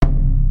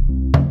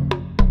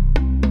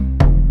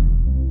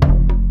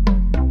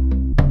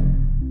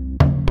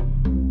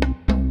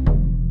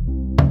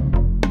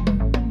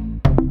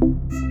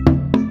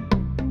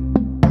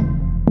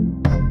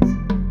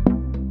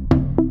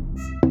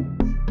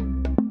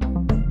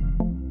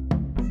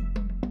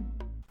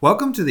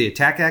Welcome to the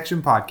Attack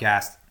Action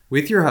Podcast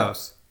with your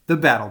hosts, the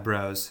Battle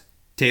Bros,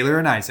 Taylor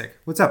and Isaac.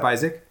 What's up,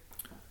 Isaac?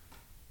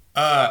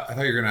 I thought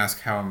you were going to ask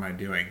how am I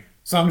doing.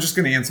 So I'm just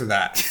going to answer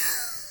that.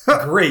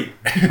 Great.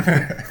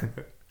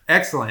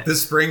 Excellent. The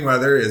spring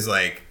weather is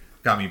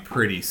got me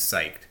pretty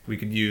psyched. We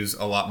could use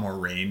a lot more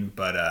rain,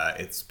 but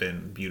it's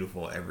been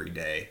beautiful every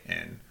day,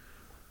 and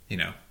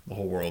the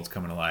whole world's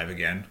coming alive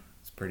again.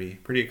 It's pretty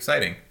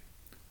exciting.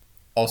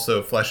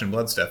 Also, flesh and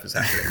blood stuff is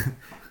happening.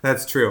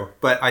 That's true.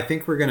 But I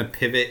think we're going to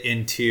pivot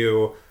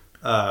into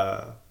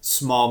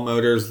Small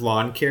Motors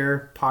Lawn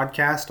Care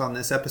podcast on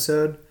this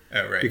episode.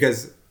 Oh, right.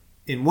 Because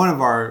in one of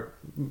our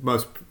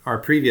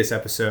previous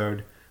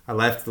episode, I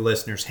left the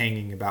listeners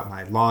hanging about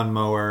my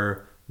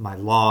lawnmower, my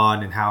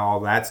lawn, and how all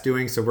that's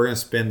doing. So we're going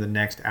to spend the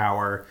next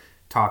hour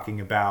talking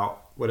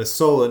about what a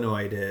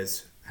solenoid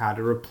is, how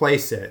to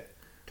replace it.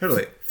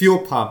 Totally. Fuel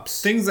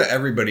pumps. Things that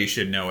everybody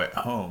should know at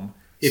home.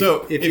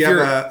 If you have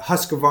a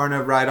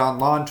Husqvarna ride-on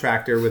lawn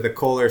tractor with a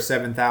Kohler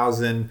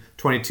 7000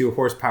 22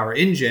 horsepower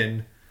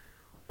engine,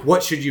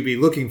 what should you be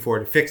looking for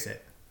to fix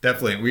it?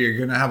 Definitely. We are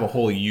going to have a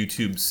whole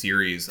YouTube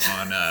series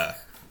on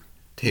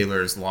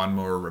Taylor's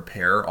lawnmower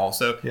repair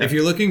also. Yeah. If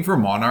you're looking for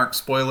Monarch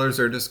spoilers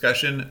or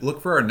discussion, look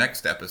for our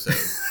next episode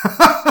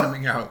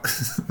coming out.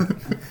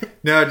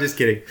 No, just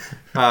kidding.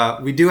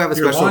 We do have a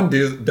Your special...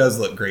 lawn does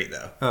look great,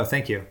 though. Oh,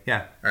 thank you.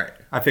 Yeah. All right.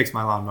 I fixed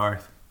my lawnmower.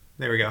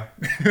 There we go.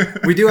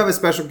 We do have a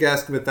special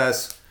guest with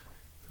us.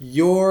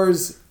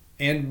 Yours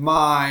and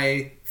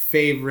my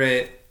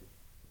favorite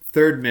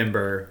third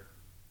member,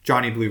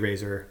 Johnny Blue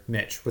Razor,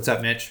 Mitch. What's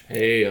up, Mitch?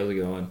 Hey, how's it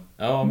going?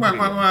 Oh, Oh,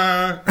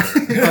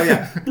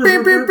 yeah.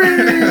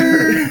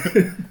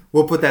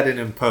 We'll put that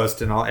in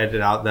post, and I'll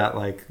edit out that,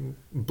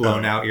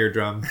 blown out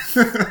eardrum.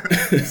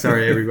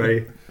 Sorry,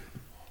 everybody.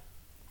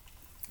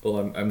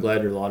 Well, I'm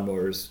glad your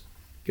lawnmower's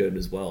good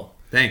as well.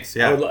 Thanks,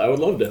 yeah. I would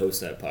love to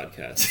host that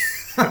podcast.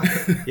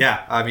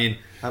 Yeah, I mean,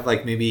 I have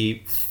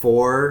maybe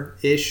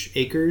 4-ish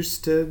acres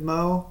to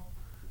mow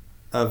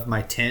of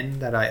my 10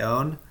 that I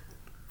own.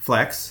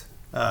 Flex,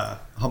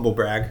 humble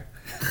brag.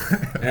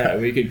 Yeah,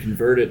 we could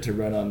convert it to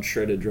run on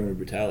shredded drone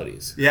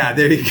brutalities. Yeah,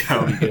 there you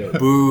go.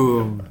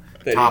 Boom.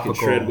 That Topical. You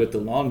can shred with the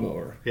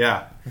lawnmower.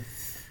 Yeah.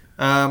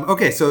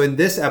 Okay, so in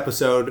this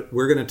episode,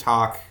 we're going to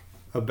talk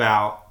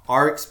about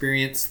our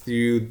experience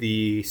through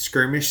the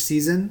Skirmish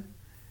season.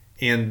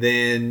 And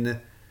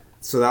then,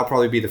 so that'll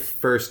probably be the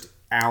first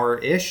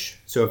hour-ish.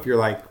 So if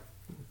you're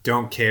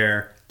don't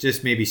care,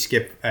 just maybe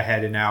skip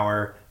ahead an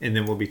hour, and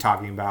then we'll be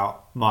talking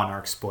about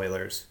Monarch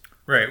spoilers.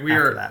 Right.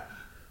 That.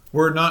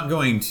 We're not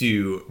going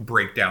to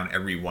break down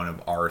every one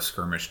of our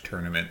Skirmish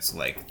tournaments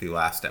like the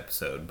last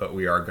episode, but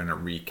we are going to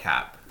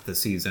recap the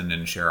season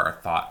and share our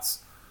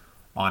thoughts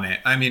on it.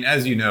 I mean,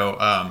 as you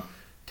know,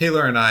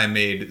 Taylor and I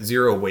made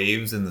 0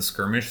 waves in the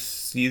Skirmish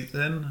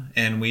season,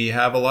 and we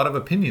have a lot of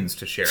opinions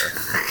to share.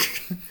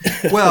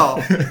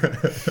 Well,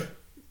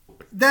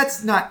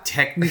 that's not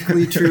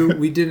technically true.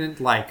 We didn't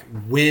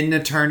win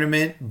a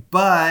tournament,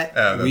 but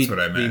that's what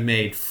I meant. We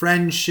made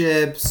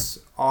friendships.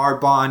 Our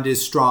bond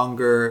is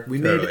stronger. We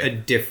made a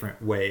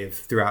different wave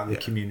throughout the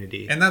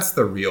community. And that's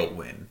the real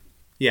win.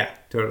 Yeah,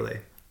 totally.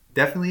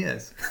 Definitely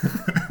is.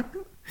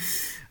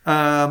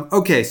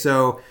 Okay,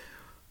 so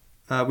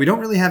we don't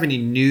really have any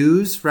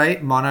news,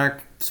 right?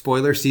 Monarch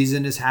spoiler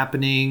season is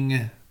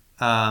happening.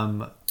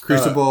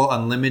 Crucible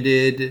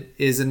Unlimited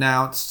is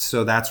announced,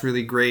 so that's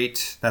really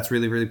great. That's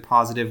really, really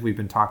positive. We've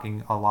been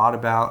talking a lot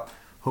about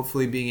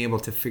hopefully being able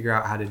to figure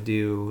out how to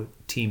do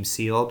Team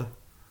Sealed.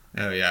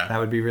 Oh, yeah. That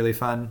would be really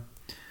fun.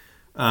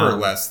 For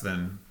less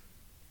than,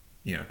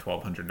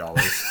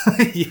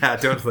 $1,200. Yeah,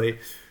 totally.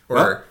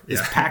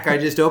 This pack I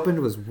just opened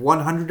was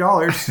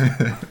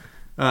 $100.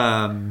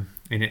 And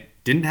it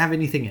didn't have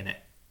anything in it.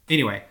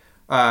 Anyway,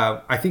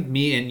 I think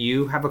me and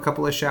you have a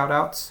couple of shout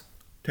outs.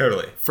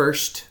 Totally.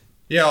 First.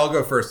 Yeah, I'll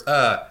go first.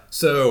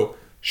 So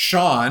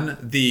Sean,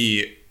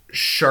 the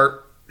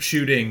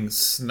sharpshooting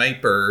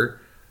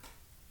sniper,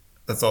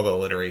 that's all the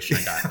alliteration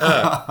I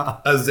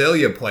got.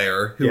 Azalea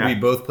player, who we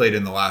both played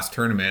in the last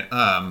tournament.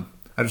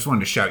 I just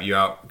wanted to shout you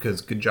out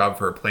because good job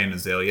for playing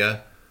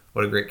Azalea.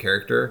 What a great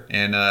character.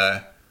 And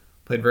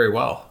played very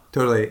well.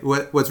 Totally.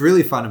 What's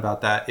really fun about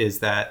that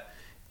is that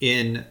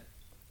in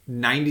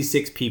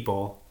 96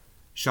 people,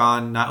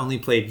 Sean not only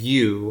played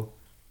you,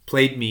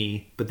 played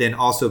me, but then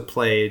also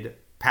played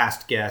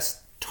past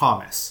guest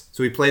Thomas.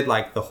 So we played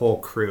the whole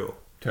crew.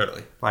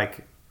 Totally.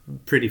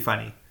 Pretty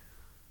funny.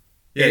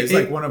 Yeah, he's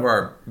one of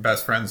our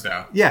best friends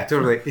now. Yeah,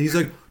 totally. He's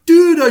like,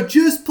 dude, I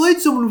just played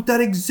someone with that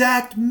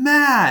exact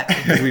mat.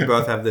 Because we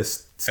both have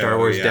this Star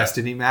Wars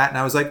Destiny mat. And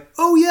I was like,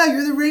 oh yeah,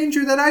 you're the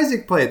ranger that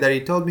Isaac played that he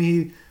told me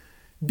he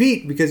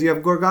beat because you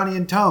have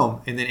Gorgonian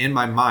Tome. And then in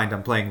my mind,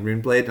 I'm playing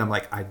Runeblade. And I'm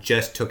like, I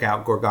just took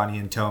out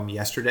Gorgonian Tome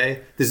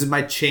yesterday. This is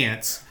my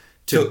chance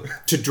to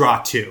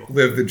draw 2.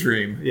 Live the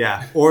dream.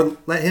 Yeah. Or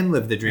let him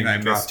live the dream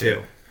and draw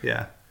 2.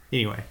 Yeah.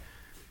 Anyway.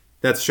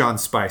 That's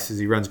Sean's spice as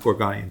he runs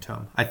Gorgonian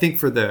Tome. I think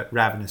for the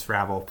Ravenous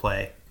Rabble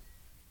play,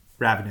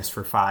 Ravenous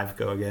for 5,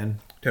 go again.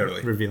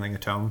 Totally. revealing a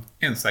tome.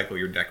 And cycle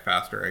your deck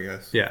faster, I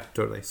guess. Yeah,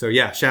 totally. So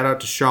yeah, shout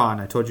out to Sean.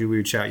 I told you we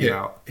would shout you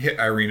out. Hit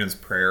Irina's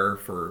prayer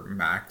for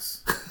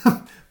Max.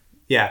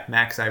 Yeah,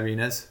 Max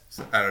Irina's.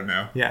 I don't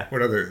know. Yeah.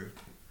 What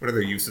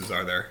other uses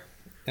are there?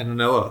 I don't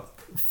know.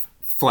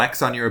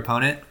 Flex on your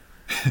opponent.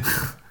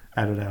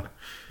 I don't know.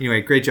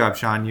 Anyway, great job,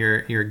 Sean.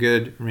 You're a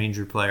good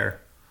Ranger player.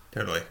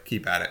 Totally.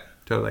 Keep at it.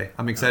 Totally.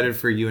 I'm excited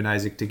for you and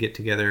Isaac to get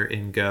together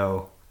and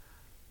go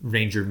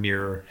Ranger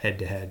Mirror head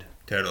to head.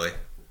 Totally.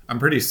 I'm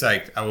pretty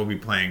psyched. I will be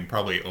playing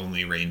probably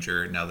only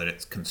Ranger now that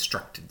it's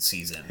constructed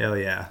season. Hell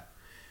yeah.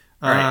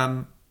 All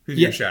right. Who's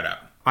your shout out?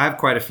 I have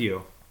quite a few.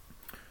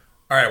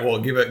 All right. Well,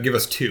 give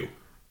us two.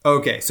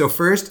 Okay. So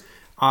first,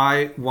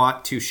 I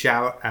want to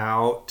shout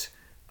out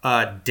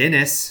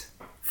Dennis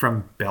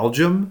from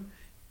Belgium.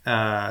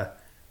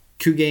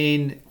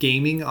 Kugain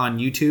Gaming on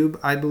YouTube,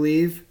 I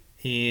believe.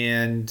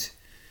 And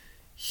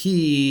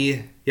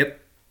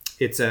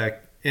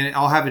and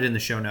I'll have it in the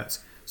show notes.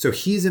 So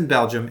he's in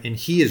Belgium and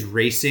he is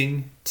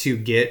racing to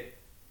get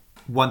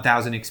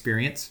 1,000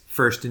 experience,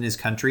 first in his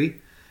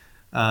country.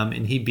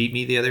 And he beat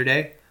me the other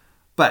day.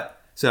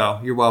 So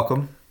you're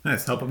welcome.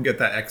 Nice. Help him get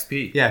that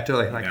XP. Yeah,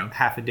 totally. Like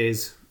half a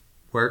day's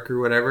work or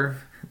whatever.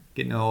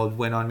 Getting an old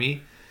win on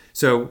me.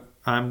 So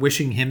I'm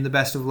wishing him the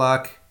best of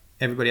luck.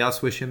 Everybody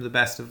else wish him the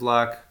best of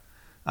luck.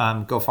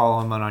 Go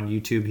follow him on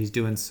YouTube. He's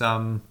doing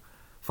some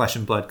Flesh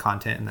and Blood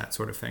content and that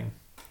sort of thing.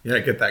 Yeah,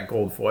 get that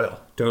gold foil.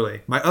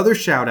 Totally. My other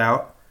shout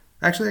out,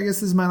 actually, I guess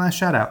this is my last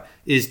shout out,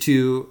 is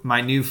to my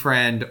new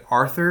friend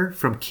Arthur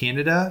from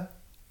Canada.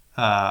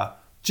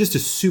 Just a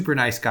super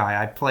nice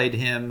guy. I played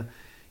him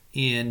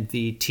in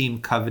the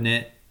Team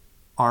Covenant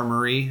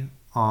Armory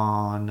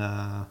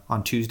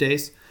on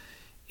Tuesdays.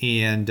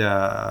 And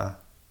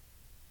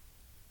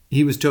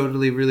he was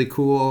totally really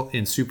cool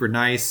and super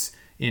nice.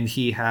 And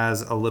he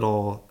has a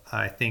little,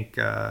 I think,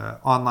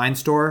 online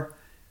store,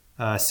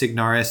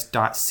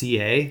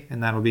 signaris.ca,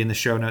 and that'll be in the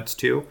show notes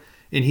too.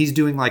 And he's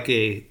doing like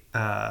a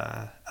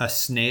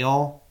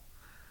snail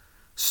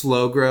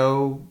slow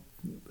grow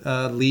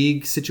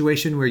league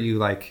situation where you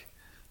like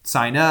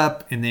sign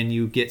up and then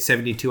you get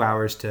 72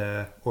 hours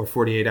or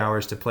 48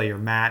 hours to play your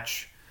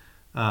match.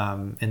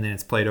 And then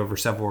it's played over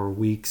several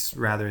weeks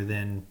rather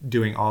than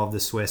doing all of the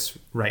Swiss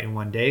right in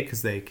one day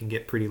because they can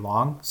get pretty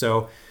long.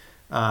 So,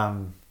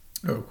 oh,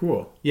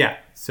 cool. Yeah.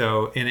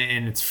 So,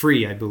 and it's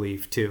free, I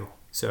believe, too.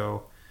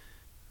 So,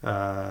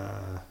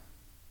 that'll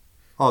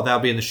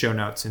be in the show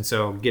notes. And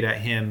so get at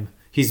him.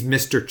 He's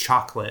Mr.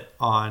 Chocolate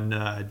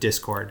on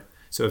Discord.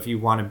 So if you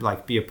want to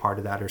like be a part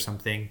of that or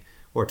something,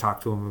 or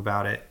talk to him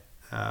about it,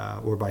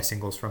 or buy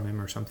singles from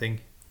him or something,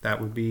 that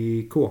would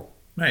be cool.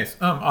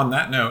 Nice. On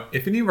that note,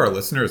 if any of our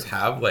listeners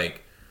have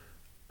like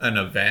an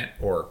event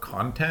or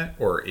content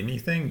or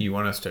anything you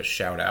want us to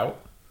shout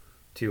out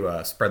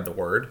to spread the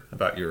word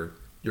about your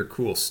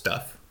cool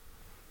stuff,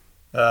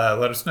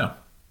 let us know.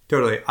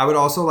 Totally. I would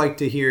also like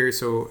to hear,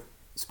 so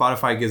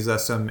Spotify gives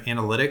us some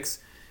analytics,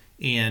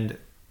 and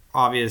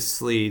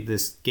obviously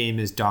this game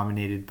is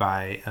dominated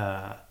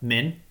by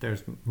men.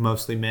 There's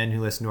mostly men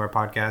who listen to our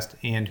podcast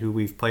and who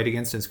we've played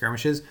against in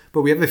skirmishes,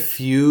 but we have a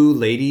few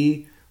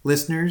lady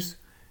listeners,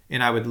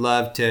 and I would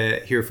love to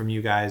hear from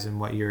you guys and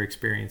what your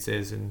experience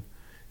is, and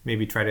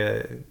maybe try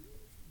to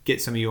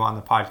get some of you on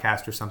the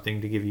podcast or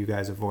something to give you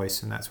guys a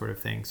voice and that sort of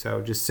thing.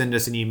 So just send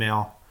us an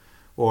email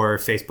or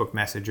Facebook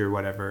message or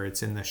whatever.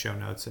 It's in the show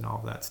notes and all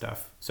of that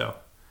stuff. So,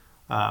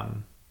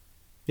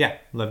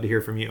 love to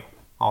hear from you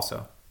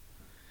also.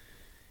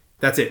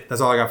 That's it. That's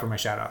all I got for my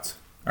shout outs.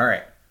 All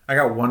right. I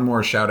got one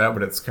more shout out,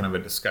 but it's kind of a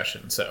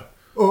discussion. So,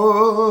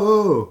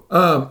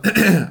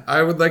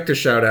 I would like to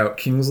shout out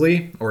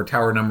Kingsley or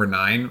Tower Number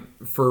 9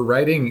 for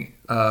writing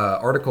an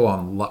article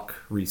on luck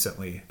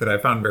recently that I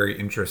found very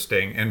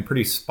interesting and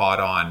pretty spot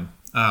on.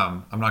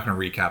 I'm not going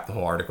to recap the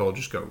whole article.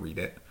 Just go read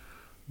it.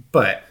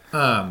 But,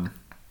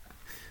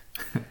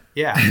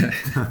 yeah.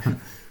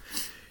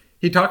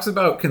 He talks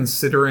about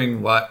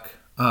considering luck,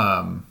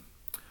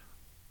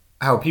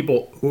 how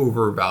people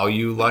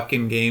overvalue luck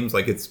in games.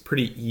 Like, it's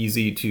pretty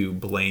easy to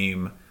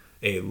blame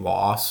a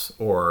loss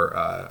or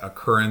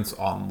occurrence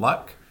on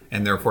luck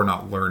and therefore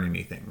not learn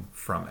anything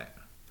from it,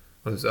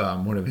 was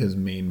one of his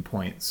main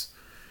points.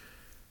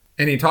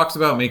 And he talks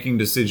about making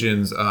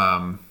decisions,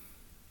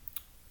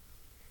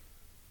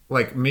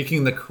 like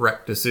making the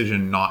correct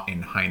decision not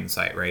in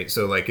hindsight, right?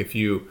 So like if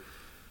you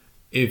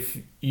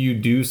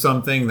do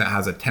something that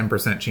has a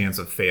 10% chance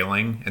of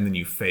failing and then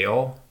you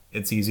fail,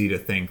 it's easy to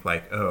think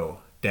like, oh,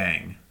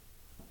 dang,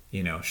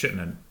 shouldn't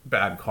have,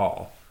 bad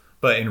call.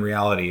 But in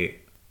reality,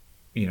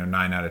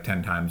 9 out of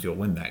 10 times you'll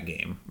win that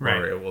game,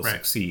 or it will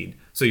succeed.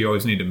 So you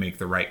always need to make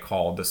the right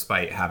call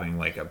despite having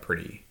like a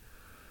pretty,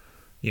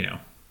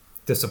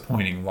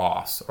 disappointing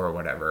loss or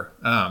whatever.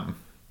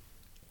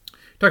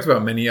 Talks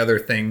about many other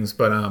things,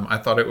 but I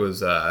thought it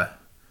was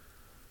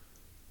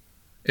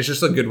it's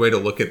just a good way to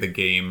look at the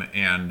game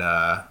and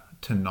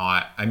to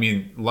not,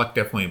 luck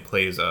definitely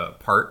plays a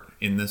part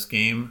in this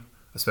game,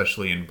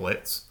 especially in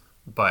Blitz,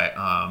 but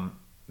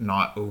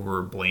not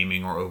over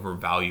blaming or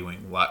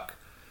overvaluing luck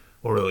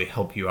will really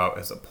help you out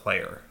as a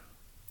player.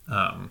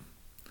 I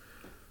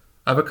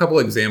have a couple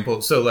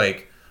examples. So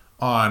like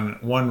on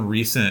one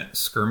recent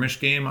skirmish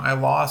game I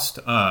lost,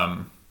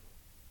 I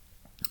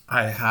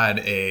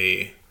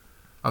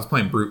was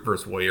playing Brute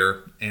versus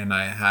Warrior, and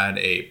I had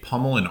a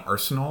Pummel and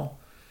Arsenal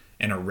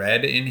and a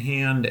red in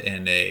hand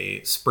and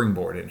a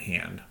springboard in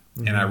hand.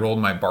 Mm-hmm. And I rolled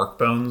my bark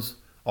bones.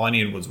 All I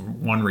needed was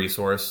one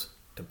resource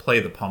to play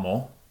the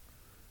Pummel,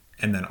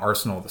 and then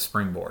Arsenal the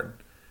springboard.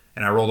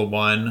 And I rolled a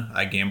 1,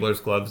 I Gambler's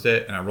Gloves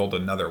it, and I rolled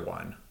another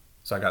 1.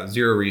 So I got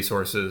 0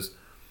 resources,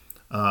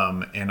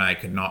 and I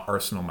could not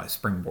Arsenal my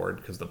springboard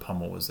because the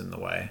Pummel was in the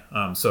way.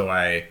 So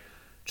I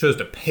chose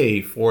to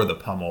pay for the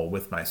Pummel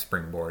with my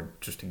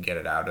springboard just to get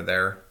it out of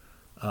there.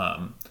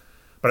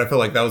 But I feel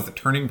like that was the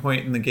turning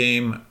point in the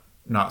game.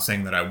 Not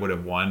saying that I would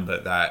have won,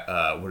 but that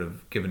would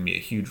have given me a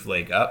huge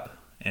leg up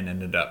and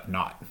ended up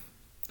not.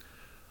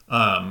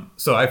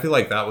 So I feel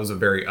like that was a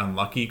very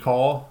unlucky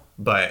call,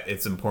 but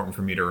it's important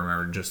for me to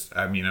remember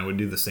I would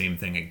do the same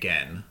thing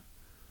again,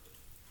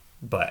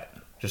 but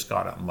just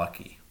got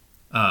unlucky.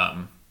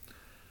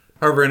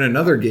 However, in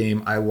another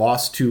game, I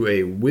lost to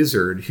a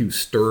wizard who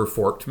stir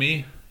forked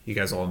me. You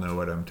guys all know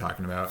what I'm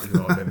talking about.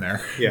 You've all been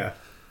there. Yeah.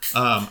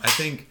 I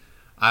think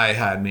I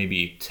had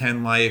maybe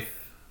 10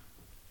 life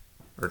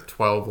or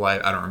 12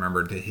 life. I don't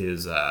remember, to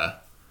his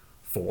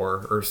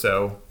 4 or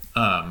so.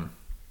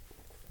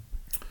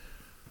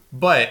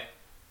 But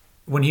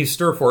when he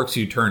stir forks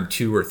you turn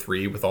 2 or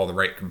 3 with all the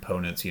right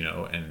components,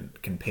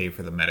 and can pay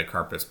for the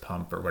Metacarpus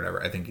pump or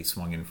whatever. I think he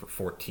swung in for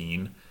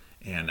 14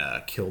 and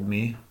killed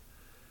me.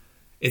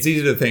 It's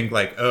easy to think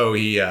like, oh,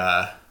 he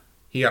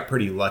got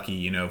pretty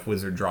lucky. If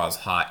wizard draws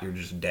hot, you're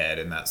just dead,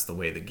 and that's the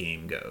way the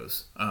game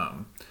goes.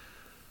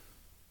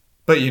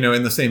 But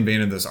in the same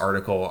vein of this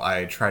article,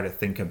 I try to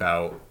think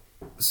about,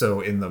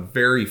 so in the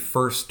very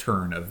first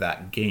turn of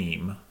that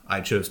game,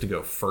 I chose to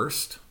go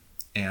first,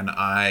 and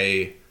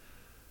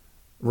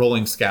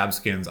rolling scab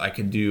skins, I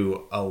could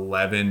do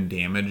 11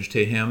 damage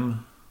to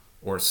him,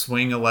 or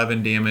swing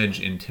 11 damage,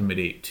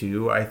 intimidate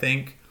 2, I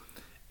think.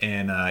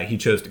 And he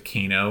chose to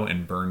Kano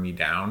and burn me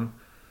down.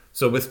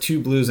 So with 2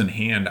 blues in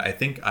hand, I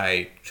think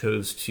I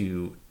chose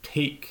to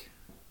take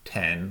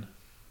 10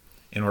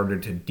 in order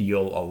to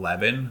deal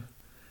 11,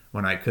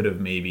 when I could have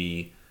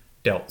maybe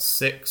dealt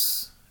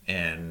 6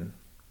 and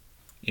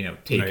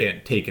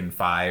taken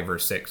 5 or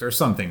 6 or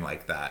something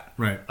like that.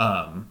 Right.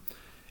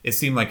 It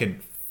seemed like a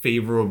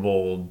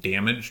favorable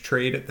damage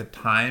trade at the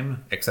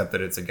time, except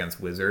that it's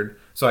against wizard.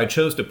 So I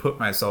chose to put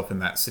myself in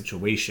that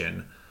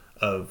situation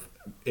of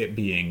it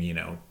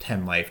being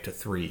 10 life to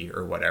 3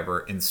 or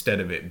whatever,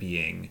 instead of it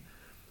being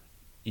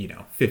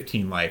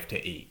 15 life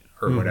to 8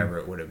 or whatever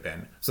it would have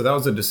been. So that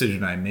was a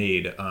decision I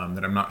made,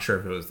 that I'm not sure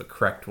if it was the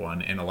correct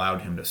one, and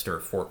allowed him to stir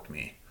fork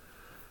me.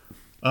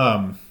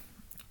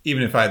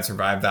 Even if I had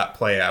survived that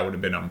play, I would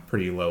have been on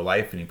pretty low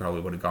life, and he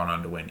probably would have gone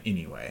on to win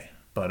anyway.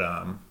 But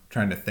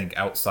trying to think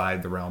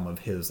outside the realm of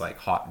his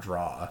hot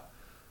draw,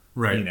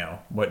 right?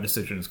 What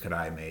decisions could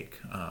I make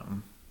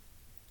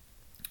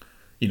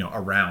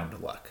around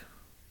luck.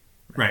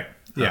 Right.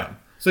 Yeah.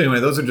 So anyway,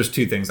 those are just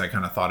 2 things I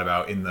kind of thought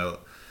about in the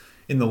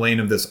lane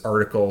of this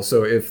article.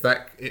 So if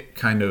that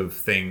kind of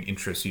thing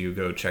interests you,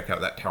 go check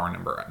out that Tower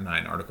Number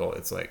 9 article.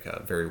 It's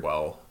very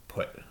well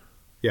put.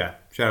 Yeah.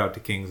 Shout out to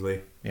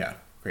Kingsley. Yeah.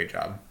 Great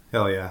job.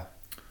 Hell yeah.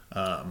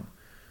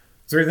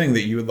 Is there anything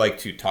that you would like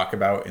to talk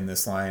about in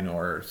this line,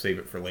 or save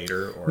it for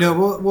later? Or no,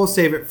 we'll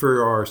save it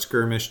for our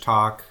skirmish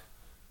talk.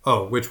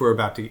 Oh, which we're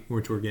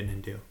getting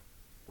into.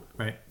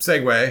 Right.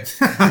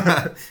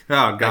 Segue.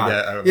 Oh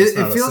God,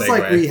 it feels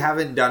like we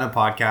haven't done a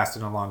podcast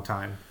in a long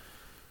time.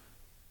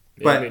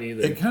 Yeah, but me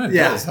neither. It kind of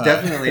does. Huh?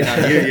 Definitely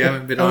not. You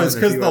haven't been on. It's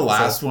because the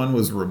last one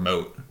was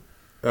remote.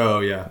 Oh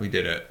yeah, we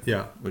did it.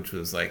 Yeah, which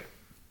was fine.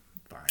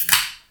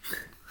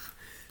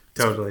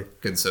 Totally.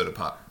 Good soda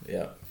pop.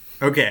 Yeah.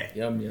 Okay.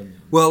 Yum yum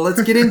yum. Well,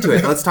 let's get into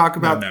it. Let's talk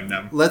about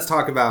Nom. Let's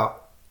talk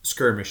about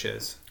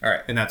skirmishes. All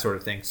right, and that sort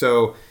of thing.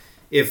 So,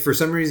 if for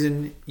some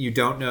reason you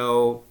don't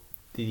know,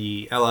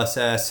 the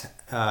LSS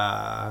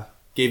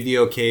gave the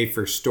okay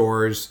for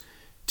stores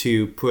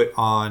to put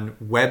on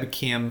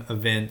webcam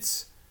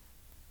events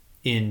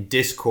in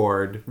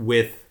Discord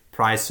with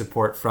prize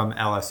support from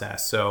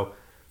LSS. So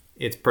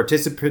it's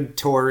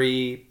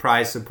participatory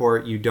prize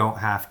support. You don't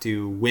have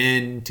to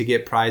win to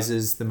get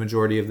prizes the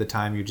majority of the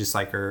time. You just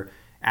are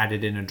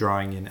added in a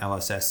drawing, and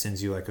LSS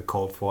sends you a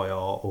cold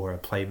foil or a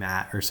play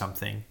mat or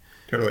something.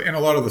 Totally. And a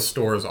lot of the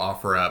stores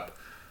offer up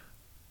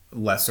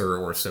lesser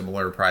or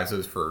similar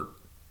prizes for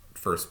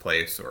first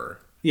place or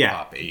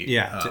top 8.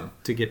 Yeah,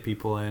 to get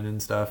people in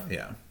and stuff.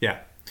 Yeah. Yeah.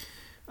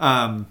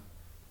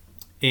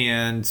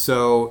 And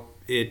so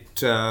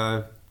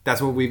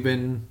that's what we've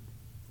been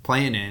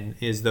playing in,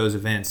 is those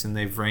events, and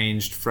they've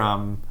ranged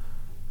from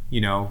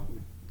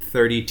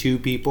 32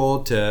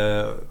 people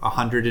to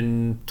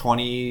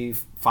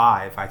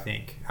 125. I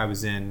think I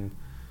was in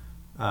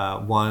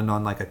one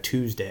on a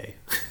Tuesday.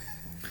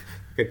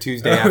 A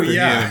Tuesday afternoon,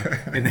 yeah.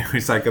 And there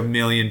was 1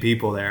 million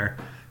people there.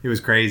 It was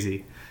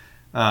crazy.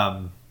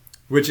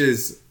 Which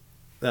is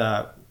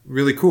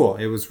really cool.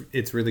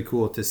 It's really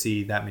cool to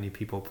see that many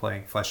people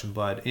playing Flesh and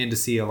Blood and to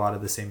see a lot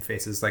of the same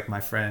faces. Like my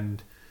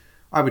friend,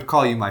 I would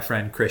call you my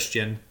friend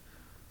Christian.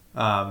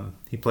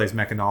 He plays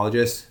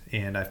Mechanologist,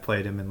 and I've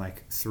played him in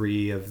like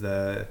 3 of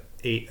the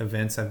 8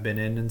 events I've been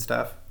in and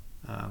stuff.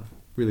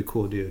 Really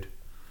cool dude.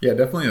 Yeah,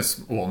 definitely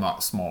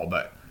not small,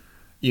 but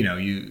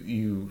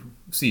you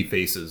see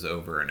faces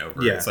over and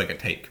over. Yeah. It's like a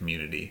tight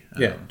community.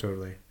 Yeah,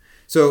 totally.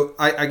 So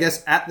I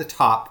guess at the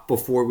top,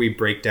 before we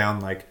break down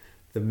like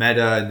the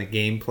meta and the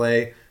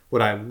gameplay,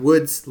 what I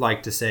would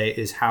like to say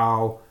is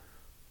how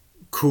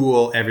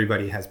cool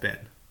everybody has been.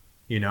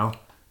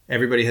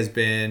 Everybody has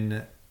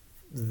been,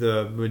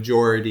 the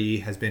majority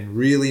has been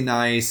really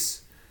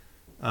nice,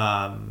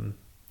 and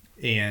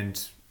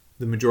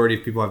the majority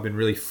of people have been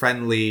really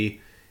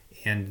friendly,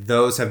 and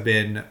those have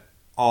been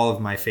all of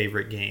my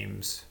favorite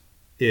games,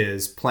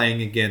 is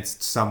playing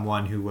against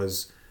someone who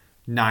was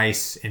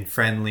nice and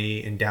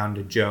friendly and down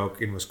to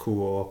joke and was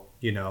cool.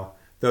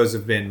 Those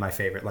have been my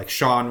favorite. Like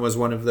Sean was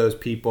one of those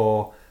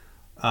people.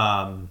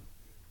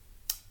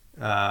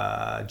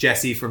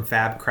 Jesse from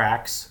Fab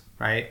Cracks,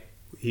 right?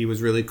 He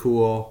was really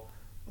cool.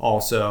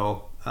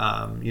 Also,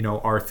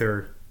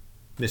 Arthur,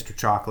 Mr.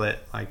 Chocolate,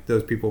 like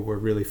those people were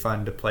really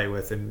fun to play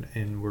with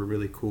and were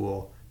really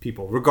cool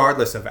people,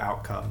 regardless of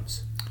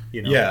outcomes.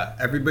 Yeah,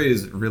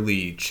 everybody's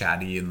really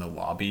chatty in the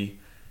lobby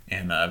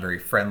and very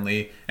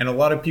friendly. And a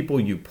lot of people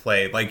you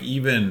play, like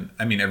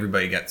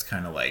everybody gets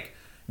kind of like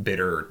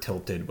bitter or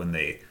tilted when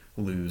they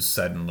lose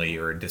suddenly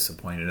or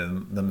disappointed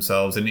in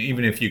themselves. And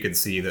even if you could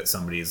see that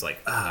somebody's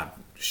like,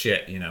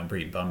 shit,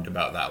 pretty bummed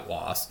about that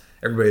loss,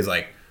 everybody's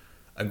like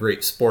a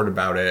great sport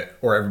about it,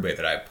 or everybody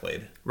that I've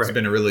played has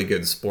been a really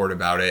good sport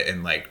about it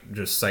and like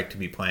just psyched to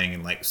be playing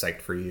and like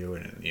psyched for you.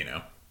 And,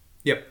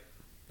 Yep.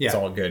 Yeah. It's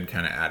all good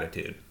kind of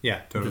attitude.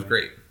 Yeah, totally. Which is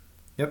great.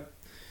 Yep.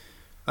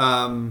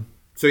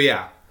 So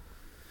yeah.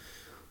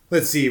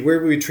 Let's see, where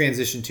would we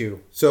transition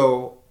to?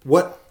 So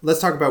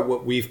let's talk about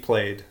what we've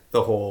played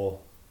the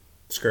whole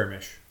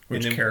skirmish.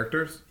 Which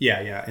characters?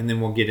 Yeah. And then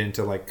we'll get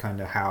into like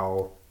kind of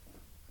how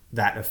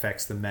that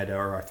affects the meta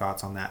or our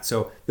thoughts on that.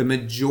 So the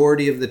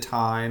majority of the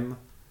time,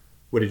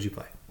 what did you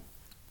play?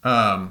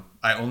 I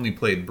only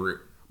played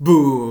Brute.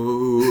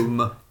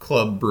 Boom.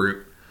 Club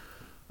Brute.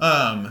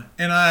 And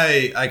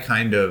I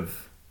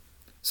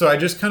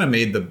just kind of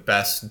made the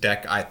best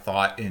deck I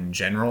thought in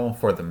general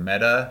for the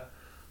meta.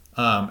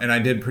 And I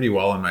did pretty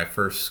well in my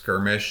first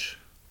skirmish,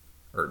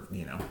 or,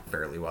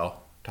 fairly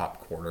well, top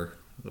quarter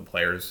of the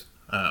players.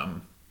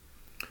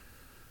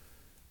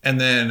 And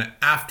then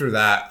after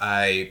that,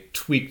 I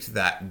tweaked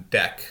that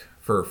deck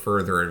for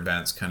further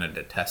events, kind of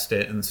to test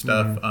it and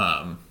stuff.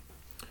 Mm-hmm.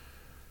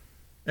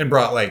 And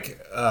brought like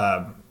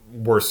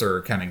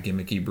worser kind of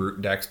gimmicky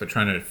brute decks, but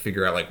trying to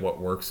figure out like what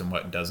works and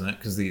what doesn't,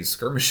 because these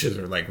skirmishes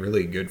are like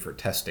really good for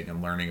testing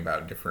and learning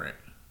about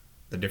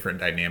the different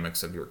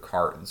dynamics of your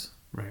cards.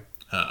 Right.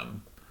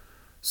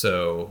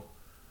 So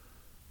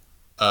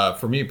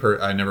for me,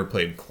 I never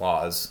played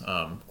Claws.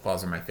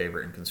 Claws are my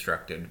favorite in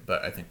Constructed,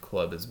 but I think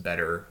Club is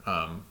better,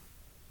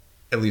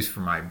 at least for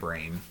my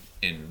brain,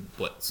 in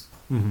Blitz.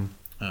 Mm-hmm.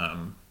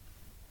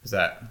 Is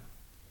that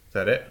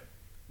it?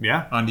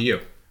 Yeah. On to you.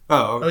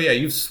 Oh yeah,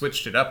 you've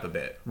switched it up a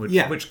bit.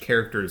 Which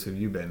characters have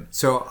you been?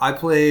 So I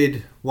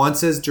played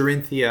once as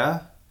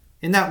Dorinthia,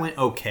 and that went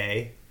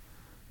okay.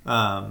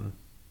 I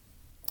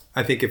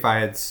think if I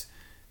had,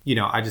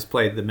 I just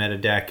played the meta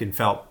deck and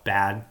felt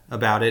bad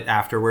about it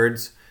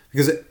afterwards.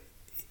 Because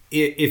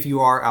if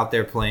you are out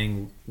there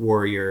playing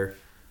Warrior,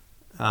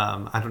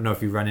 I don't know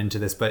if you run into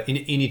this, but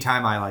any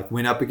time I like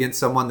went up against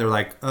someone, they're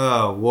like,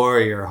 "Oh,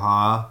 Warrior,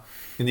 huh?"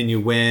 And then you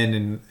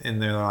win,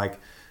 and they're like,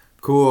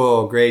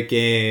 "Cool, great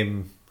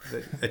game,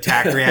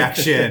 attack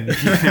reaction,"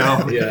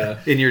 Yeah.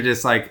 And you're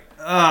just like,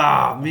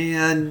 "Oh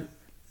man,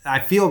 I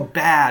feel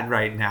bad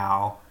right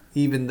now."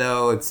 Even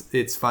though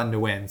it's fun to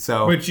win.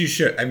 So, which you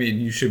should. I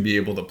mean, you should be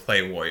able to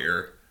play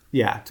Warrior.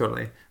 Yeah,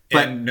 totally.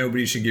 But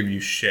nobody should give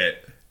you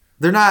shit.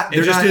 They're not.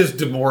 It just is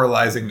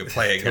demoralizing to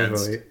play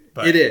against. Totally.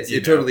 But, it is.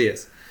 It totally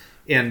is.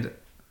 And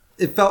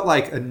it felt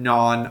like a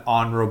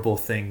non-honorable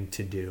thing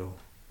to do,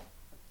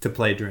 to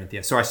play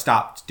Dorinthia. So I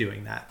stopped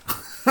doing that.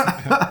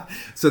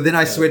 So then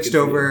I switched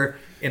over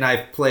and I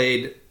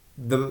played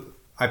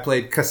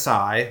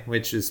Kasai,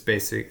 which is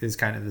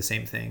kind of the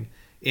same thing,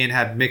 and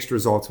had mixed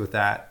results with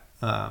that.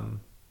 And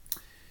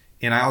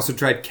I also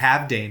tried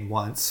Cavdane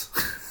once,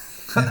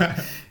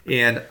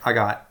 and I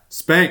got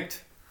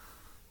spanked,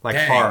 like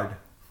Dang. hard,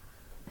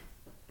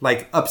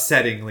 like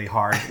upsettingly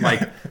hard,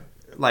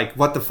 like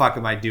what the fuck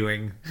am I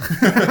doing?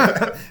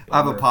 I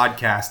have a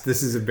podcast.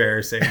 This is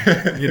embarrassing,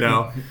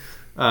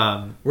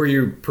 Were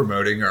you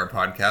promoting our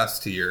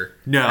podcast to your?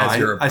 No,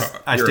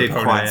 I stayed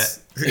quiet.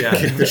 Yeah,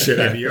 kick the shit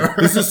out of you.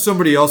 This is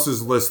somebody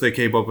else's list they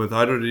came up with.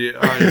 I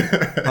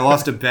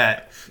lost a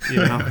bet,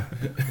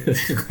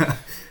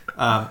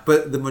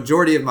 But the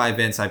majority of my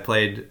events, I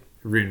played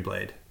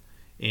Runeblade,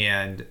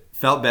 and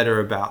felt better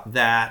about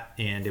that,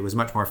 and it was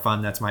much more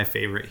fun. That's my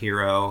favorite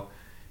hero,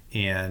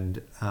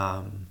 and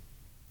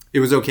it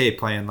was okay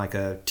playing like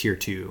a tier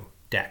 2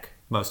 deck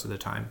most of the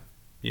time.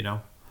 you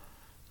know.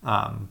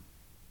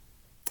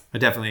 I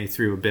definitely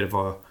threw a bit of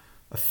a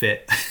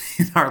fit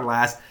in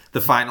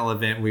the final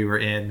event we were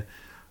in.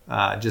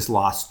 Just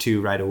lost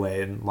 2 right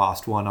away and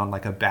lost 1 on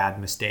like a bad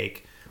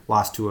mistake.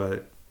 Lost to a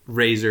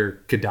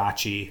Razor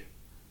Kadachi.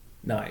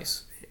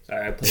 Nice.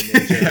 Sorry, I played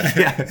Ninja.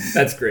 Yeah.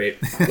 That's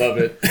great. Love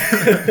it.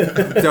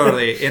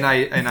 Totally. And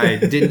I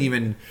didn't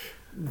even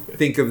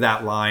think of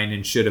that line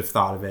and should have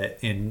thought of it.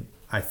 And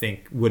I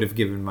think would have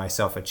given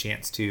myself a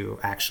chance to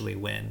actually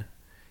win.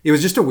 It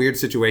was just a weird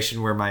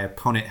situation where my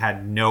opponent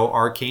had no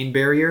arcane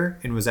barrier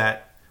and we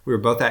were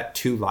both at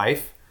 2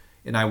 life,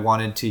 and I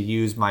wanted to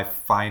use my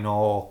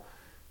final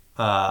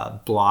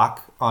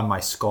block on my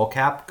skull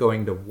cap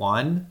going to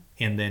 1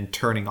 and then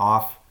turning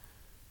off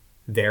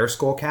their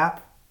skull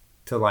cap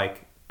to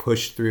like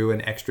push through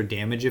an extra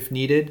damage if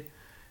needed.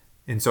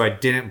 And so I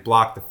didn't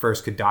block the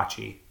first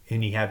Kadachi,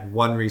 and he had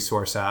 1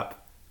 resource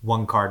up,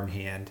 1 card in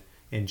hand,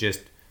 and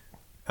just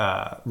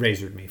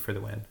razored me for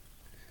the win.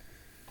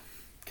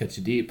 Catch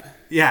you deep.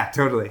 Yeah,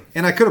 totally.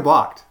 And I could have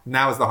blocked. And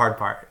that was the hard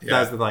part. Yeah. That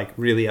was the like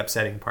really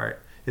upsetting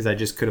part, is I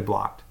just could have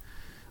blocked.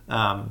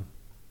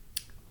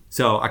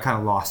 So I kind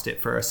of lost it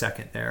for a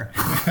second there.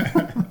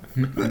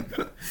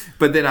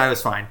 But then I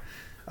was fine.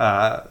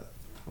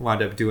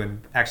 Wound up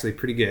doing actually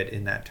pretty good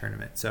in that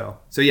tournament. So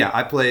yeah,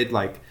 I played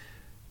like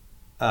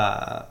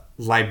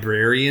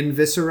Librarian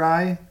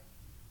Viserai.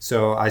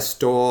 So I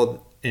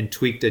stole and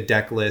tweaked a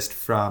deck list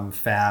from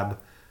Fab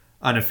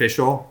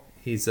Unofficial.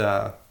 He's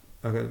a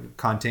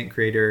content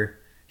creator.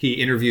 He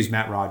interviews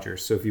Matt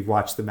Rogers. So if you've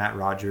watched the Matt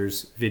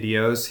Rogers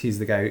videos, he's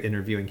the guy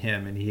interviewing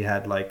him. And he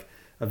had like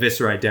a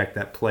Viserai deck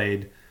that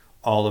played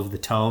all of the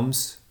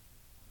tomes.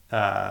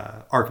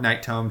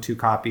 Arknight Tome, 2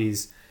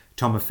 copies.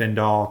 Tome of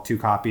Findal, 2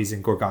 copies.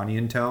 And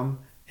Gorgonian Tome.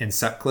 And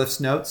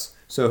Sutcliffe's Notes.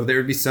 So there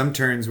would be some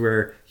turns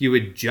where you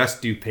would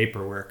just do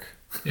paperwork.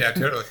 Yeah,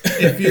 totally.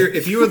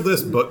 If you would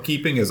list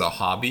bookkeeping as a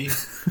hobby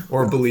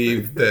or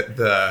believe that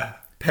the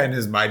pen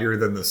is mightier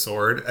than the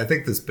sword, I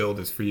think this build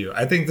is for you.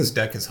 I think this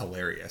deck is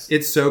hilarious.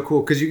 It's so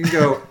cool because you can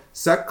go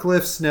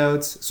Sutcliffe's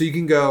Notes. So you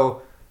can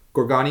go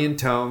Gorgonian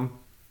Tome,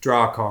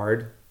 draw a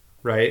card,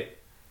 right?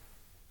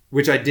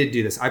 Which I did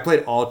do this. I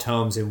played all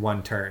tomes in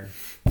 1 turn.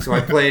 So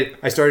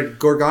I started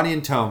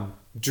Gorgonian Tome,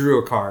 drew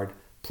a card,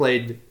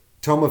 played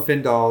Tome of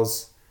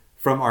Findal's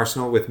from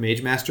Arsenal with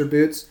Mage Master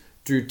Boots,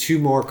 drew 2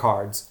 more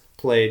cards,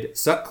 played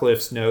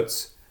Sutcliffe's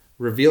Notes,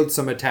 revealed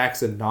some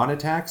attacks and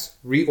non-attacks,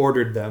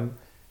 reordered them,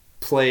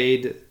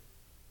 played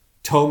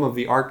Tome of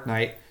the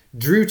Arknight,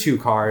 drew 2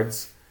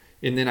 cards,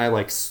 and then I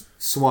like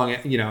swung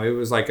it. You know, it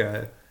was like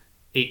a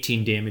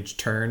 18 damage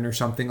turn or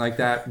something like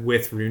that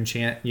with Rune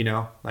Chant, you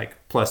know, like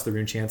plus the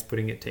Rune Chants,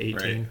 putting it to 18.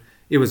 Right.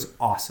 It was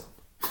awesome.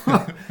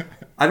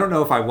 I don't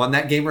know if I won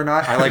that game or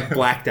not. I like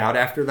blacked out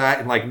after that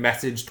and like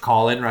messaged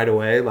Colin right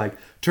away. Like,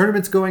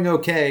 tournament's going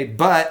okay,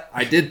 but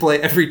I did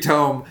play every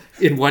tome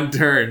in 1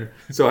 turn.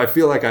 So I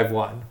feel like I've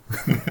won.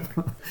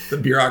 The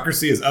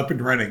bureaucracy is up and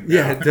running now.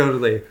 Yeah,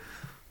 totally.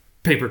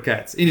 Paper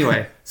cuts.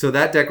 Anyway, so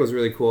that deck was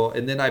really cool.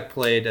 And then I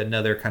played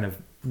another kind of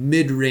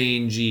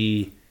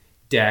mid-rangey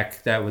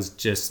deck that was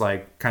just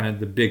like kind of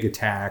the big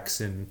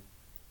attacks and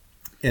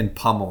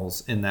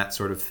pummels and that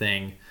sort of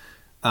thing.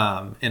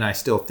 And I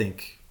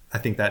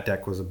think that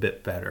deck was a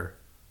bit better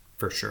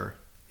for sure.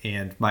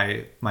 And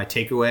my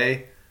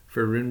takeaway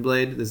for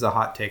Runeblade, this is a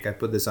hot take. I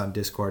put this on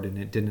Discord and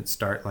it didn't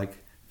start like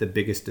the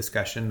biggest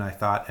discussion I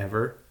thought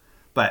ever.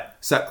 But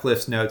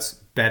Sutcliffe's Notes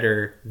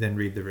better than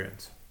Read the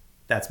Runes.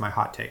 That's my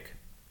hot take.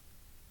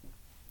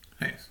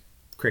 Nice.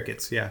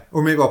 Crickets, yeah.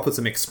 Or maybe I'll put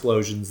some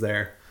explosions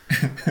there.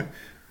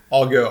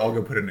 I'll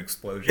go put an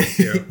explosion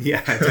too.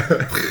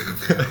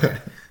 Yeah.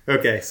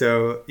 Okay,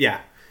 so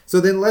yeah.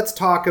 So then let's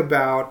talk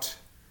about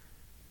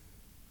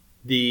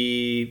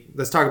the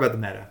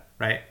meta,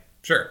 right?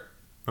 Sure.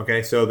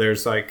 Okay, so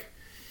there's like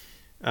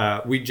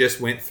we just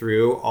went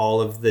through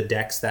all of the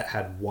decks that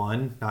had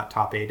 1, not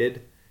top 8'd,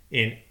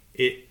 and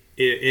it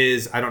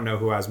is, I don't know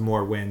who has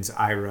more wins,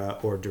 Ira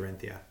or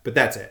Dorinthia, but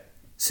that's it.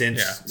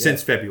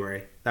 Since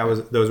February,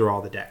 those were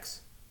all the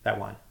decks that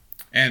won.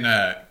 And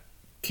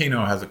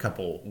Kano has a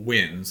couple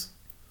wins.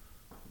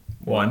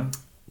 One,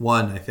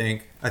 I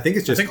think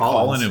it's just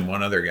Colin and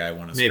one other guy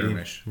won a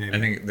skirmish. Maybe. I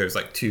think there's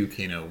like 2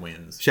 Kano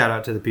wins. Shout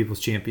out to the people's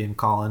champion,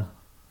 Colin.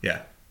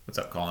 Yeah. What's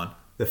up, Colin?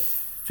 The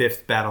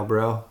 5th battle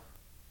bro.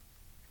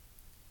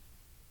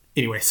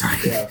 Anyway, sorry.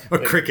 Yeah.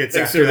 Crickets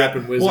Thanks after for that.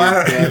 helping Wizard.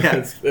 Well,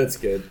 yeah, that's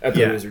good. I played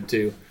Yeah. Wizard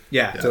too.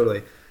 Yeah,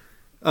 totally.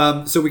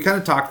 So we kind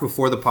of talked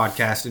before the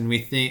podcast, and we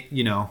think,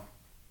 you know,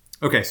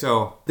 okay,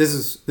 so this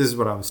is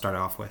what I would start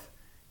off with,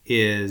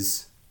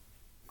 is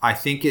I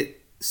think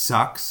it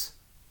sucks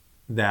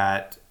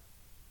that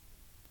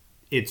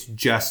it's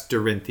just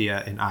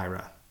Dorinthia and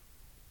Ira,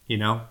 you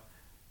know,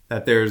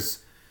 that there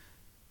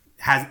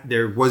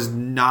was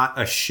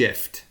not a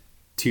shift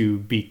to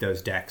beat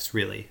those decks,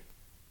 really.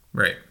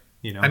 Right.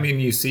 You know, I mean,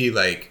 you see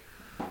like,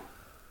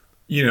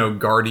 you know,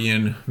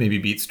 Guardian maybe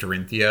beats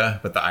Dorinthia,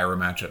 but the Ira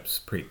matchup's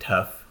pretty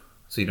tough.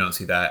 So you don't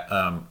see that.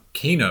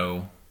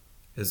 Kano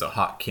is a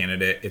hot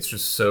candidate. It's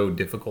just so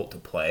difficult to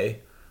play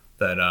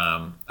that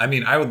I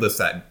mean, I would list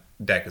that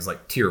deck as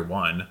like tier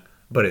 1,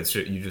 but it's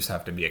you just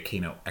have to be a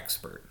Kano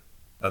expert.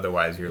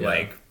 Otherwise, you're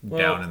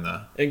down in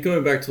the. And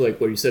going back to like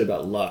what you said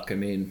about luck, I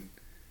mean,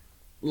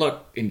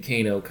 luck in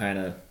Kano kind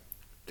of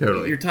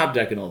totally. You're top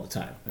decking all the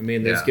time. I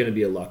mean, there's going to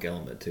be a luck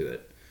element to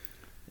it.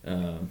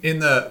 In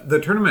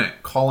the tournament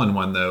Colin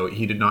won though,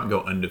 he did not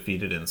go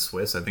undefeated in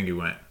Swiss. I think he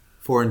went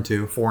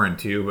 4-2,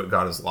 4-2, but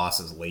got his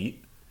losses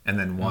late, and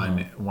then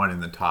won in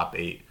the top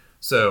 8.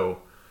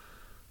 So,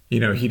 he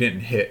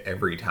didn't hit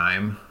every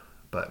time,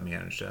 but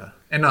managed to.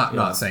 And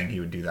not saying he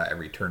would do that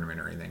every tournament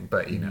or anything,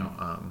 but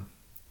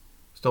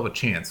still have a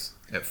chance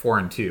at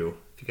 4-2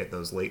 if you get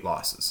those late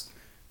losses.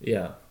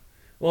 Yeah.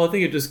 Well, I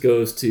think it just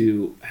goes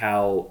to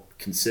how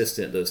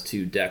consistent those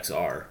two decks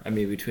are. I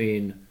mean,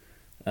 between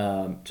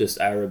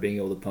just Ira being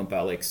able to pump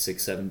out like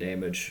 6-7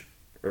 damage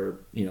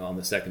or on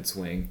the second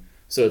swing,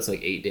 so it's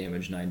like 8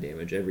 damage, 9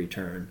 damage every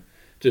turn,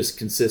 just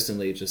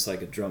consistently, just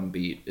like a drum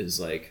beat is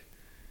like,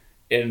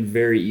 and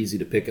very easy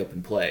to pick up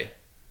and play.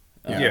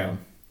 And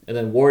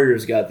then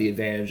Warriors got the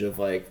advantage of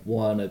like,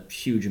 1, a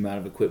huge amount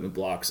of equipment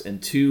blocks,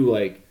 and 2,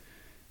 like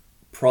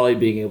probably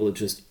being able to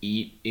just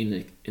eat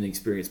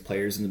inexperienced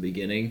players in the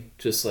beginning,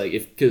 just like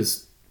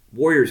because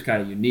Warrior's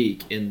kind of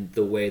unique in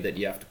the way that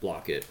you have to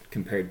block it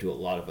compared to a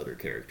lot of other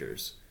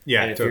characters.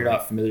 Yeah, and if you're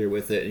not familiar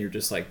with it and you're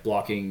just like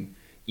blocking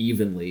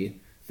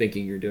evenly,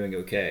 thinking you're doing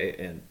okay,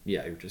 and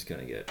you're just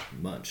gonna get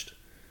munched.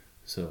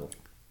 So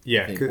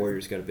I think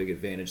Warrior's got a big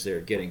advantage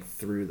there, getting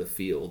through the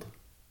field.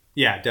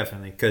 Yeah,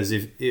 definitely. Because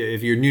if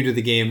you're new to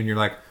the game and you're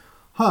like,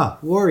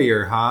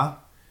 Warrior,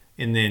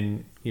 and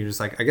then you're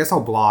just like, I guess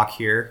I'll block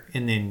here,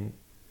 and then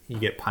you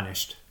get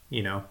punished,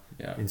 Yeah.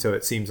 And so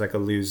it seems like a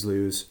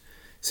lose-lose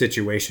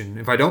situation.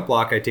 If I don't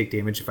block, I take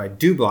damage. If I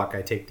do block,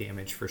 I take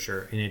damage for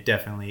sure. And it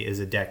definitely is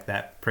a deck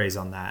that preys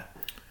on that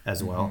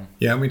as well.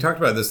 Yeah, and we talked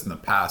about this in the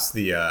past.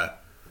 The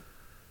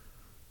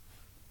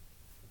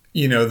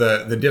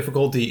the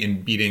difficulty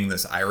in beating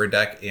this Ira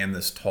deck and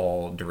this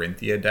tall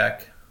Dorinthia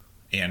deck,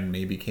 and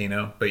maybe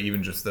Kano, but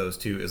even just those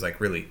two is like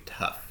really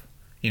tough.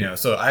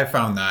 So I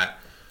found that.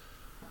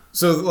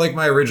 So like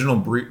my original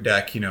Brute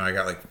deck, I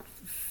got like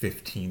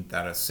 15th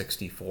out of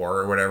 64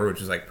 or whatever,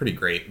 which is like pretty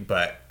great.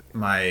 But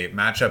my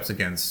matchups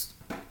against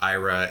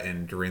Ira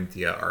and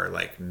Dorinthia are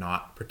like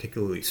not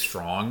particularly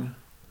strong.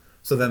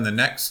 So then the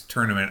next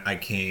tournament I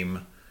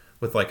came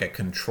with like a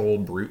control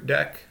Brute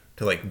deck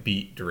to like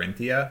beat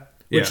Dorinthia,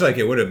 which like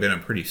it would have been a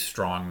pretty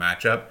strong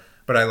matchup.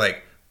 But I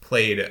like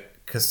played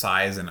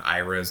Kasai's and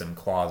Ira's and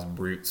Claw's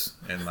Brutes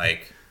and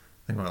like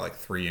I think I went like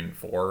 3 and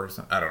 4 or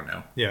something. I don't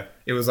know. Yeah.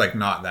 It was like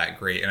not that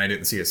great, and I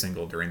didn't see a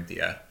single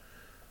Dorinthia.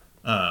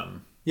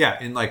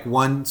 In like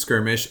one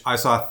skirmish, I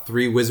saw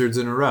 3 wizards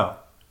in a row.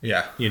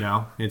 Yeah.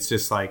 It's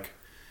just like...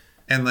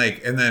 And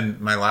then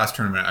my last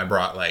tournament, I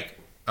brought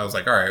I was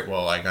like, all right,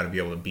 well, I got to be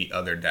able to beat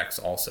other decks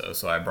also.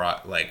 So I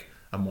brought like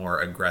a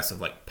more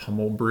aggressive like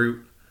Pummel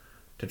Brute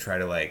to try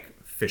to like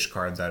fish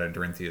cards out of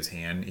Dorinthia's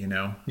hand,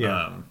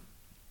 Yeah.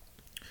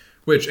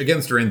 Which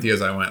against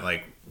Dorinthia's, I went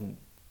like...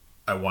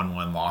 I won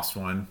 1, lost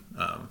 1.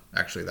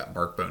 Actually, that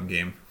Barkbone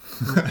game.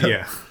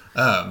 Yeah.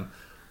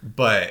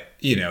 But,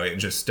 it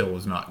just still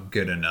was not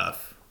good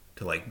enough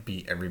to, like,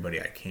 beat everybody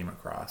I came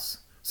across.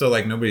 So,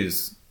 like,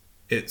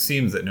 it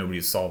seems that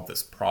nobody's solved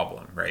this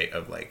problem, right,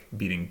 of, like,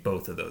 beating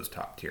both of those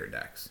top-tier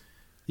decks.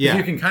 Yeah.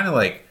 You can kind of,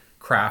 like,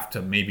 craft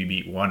to maybe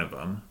beat one of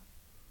them.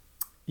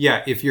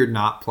 Yeah, if you're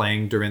not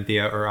playing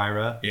Dorinthia or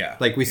Ira. Yeah.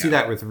 Like, we see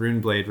that with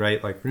Runeblade,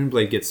 right? Like,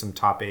 Runeblade gets some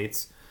top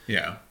 8s.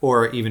 Yeah.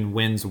 Or even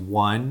wins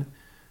 1.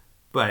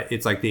 But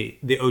it's like the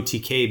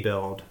OTK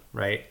build,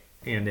 right?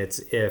 And it's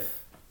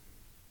if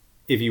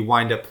you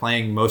wind up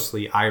playing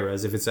mostly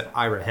Iras, if it's an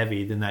Ira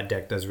heavy, then that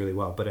deck does really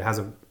well. But it has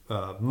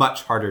a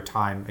much harder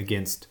time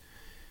against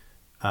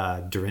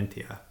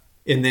Dorinthia.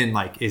 And then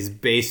like is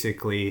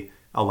basically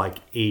a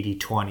like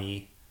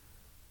 80-20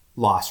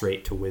 loss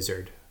rate to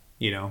wizard,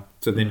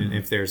 So then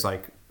if there's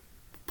like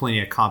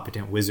plenty of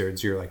competent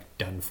wizards, you're like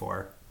done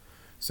for.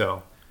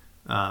 So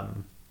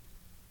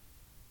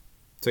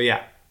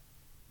yeah.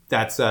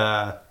 That's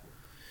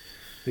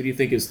who do you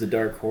think is the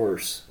dark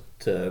horse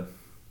to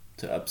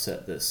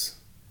upset this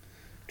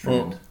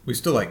trend? Well, we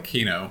still like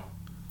Kano,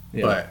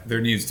 but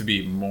there needs to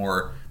be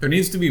more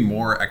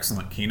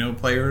excellent Kano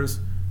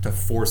players to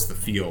force the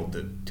field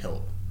to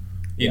tilt.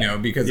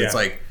 Because it's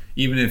like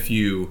even if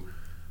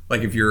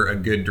you're a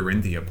good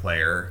Dorinthia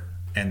player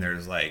and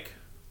there's like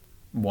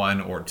 1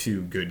 or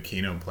 2 good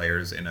Kano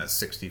players in a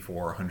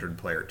 6,400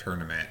 player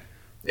tournament,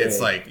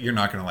 it's like you're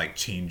not going to like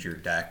change your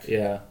deck.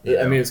 Yeah.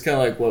 I mean, it's kind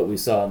of like what we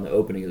saw in the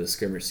opening of the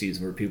Skirmish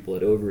season where people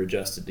had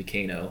over-adjusted to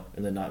Kano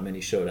and then not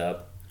many showed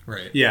up.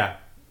 Right. Yeah.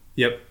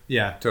 Yep.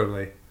 Yeah,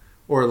 totally.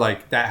 Or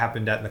like that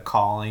happened at the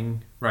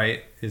Calling,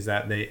 right? Is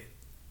that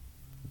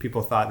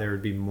people thought there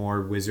would be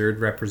more wizard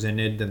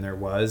represented than there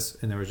was,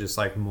 and there was just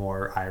like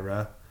more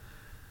Ira,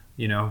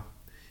 And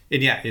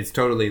yeah, it's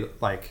totally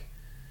like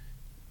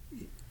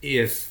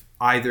if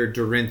either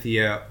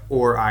Dorinthia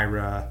or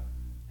Ira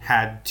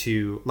had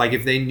to, like,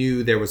 if they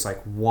knew there was like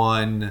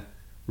one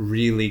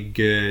really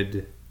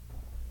good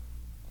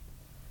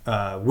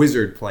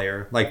wizard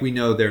player. Like we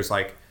know there's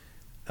like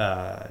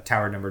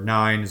Tower number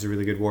 9 is a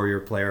really good warrior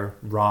player.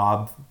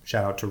 Rob,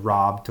 shout out to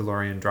Rob,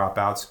 Tellurian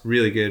Dropouts,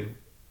 really good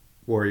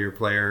warrior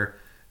player.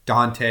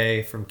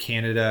 Dante from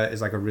Canada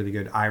is like a really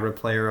good Ira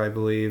player, I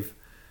believe.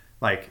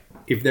 Like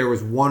if there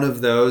was one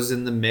of those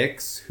in the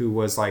mix who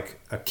was like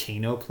a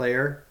Kano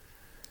player,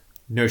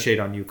 no shade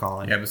on you,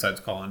 Colin. Yeah, besides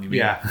Colin, you mean?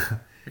 Yeah.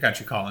 I got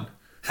you, Colin.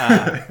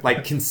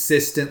 Like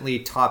consistently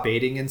top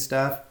 8ing and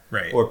stuff,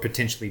 right? Or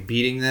potentially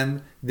beating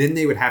them, then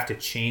they would have to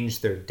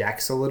change their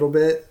decks a little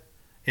bit,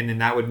 and then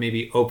that would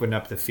maybe open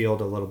up the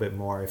field a little bit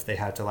more if they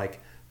had to like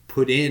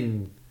put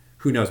in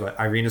who knows what,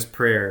 Irina's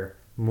Prayer,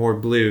 more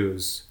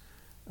blues,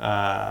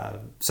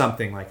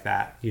 something like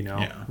that, you know.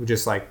 Yeah.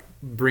 Just like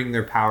bring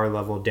their power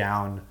level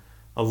down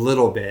a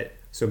little bit,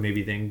 so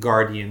maybe then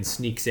Guardian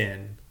sneaks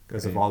in.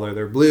 Because of all of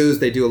their blues,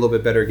 they do a little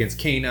bit better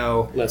against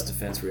Kano. Less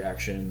defense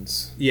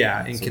reactions.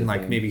 Yeah, and can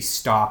like maybe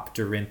stop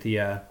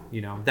Dorinthia.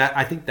 You know, that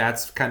I think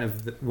that's kind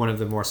of one of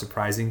the more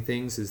surprising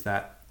things is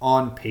that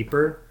on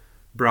paper,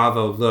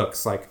 Bravo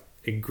looks like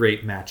a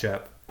great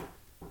matchup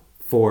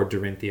for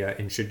Dorinthia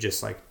and should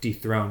just like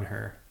dethrone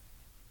her.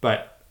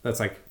 But that's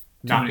like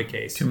not the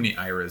case. Too many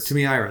Iras. Too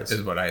many Iras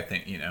is what I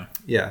think. You know.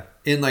 Yeah,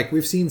 and like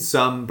we've seen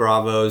some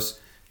Bravos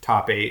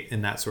top 8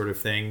 and that sort of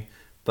thing,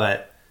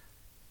 but.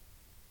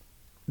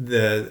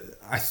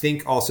 I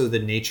think also the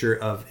nature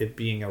of it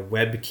being a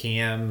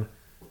webcam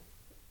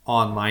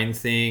online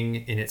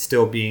thing and it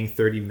still being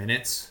 30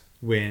 minutes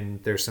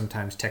when there's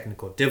sometimes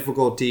technical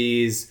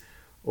difficulties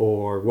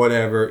or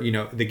whatever, you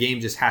know, the game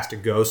just has to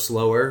go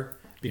slower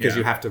because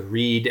you have to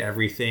read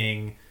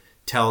everything,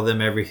 tell them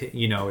everything,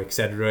 you know,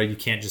 etc. You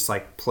can't just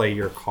like play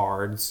your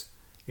cards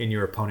and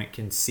your opponent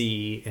can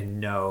see and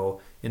know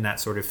and that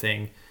sort of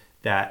thing.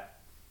 That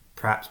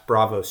perhaps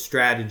Bravo's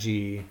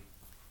strategy,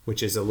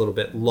 which is a little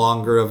bit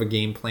longer of a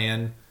game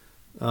plan,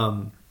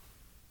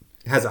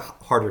 has a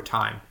harder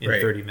time in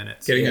 30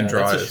 minutes. Getting a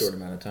draw that's is a short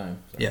amount of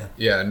time.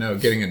 So.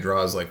 Getting a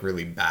draw is like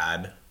really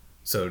bad.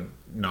 So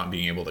not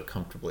being able to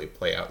comfortably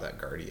play out that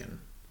Guardian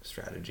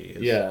strategy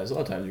is... Yeah, there's a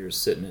lot of times you're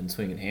sitting and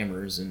swinging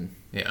hammers and...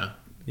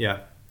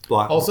 Yeah.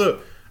 Block.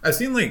 Also, I've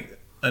seen like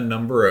a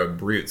number of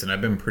brutes, and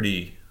I've been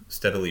pretty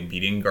steadily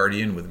beating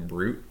Guardian with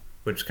brute,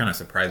 which kind of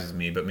surprises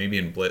me, but maybe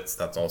in Blitz,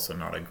 that's also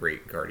not a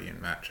great Guardian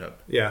matchup.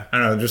 Yeah. I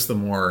don't know, just the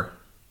more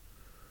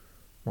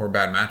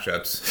bad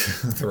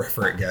matchups, the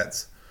rougher it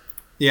gets.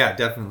 Yeah,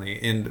 definitely.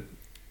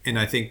 And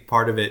I think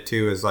part of it,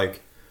 too, is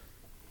like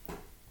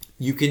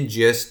you can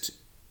just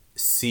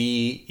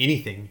see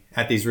anything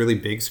at these really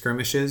big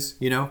skirmishes,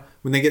 you know?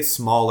 When they get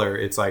smaller,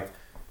 it's like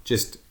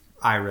just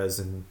Iras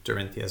and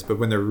Dorinthias. But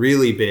when they're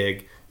really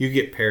big, you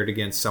get paired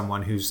against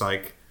someone who's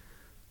like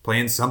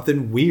playing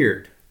something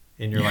weird.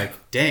 And you're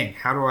like, dang,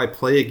 how do I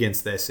play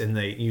against this? And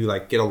you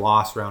like get a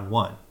loss round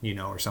 1, you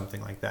know, or something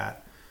like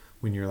that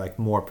when you're like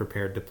more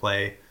prepared to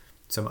play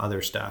some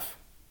other stuff.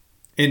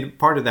 And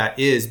part of that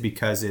is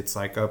because it's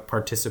like a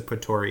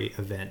participatory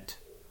event,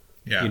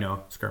 you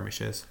know,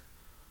 skirmishes.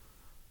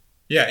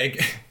 Yeah,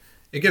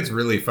 it gets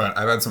really fun.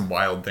 I've had some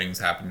wild things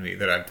happen to me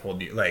that I've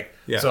told you. Like,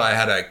 so I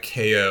had a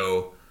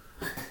KO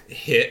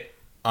hit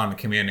on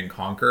Command and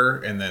Conquer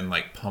and then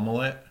like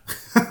pummel it.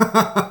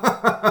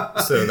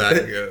 So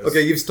that goes.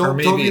 Okay, you've told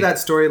me that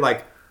story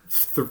like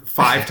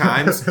 5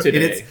 times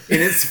today.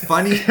 and it's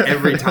funny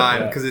every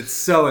time because it's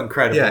so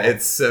incredible. Yeah,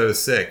 it's so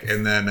sick.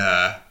 And then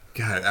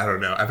God, I don't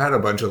know. I've had a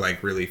bunch of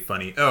like really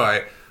funny.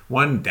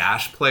 One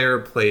Dash player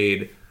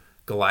played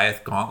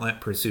Goliath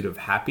Gauntlet Pursuit of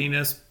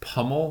Happiness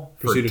pummel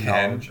for Pursuit of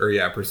 10 Knowledge.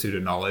 or Pursuit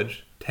of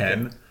Knowledge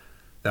 10.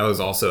 That was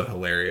also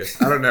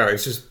hilarious. I don't know.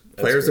 It's just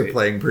players are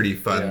playing pretty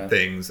fun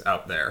things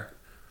out there.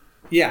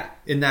 Yeah,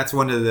 and that's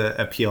one of the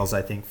appeals,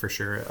 I think, for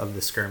sure, of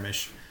the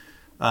skirmish.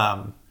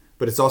 But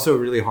it's also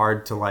really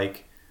hard to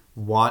like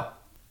want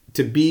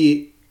to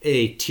be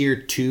a tier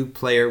 2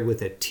 player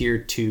with a tier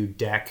 2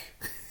 deck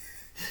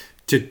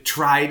to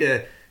try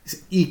to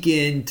eke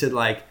into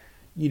like,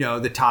 you know,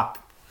 the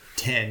top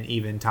 10,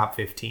 even top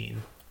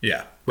 15.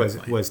 Yeah, was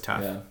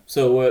tough. Yeah.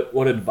 So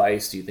what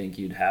advice do you think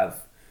you'd have?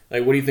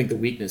 Like, what do you think the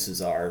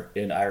weaknesses are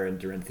in Ira and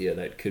Dorinthia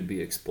that could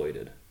be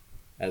exploited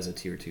as a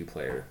tier 2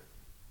 player?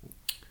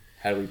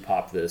 How do we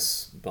pop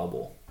this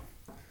bubble?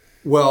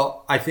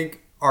 Well, I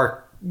think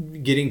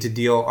getting to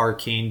deal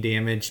arcane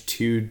damage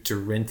to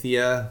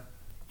Dorinthia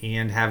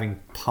and having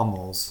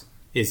pummels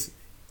is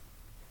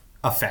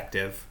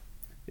effective,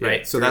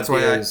 right? So that's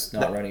why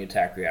not running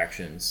attack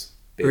reactions,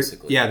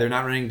 basically. Yeah, they're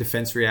not running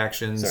defense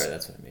reactions. Sorry,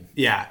 that's what I mean.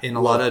 Yeah, and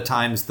a lot of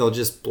times they'll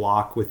just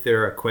block with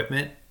their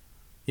equipment,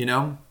 you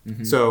know?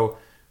 Mm-hmm. So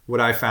what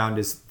I found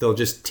is they'll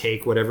just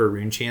take whatever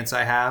rune chance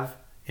I have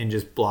and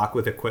just block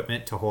with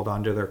equipment to hold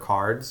on to their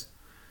cards.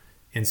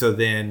 And so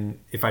then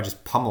if I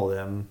just pummel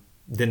them,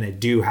 then they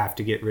do have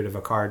to get rid of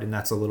a card, and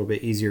that's a little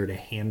bit easier to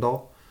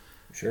handle.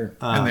 Sure.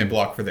 And they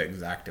block for the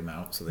exact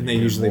amount, so they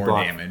usually more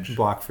damage.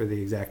 Block for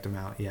the exact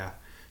amount, yeah.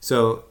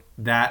 So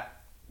that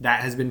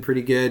has been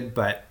pretty good,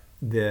 but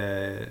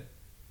the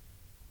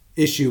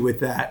issue with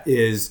that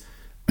is,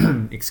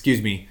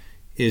 excuse me,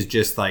 is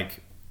just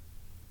like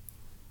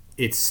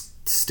it's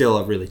still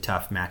a really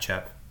tough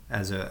matchup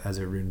as a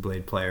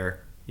Runeblade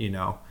player,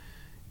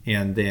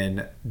 And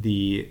then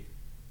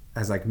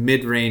as like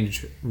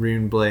mid-range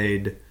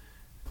Runeblade,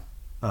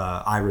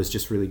 Ira's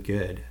just really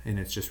good, and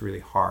it's just really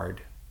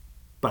hard.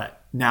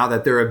 But now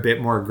that they're a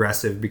bit more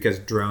aggressive because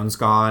Drone's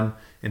gone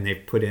and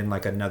they've put in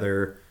like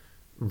another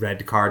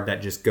red card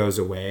that just goes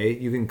away,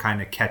 you can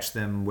kind of catch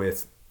them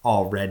with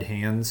all red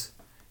hands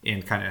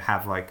and kind of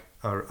have like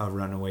a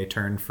runaway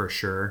turn for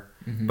sure.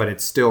 Mm-hmm. But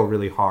it's still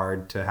really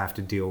hard to have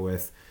to deal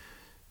with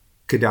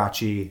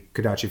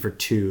Kodachi for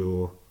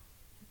 2,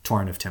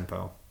 Torrent of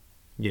Tempo,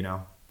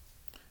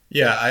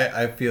 Yeah,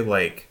 I feel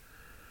like,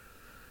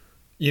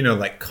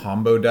 like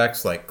combo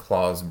decks like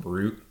Claw's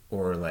Brute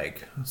or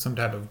like some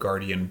type of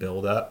Guardian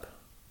build-up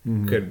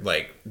could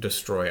like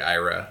destroy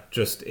Ira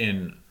just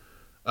in...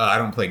 I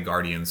don't play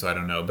Guardian, so I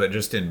don't know. But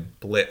just in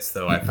Blitz,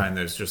 though, I find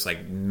there's just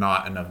like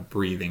not enough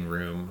breathing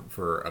room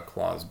for a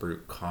Claw's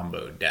Brute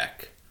combo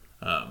deck.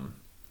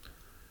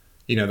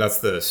 That's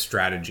the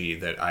strategy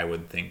that I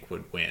would think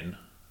would win.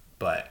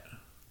 But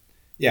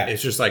yeah,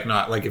 it's just like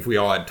not like if we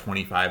all had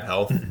 25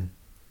 health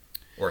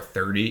or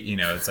 30,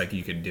 it's like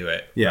you could do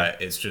it. Yeah.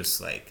 But it's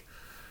just like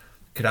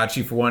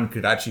Kodachi for 1,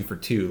 Kodachi for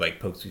 2, like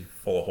pokes you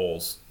full of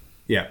holes.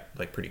 Yeah.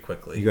 Like pretty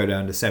quickly. You go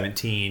down to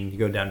 17, you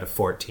go down to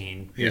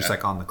 14. You're just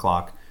like on the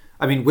clock.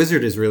 I mean,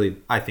 Wizard is really,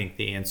 I think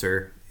the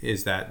answer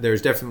is that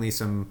there's definitely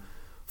some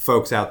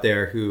folks out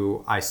there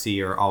who I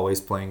see are always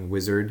playing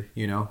Wizard,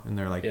 and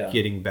they're like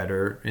getting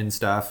better and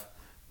stuff.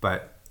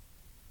 But,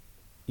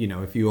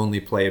 if you only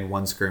play in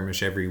one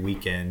skirmish every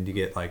weekend, you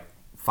get like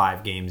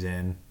 5 games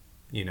in,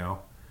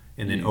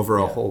 and then over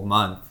a whole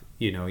month,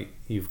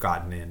 you've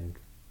gotten in,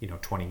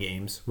 20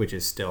 games, which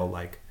is still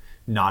like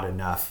not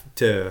enough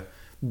to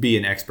be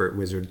an expert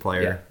Wizard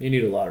player. Yeah, you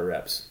need a lot of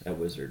reps at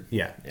Wizard.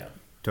 Yeah,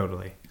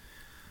 totally.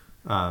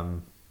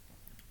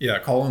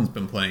 Colin's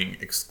been playing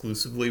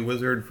exclusively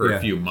Wizard for a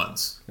few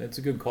months. It's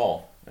a good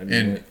call. I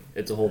mean,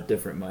 it's a whole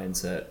different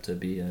mindset to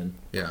be in.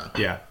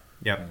 Yeah.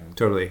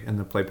 Totally. And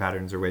the play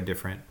patterns are way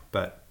different,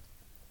 but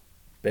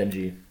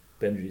Benji's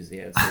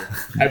the answer.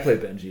 I play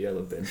Benji. I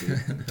love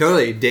Benji.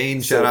 Totally.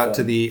 Dane, shout out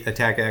to the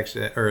Attack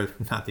Action, or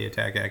not the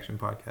Attack Action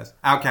podcast,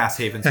 Outcast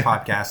Havens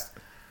podcast,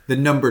 the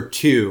number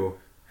 2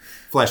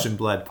 Flesh and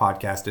Blood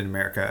podcast in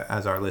America.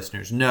 As our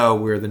listeners know,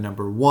 we're the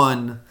number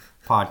 1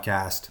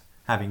 podcast,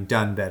 having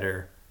done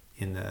better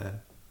in the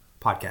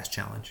podcast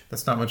challenge.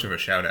 That's not much of a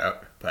shout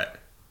out, but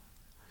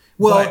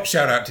well,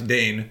 shout out to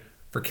Dane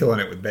for killing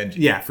it with Benji.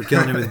 Yeah, for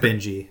killing it with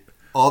Benji.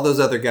 All those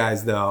other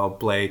guys, though,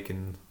 Blake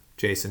and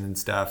Jason and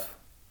stuff,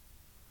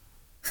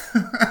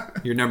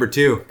 you're number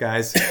 2,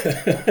 guys.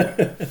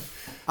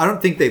 I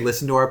don't think they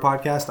listen to our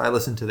podcast. I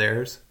listen to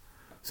theirs.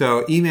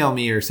 So email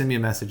me or send me a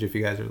message if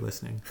you guys are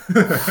listening.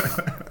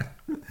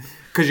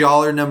 Because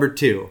y'all are number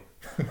 2.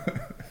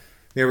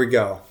 There we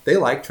go. They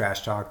like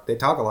trash talk. They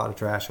talk a lot of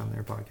trash on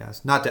their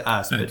podcast. Not to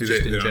us, but just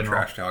in general. They don't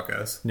trash talk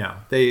us. No.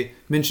 They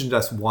mentioned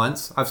us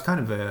once. I was kind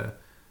of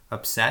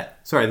upset.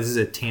 Sorry, this is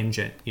a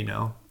tangent,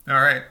 All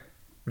right.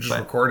 We're just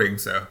recording,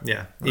 so.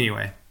 Yeah.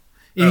 Anyway.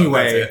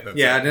 That's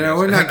it. No,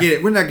 we're not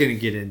going to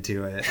get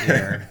into it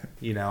here.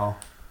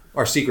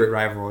 Our secret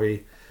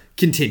rivalry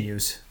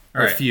continues.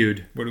 Our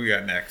feud. What do we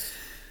got next?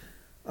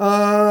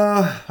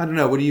 I don't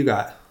know. What do you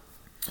got?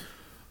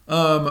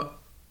 Well,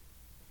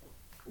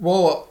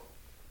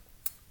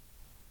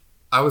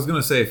 I was going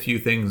to say a few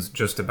things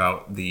just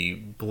about the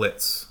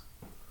Blitz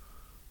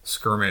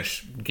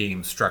skirmish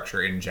game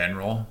structure in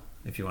general,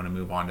 if you want to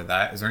move on to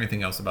that. Is there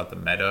anything else about the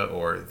meta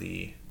or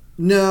the...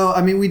 No,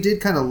 I mean, we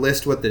did kind of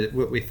list what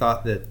we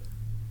thought the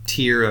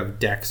tier of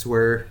decks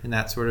were and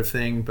that sort of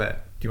thing,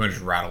 but... Do you want to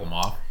just rattle them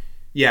off?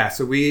 Yeah,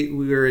 so we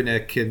were in a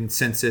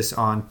consensus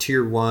on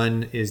tier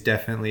 1 is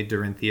definitely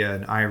Dorinthia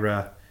and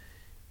Ira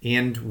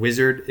and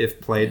Wizard if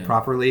played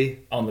properly.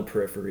 On the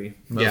periphery.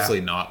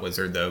 Mostly not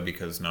Wizard, though,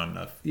 because not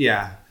enough.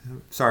 Yeah.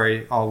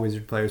 Sorry, all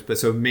Wizard players. But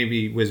so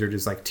maybe Wizard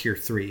is like tier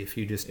 3 if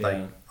you just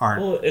aren't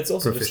Well, it's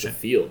also proficient. just the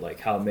field. Like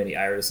how many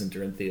Iris and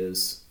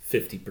Dorinthias,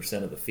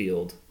 50% of the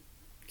field.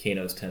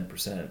 Kano's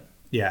 10%.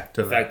 Yeah,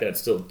 totally. The fact that it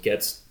still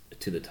gets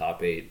to the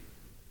top 8.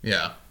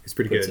 Yeah. It's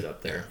pretty puts good. It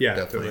up there. Yeah,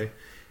 totally.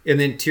 And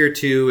then tier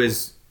 2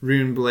 is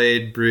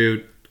Runeblade,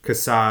 Brute,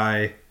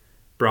 Kasai,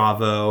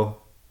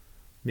 Bravo,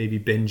 maybe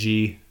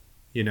Benji,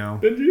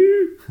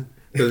 Benji!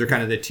 Those are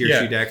kind of the tier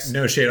 2 decks.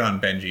 No shade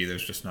on Benji.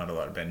 There's just not a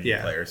lot of Benji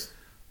players.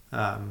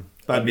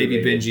 But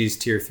maybe Benji's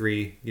tier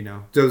 3,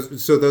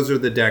 So those are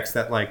the decks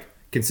that like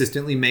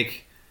consistently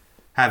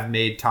have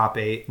made top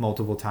 8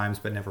 multiple times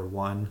but never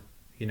won,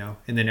 And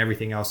then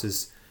everything else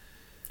is...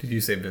 Did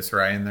you say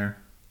Viscerai in there?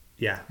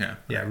 Yeah.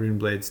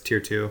 Runeblade's tier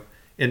 2.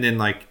 And then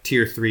like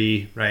tier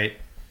 3, right?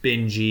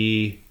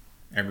 Benji,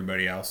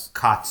 everybody else,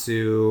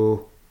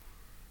 Katsu,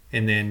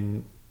 and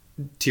then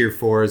tier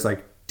 4 is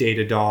like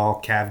Data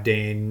Doll,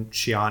 Cavdane,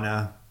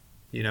 Shiana,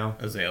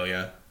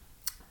 Azalea.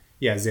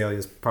 Yeah,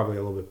 Azalea's probably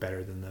a little bit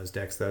better than those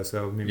decks though,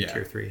 so maybe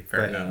tier 3.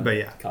 But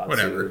yeah, Katsu,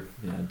 whatever.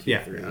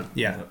 Tier 3.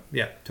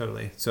 Yeah,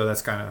 totally. So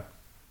that's kind of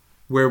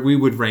where we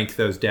would rank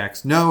those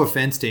decks. No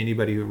offense to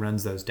anybody who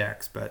runs those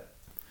decks, but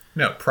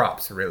No,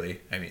 props,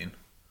 really. I mean,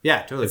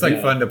 Yeah, totally. it's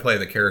like fun to play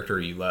the character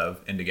you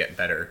love and to get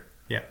better.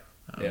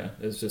 Yeah.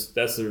 It's just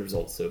that's the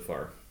result so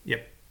far.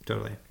 Yep,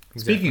 totally.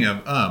 Exactly. Speaking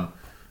of,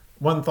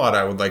 one thought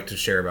I would like to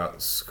share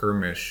about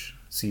Skirmish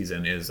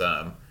season is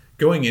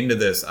going into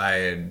this, I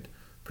had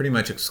pretty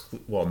much,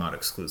 not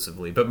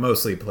exclusively, but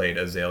mostly played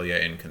Azalea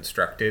in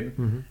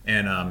Constructed,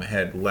 and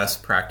had less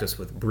practice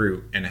with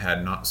Brute and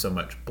had not so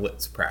much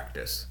Blitz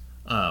practice.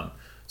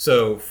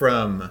 So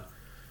from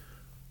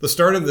the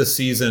start of the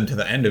season to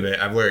the end of it,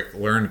 I've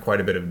learned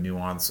quite a bit of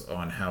nuance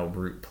on how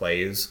Brute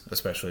plays,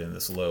 especially in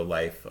this low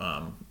life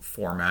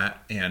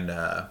format. And,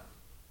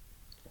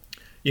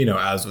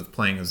 as with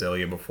playing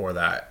Azalea before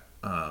that,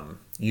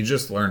 you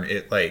just learn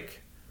it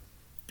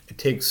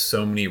takes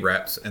so many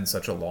reps and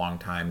such a long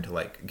time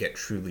to get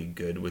truly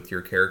good with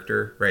your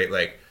character, right?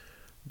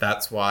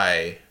 That's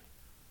why,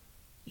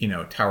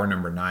 Tower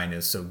number 9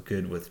 is so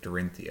good with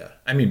Dorinthia.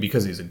 I mean,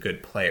 because he's a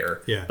good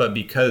player, but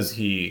because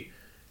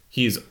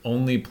he's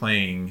only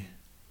playing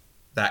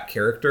that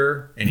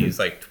character and he's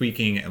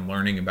tweaking and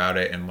learning about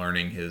it and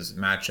learning his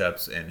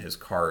matchups and his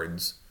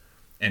cards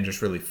and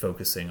just really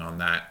focusing on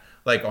that.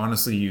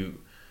 Honestly,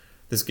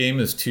 this game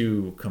is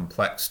too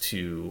complex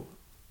to,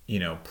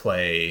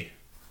 play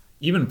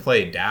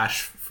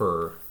Dash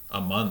for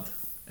a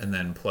month and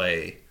then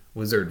play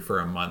Wizard for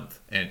a month.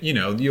 And,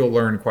 you'll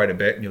learn quite a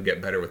bit and you'll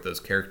get better with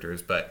those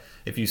characters. But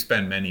if you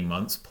spend many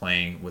months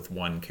playing with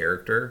one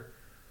character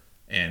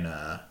and,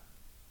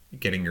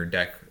 getting your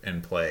deck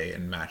and play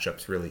and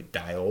matchups really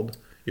dialed,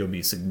 you'll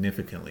be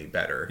significantly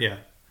better. Yeah.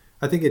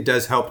 I think it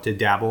does help to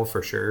dabble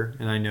for sure.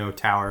 And I know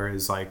Tower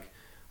is I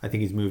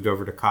think he's moved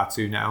over to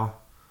Katsu now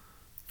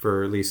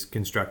for at least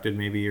Constructed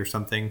maybe or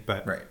something.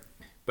 But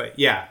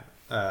yeah,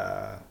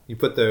 you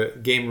put the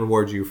game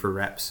rewards you for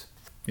reps.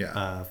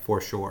 Yeah.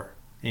 For sure.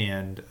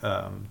 And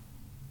I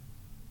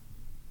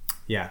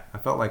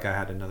felt like I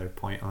had another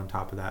point on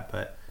top of that,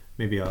 but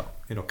maybe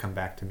it'll come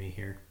back to me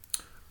here.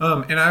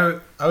 And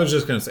I was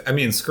just going to say, I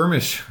mean,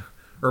 Skirmish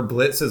or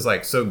Blitz is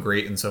so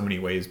great in so many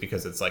ways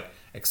because it's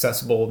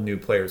accessible, new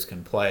players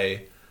can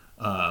play.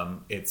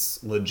 It's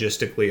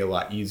logistically a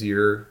lot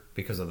easier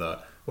because of the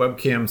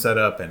webcam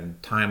setup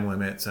and time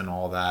limits and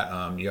all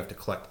that. You have to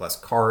collect less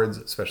cards,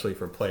 especially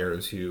for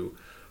players who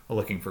are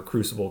looking for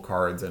Crucible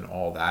cards and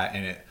all that.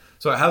 And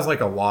so it has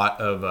a lot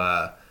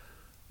of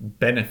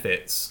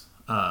benefits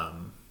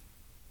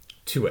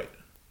to it.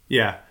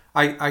 Yeah.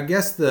 I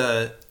guess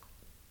the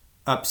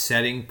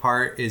upsetting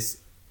part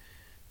is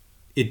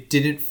it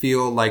didn't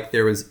feel like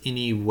there was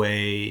any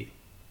way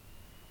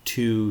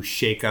to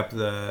shake up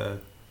the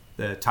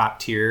top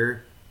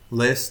tier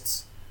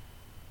lists,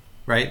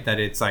 right? That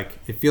it's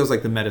it feels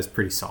like the meta's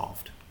pretty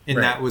solved. And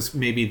that was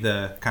maybe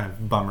the kind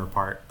of bummer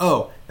part.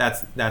 Oh,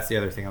 that's the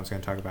other thing I was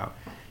going to talk about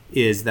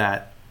is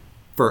that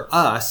for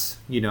us,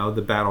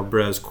 the Battle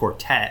Bros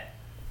quartet,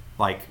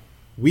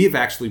 we've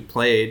actually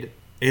played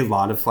a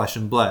lot of Flesh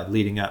and Blood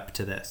leading up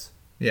to this.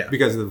 Yeah.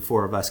 Because the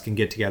four of us can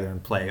get together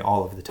and play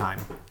all of the time.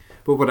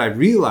 But what I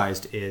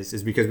realized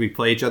is because we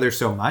play each other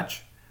so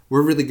much,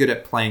 we're really good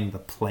at playing the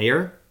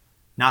player,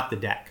 not the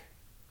deck.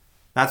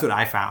 That's what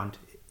I found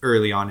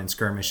early on in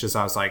Skirmish. Is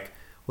I was like,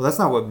 well, that's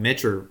not what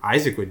Mitch or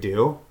Isaac would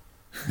do.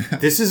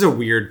 This is a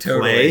weird play.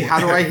 Totally. How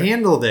do I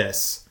handle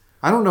this?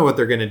 I don't know what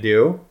they're going to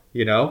do,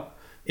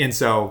 And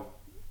so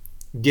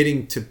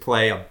getting to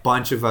play a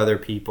bunch of other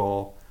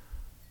people,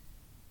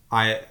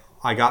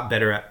 I got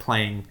better at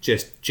playing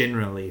just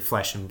generally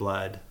Flesh and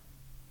Blood,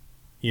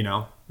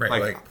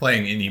 Right,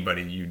 playing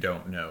anybody you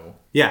don't know.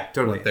 Yeah,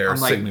 totally. What their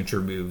signature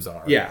moves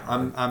are. Yeah,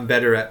 I'm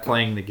better at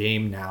playing the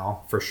game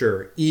now for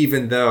sure.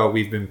 Even though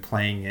we've been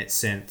playing it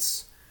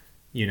since,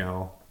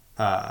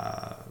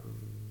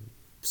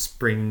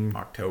 spring,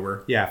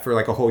 October. Yeah, for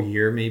a whole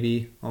year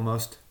maybe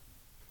almost.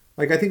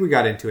 I think we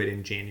got into it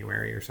in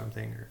January or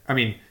something,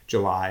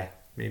 July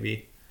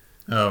maybe.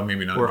 Oh,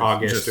 maybe not. Or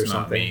August or not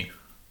something. Me.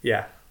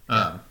 Yeah.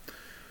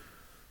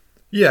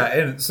 Yeah,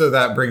 and so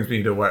that brings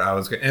me to what I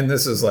was going to... And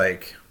this is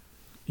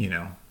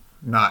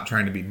not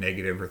trying to be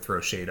negative or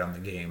throw shade on the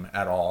game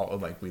at all.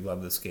 We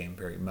love this game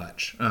very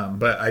much.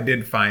 But I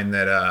did find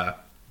that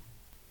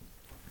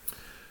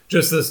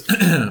just this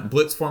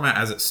Blitz format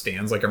as it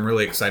stands, I'm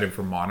really excited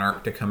for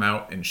Monarch to come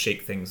out and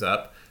shake things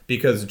up.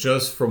 Because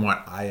just from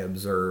what I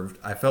observed,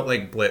 I felt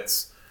like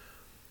Blitz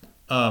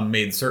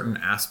made certain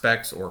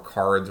aspects or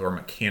cards or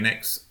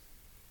mechanics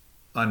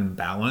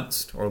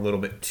unbalanced or a little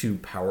bit too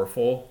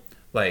powerful.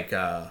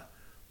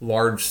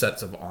 Large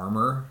sets of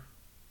armor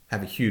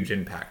have a huge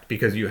impact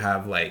because you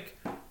have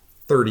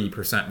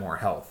 30% more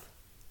health,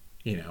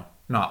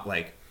 not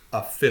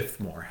a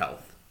fifth more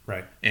health.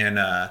 Right. And,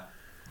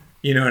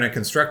 in a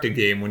constructed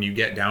game, when you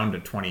get down to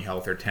 20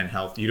 health or 10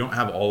 health, you don't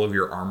have all of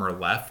your armor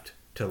left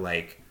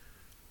to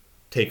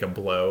take a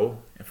blow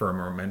for a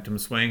momentum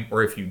swing.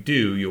 Or if you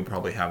do, you'll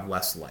probably have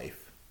less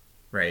life.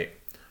 Right.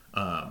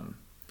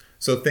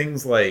 So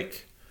things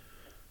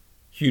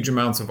huge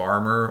amounts of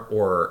armor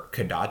or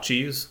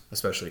Kodachis,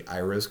 especially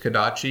Ira's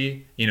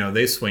Kodachi,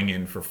 they swing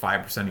in for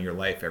 5% of your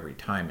life every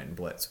time in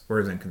Blitz.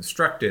 Whereas in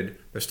Constructed,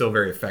 they're still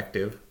very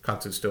effective.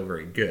 Katsu's still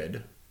very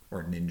good,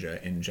 or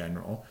Ninja in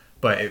general,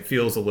 but it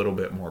feels a little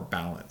bit more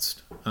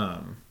balanced.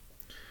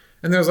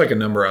 And there's like a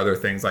number of other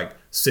things, like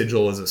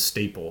Sigil is a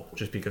staple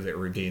just because it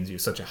regains you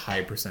such a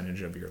high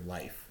percentage of your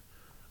life.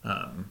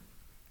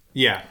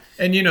 Yeah.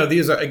 And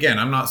these are, again,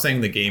 I'm not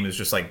saying the game is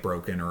just like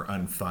broken or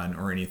unfun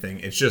or anything.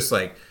 It's just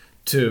like,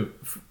 to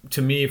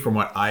me, from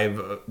what I've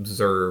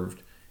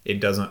observed, it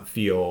doesn't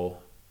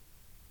feel,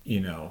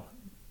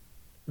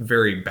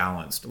 very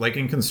balanced. Like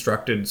in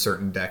Constructed,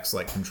 certain decks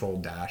like Control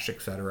Dash,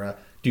 etc.,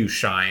 do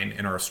shine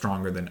and are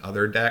stronger than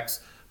other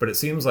decks. But it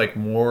seems like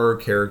more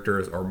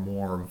characters are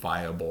more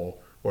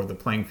viable, or the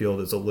playing field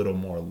is a little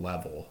more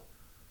level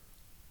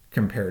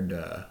compared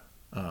to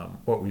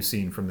what we've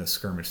seen from this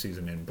skirmish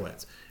season in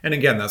Blitz. And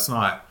again, that's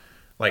not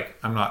like,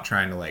 I'm not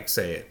trying to like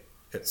say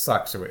it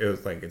sucks, or it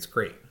was like, it's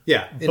great.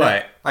 Yeah.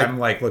 But I'm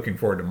like looking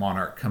forward to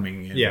Monarch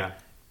coming in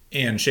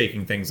and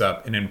shaking things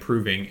up and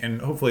improving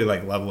and hopefully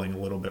like leveling a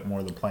little bit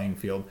more the playing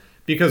field,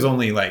 because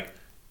only like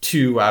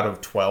 2 out of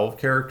 12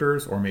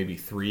 characters, or maybe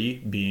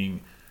 3,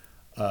 being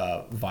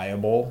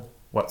viable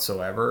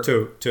whatsoever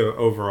to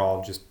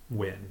overall just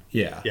win.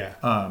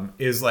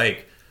 Is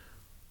like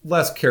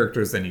less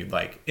characters than you'd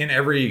like. In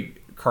every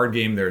card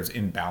game there's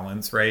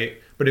imbalance, right?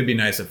 But it'd be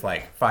nice if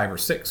like 5 or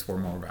 6 were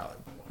more valuable.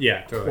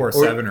 Yeah, totally. Or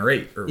 7 or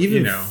 8, or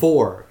even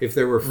 4. If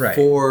there were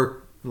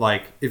 4,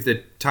 like if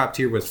the top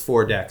tier was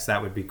 4 decks,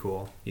 that would be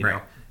cool. You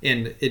know,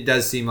 and it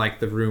does seem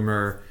like the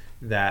rumor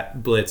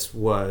that Blitz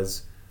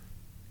was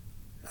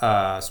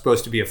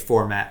supposed to be a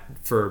format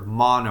for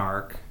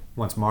Monarch.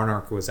 Once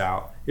Monarch was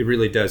out, it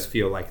really does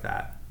feel like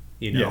that.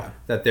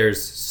 That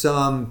there's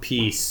some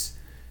piece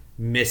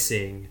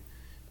missing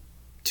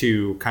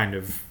to kind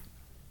of,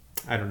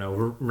 I don't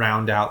know,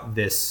 round out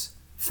this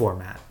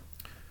format.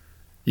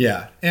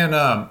 Yeah, and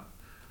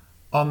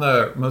on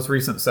the most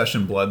recent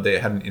Session Blood, they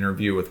had an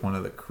interview with one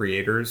of the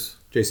creators,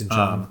 Jason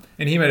Chung,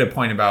 and he made a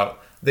point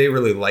about they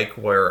really like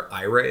where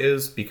Ira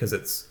is, because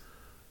it's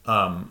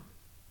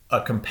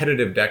a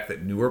competitive deck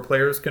that newer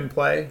players can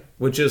play,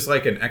 which is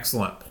like an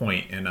excellent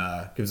point and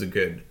gives a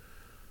good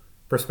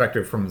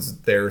perspective from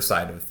their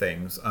side of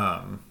things.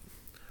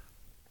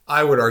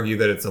 I would argue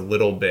that it's a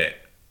little bit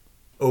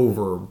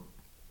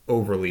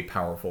overly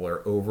powerful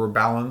or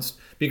overbalanced,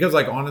 because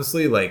like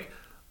honestly, like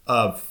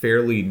a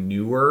fairly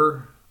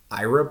newer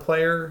Ira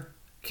player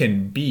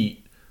can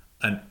beat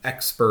an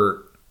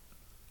expert,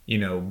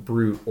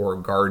 Brute or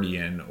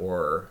Guardian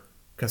or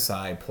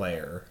Kasai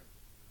player,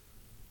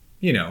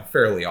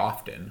 fairly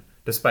often,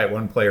 despite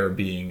one player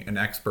being an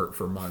expert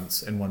for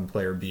months and one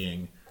player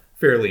being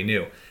fairly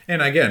new.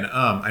 And again,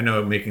 I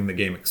know making the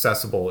game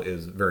accessible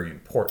is very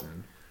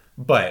important,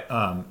 but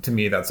to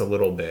me that's a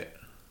little bit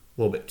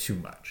too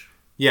much.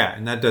 Yeah,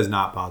 and that does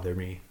not bother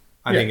me.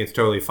 I think it's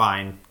totally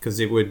fine,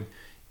 because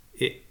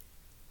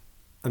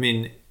I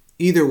mean,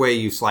 either way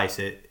you slice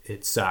it,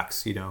 it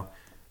sucks.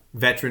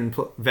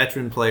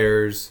 Veteran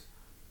players,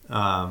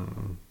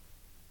 kind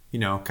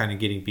of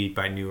getting beat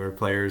by newer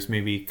players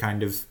maybe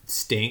kind of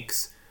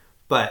stinks.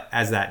 But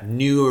as that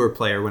newer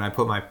player, when I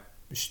put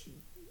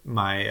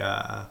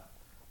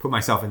put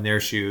myself in their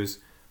shoes,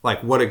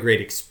 like what a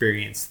great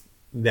experience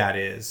that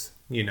is.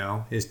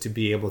 Is to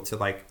be able to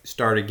like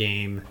start a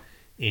game,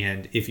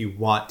 and if you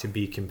want to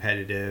be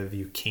competitive,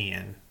 you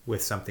can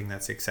with something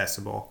that's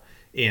accessible.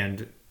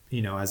 And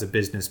as a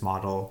business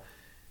model,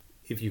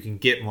 if you can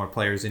get more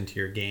players into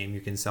your game, you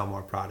can sell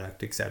more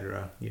product,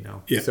 etc.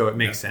 So it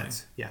makes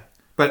sense. Yeah.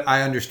 But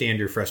I understand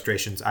your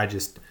frustrations. I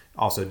just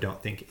also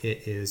don't think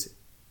it is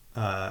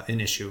an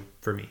issue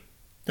for me.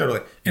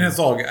 Totally. And it's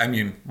all,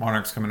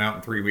 Monarch's coming out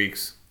in 3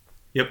 weeks.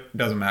 Yep.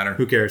 Doesn't matter.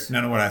 Who cares?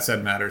 None of what I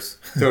said matters.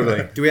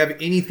 Totally. Do we have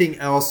anything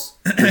else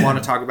you want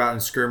to talk about in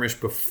Skirmish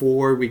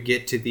before we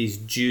get to these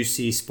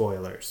juicy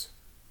spoilers?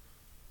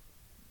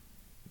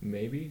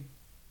 Maybe.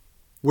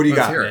 What do you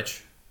got,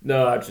 Mitch?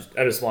 No, I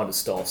just wanted to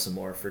stall some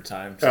more for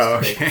time.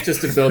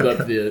 Just to build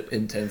up the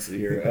intensity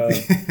here.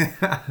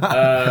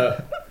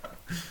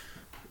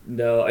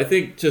 No, I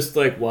think just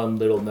like one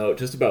little note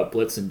just about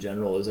Blitz in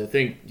general is I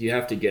think you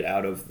have to get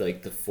out of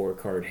like the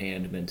 4-card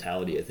hand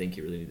mentality. I think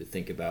you really need to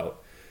think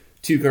about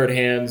 2-card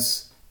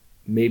hands,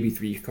 maybe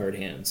 3-card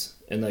hands.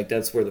 And like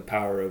that's where the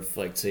power of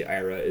like say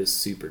Ira is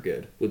super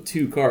good. With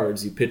 2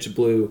 cards, you pitch a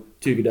blue,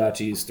 2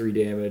 Kodachis, 3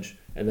 damage,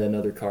 and then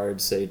other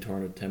cards say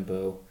Torn of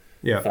Tempo,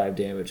 5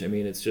 damage.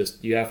 It's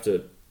just you have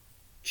to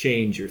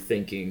change your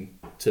thinking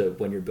to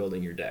when you're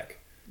building your deck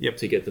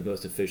to get the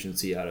most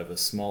efficiency out of a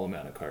small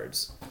amount of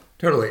cards.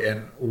 Totally.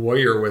 And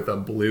Warrior with a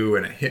blue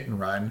and a hit and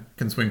run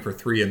can swing for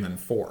 3 and then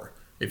 4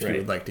 if you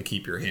would like to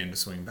keep your hand to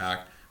swing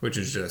back, which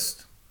is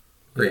just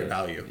great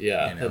value.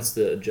 Yeah, that's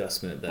the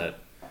adjustment that,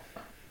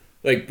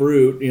 like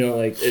Brute,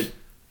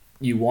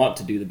 you want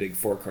to do the big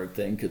 4-card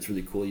thing because it's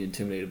really cool. You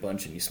intimidate a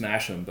bunch and you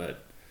smash them,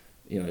 but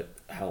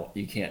how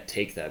you can't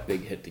take that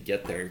big hit to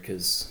get there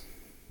because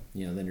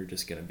then you're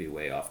just going to be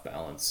way off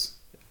balance.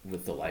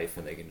 with the life,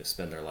 and they can just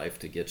spend their life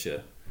to get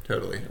you.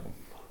 Totally. You know.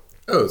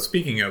 Oh,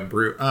 speaking of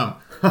brute,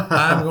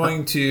 I'm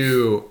going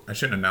to. I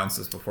shouldn't announce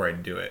this before I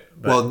do it.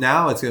 But, Well,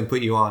 now it's going to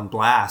put you on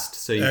blast,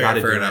 so you got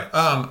to do enough. it.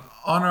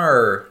 On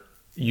our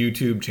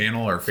YouTube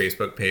channel or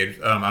Facebook page,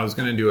 I was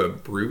going to do a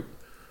brute,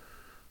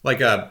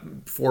 like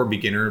for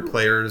beginner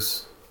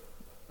players,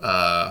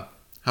 how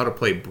to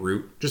play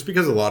brute. Just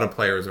because a lot of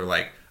players are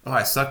like, oh,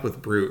 I suck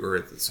with brute, or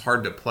it's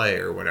hard to play,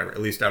 or whatever. At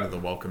least out of the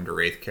Welcome to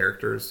Wraith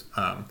characters.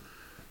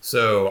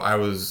 So I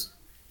was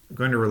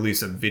going to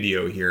release a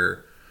video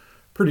here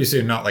pretty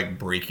soon, not like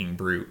breaking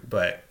brute,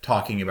 but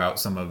talking about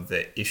some of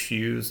the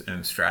issues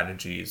and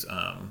strategies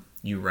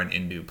you run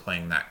into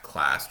playing that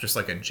class, just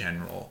like a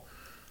general.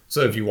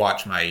 So if you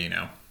watch my,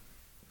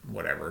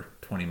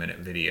 20-minute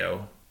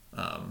video,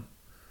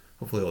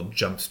 hopefully it'll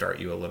jumpstart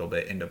you a little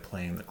bit into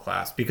playing the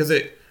class, because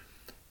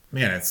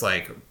it's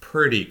like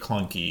pretty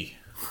clunky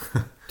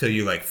till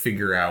you like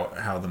figure out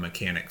how the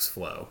mechanics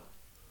flow.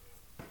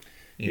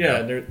 You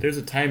know? There's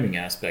a timing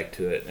aspect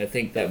to it. I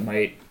think that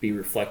might be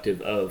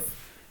reflective of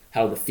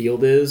how the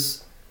field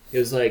is.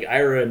 It's like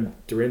Ira and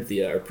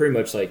Dorinthia are pretty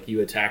much like you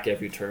attack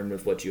every turn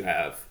with what you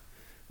have,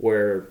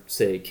 where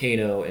say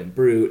Kano and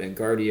Brute and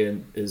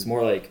Guardian is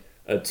more like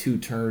a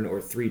 2-turn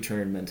or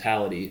 3-turn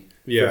mentality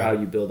for how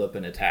you build up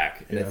an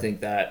attack. And I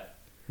think that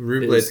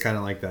Rootblade's kind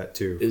of like that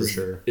too, for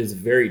sure. Is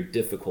very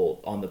difficult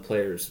on the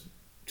player's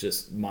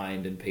just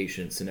mind and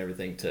patience and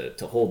everything to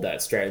hold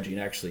that strategy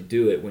and actually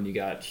do it when you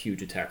got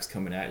huge attacks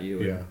coming at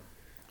you.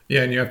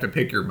 And you have to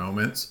pick your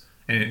moments.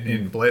 And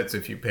in Blitz,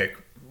 if you pick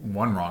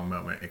one wrong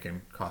moment, it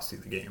can cost you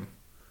the game.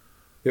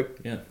 Yep.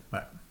 Yeah.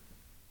 But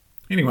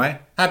anyway,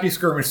 happy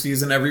Skirmish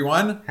season,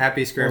 everyone.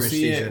 Happy Skirmish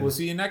season. We'll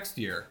see you next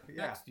year.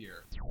 Yeah.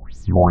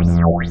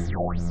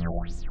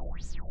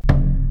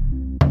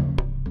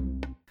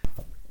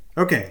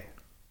 Okay,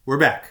 we're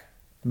back.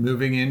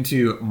 Moving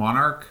into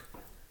Monarch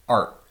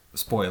art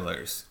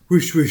spoilers.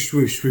 Whoosh, whoosh,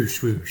 whoosh,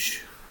 whoosh,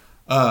 whoosh.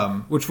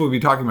 Which we'll be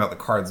talking about the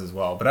cards as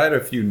well. But I had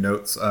a few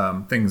notes,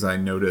 things I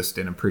noticed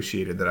and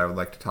appreciated that I would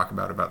like to talk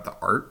about the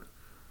art.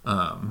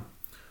 So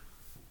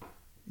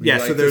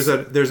there's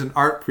an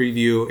art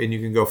preview, and you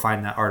can go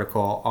find that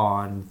article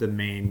on the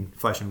main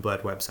Flesh and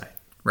Blood website.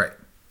 Right.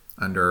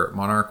 Under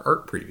Monarch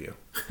Art Preview.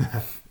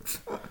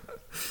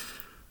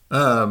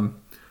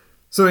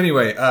 So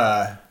anyway,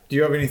 do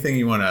you have anything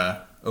you want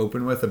to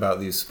open with about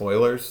these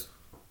spoilers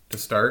to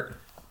start?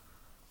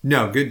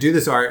 No, good. Do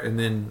this art, and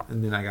then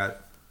I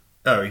got...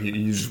 Oh,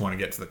 you just want to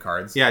get to the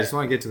cards? Yeah, I just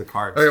want to get to the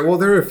cards. Okay, well,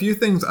 there are a few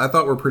things I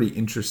thought were pretty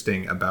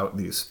interesting about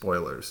these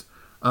spoilers.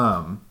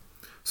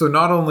 So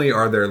not only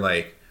are there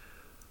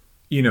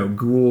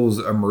ghouls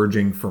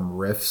emerging from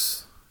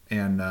rifts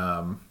and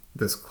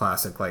this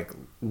classic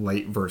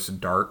light versus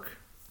dark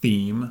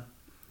theme.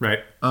 Right.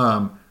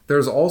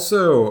 There's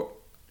also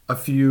a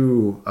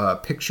few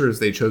pictures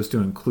they chose to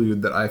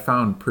include that I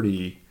found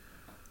pretty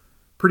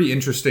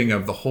interesting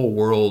of the whole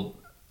world,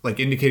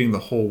 indicating the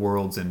whole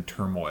world's in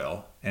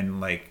turmoil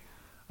and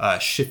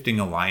shifting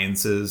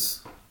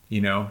alliances,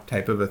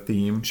 type of a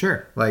theme.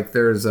 Sure.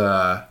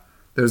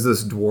 There's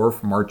this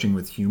dwarf marching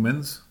with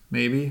humans,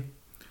 maybe.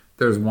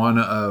 There's one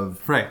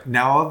of... Right.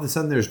 Now all of a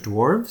sudden there's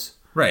dwarves?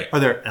 Right. Are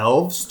there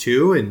elves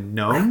too and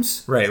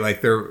gnomes? Right.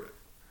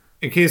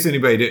 In case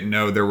anybody didn't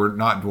know, there were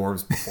not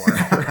dwarves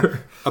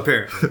before.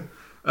 Apparently.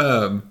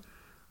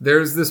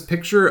 There's this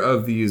picture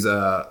of these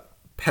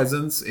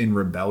peasants in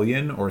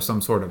rebellion or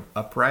some sort of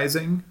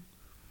uprising.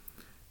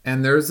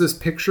 And there's this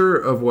picture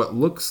of what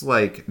looks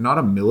like not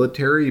a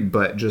military,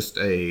 but just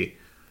a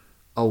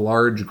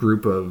large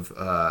group of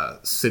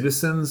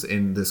citizens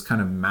in this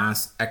kind of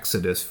mass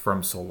exodus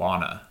from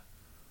Solana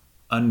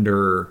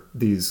under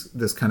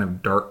this kind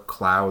of dark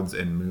clouds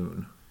and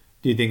moon.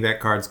 Do you think that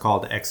card's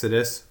called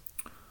Exodus?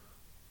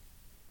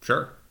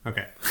 Sure.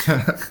 Okay.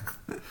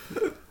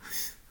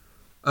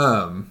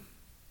 And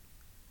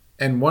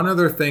one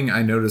other thing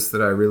I noticed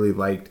that I really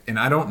liked, and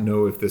I don't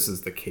know if this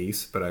is the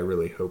case, but I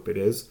really hope it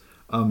is.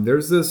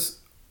 There's this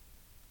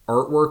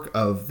artwork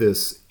of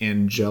this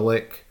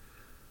angelic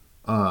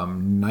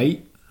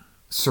knight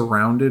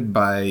surrounded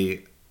by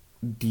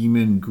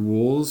demon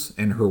ghouls,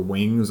 and her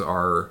wings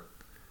are,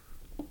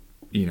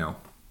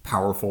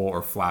 powerful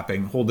or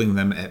flapping, holding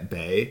them at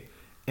bay.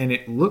 And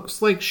it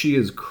looks like she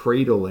is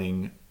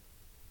cradling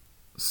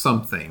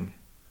something.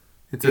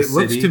 It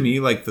looks to me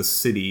like the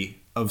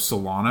city of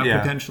Solana,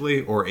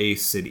 potentially, or a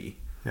city.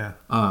 Yeah.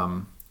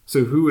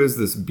 So who is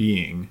this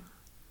being?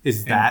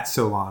 Is that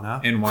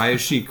Solana? And why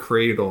is she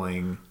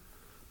cradling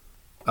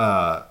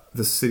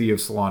the city of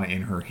Solana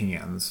in her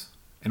hands?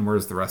 And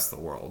where's the rest of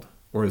the world?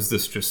 Or is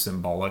this just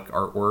symbolic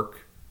artwork?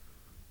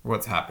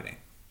 What's happening?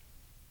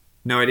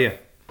 No idea.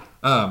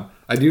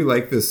 I do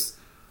like this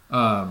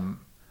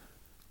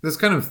this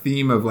kind of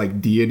theme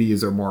of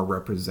deities are more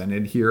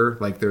represented here.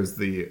 There's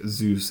the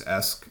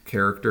Zeus-esque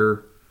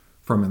character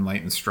from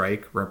Enlightened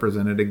Strike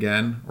represented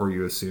again, or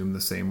you assume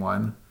the same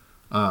one.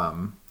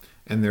 And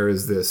there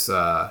is this,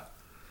 I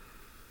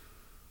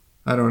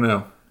don't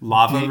know,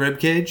 lava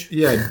ribcage.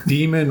 Yeah,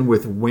 demon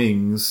with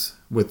wings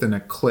with an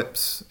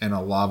eclipse and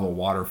a lava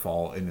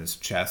waterfall in his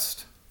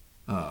chest.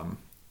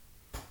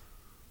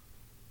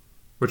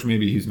 Which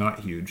maybe he's not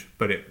huge,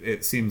 but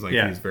it seems like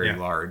he's very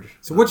large.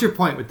 So what's your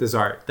point with this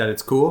art? That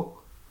it's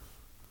cool?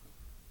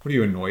 What, are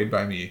you annoyed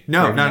by me?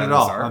 No, not at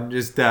all. I'm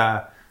just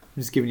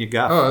giving you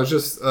guff. Oh, I was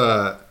just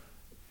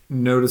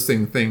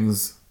noticing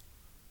things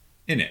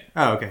in it.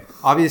 Oh, okay.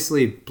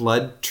 Obviously,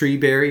 blood tree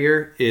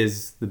barrier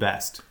is the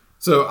best.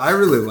 So I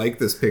really like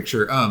this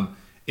picture.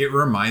 It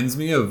reminds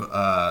me of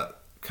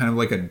kind of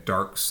like a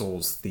Dark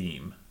Souls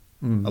theme.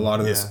 A lot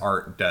of this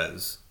art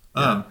does.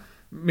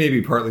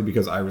 Maybe partly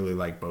because I really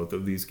like both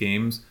of these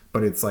games,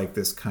 but it's like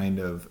this kind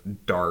of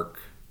dark,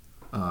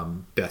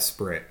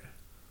 desperate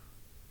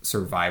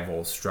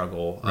survival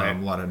struggle. A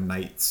lot of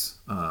knights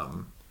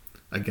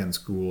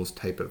against ghouls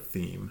type of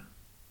theme.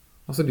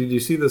 Also, did you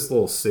see this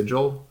little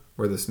sigil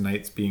where this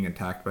knight's being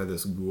attacked by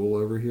this ghoul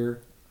over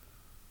here?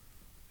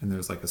 And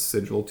there's like a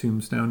sigil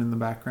tombstone in the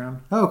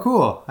background. Oh,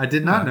 cool. I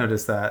did not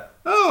notice that.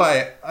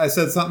 Oh, I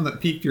said something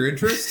that piqued your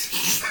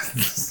interest?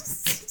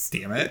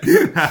 Damn it.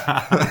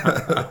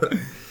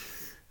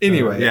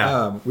 Anyway,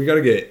 we got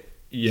to get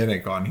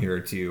Yannick on here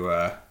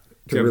to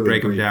really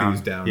break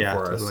these down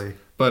for us.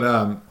 But,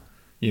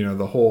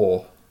 the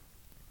whole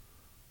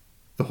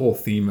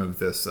theme of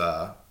this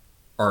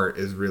art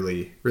is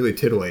really, really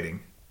tittillating.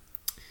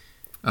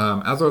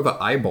 As are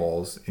the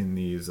eyeballs in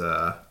these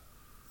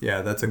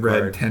that's a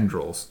red card.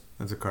 Tendrils.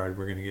 That's a card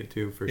we're going to get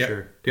to for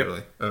sure.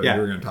 Totally. Oh, you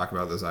were going to talk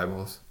about those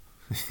eyeballs?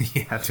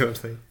 Yeah,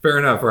 totally. Fair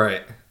enough,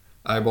 right.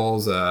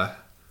 Eyeballs,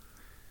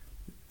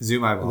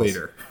 zoom eyeballs.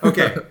 Later.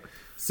 Okay.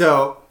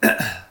 So.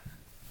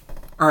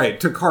 All right,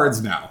 to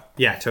cards now.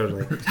 Yeah,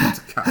 totally.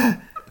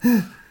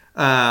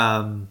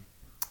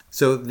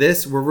 So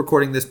we're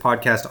recording this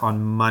podcast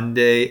on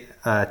Monday,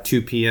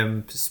 2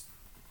 p.m.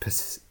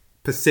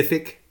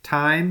 Pacific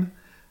time.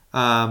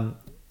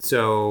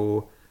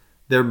 So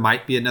there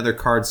might be another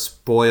card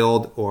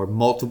spoiled or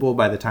multiple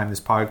by the time this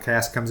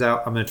podcast comes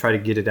out. I'm going to try to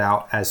get it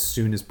out as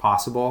soon as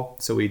possible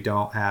so we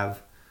don't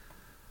have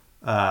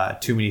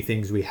too many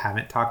things we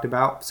haven't talked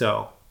about.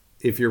 So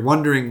if you're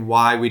wondering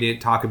why we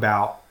didn't talk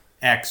about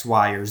X,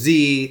 Y, or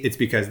Z, it's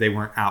because they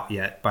weren't out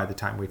yet by the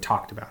time we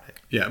talked about it.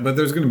 Yeah, but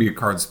there's going to be a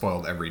card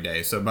spoiled every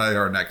day. So by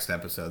our next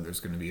episode,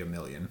 there's going to be a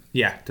million.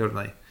 Yeah,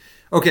 totally.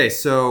 Okay,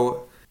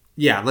 so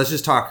let's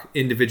just talk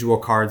individual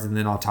cards and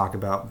then I'll talk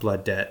about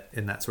Blood Debt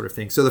and that sort of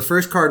thing. So the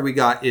first card we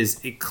got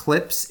is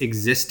Eclipse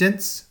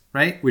Existence,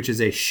 right? Which is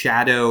a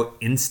shadow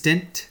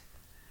instant.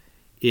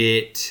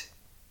 It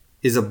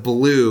is a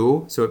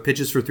blue, so it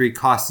pitches for 3,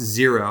 costs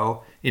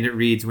 0, and it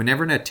reads,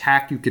 whenever an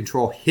attack you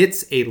control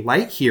hits a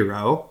light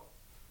hero,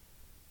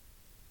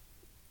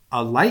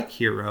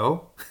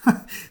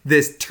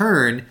 this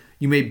turn,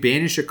 you may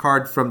banish a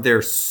card from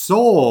their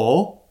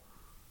soul.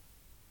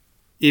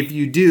 If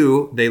you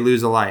do, they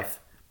lose a life.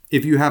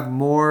 If you have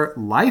more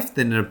life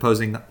than an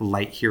opposing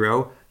light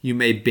hero, you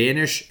may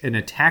banish an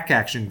attack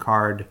action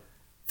card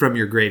from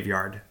your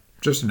graveyard.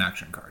 Just an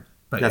action card.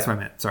 But that's what I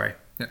meant. Sorry.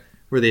 Yeah.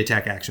 We're the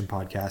attack action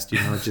podcast.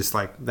 It's just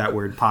like that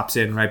word pops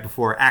in right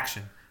before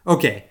action.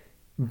 Okay.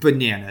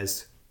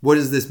 Bananas. What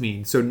does this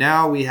mean? So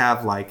now we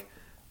have like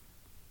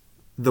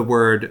the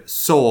word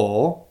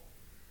soul.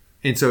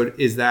 And so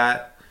is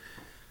that...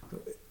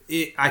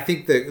 I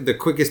think the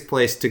quickest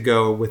place to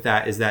go with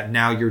that is that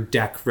now your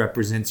deck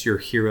represents your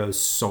hero's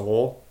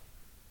soul,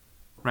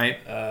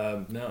 right?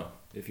 No.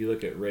 If you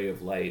look at Ray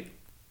of Light.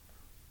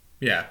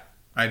 Yeah,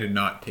 I did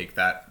not take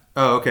that.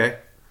 Oh, okay.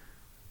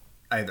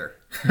 Either.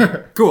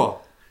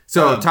 Cool.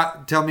 So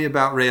tell me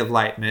about Ray of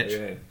Light, Mitch.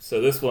 Okay. So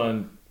this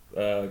one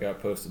got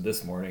posted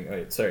this morning.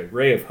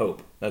 Ray of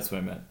Hope. That's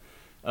what I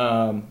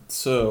meant.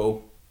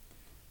 So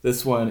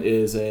this one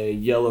is a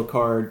yellow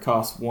card,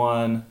 costs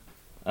 1.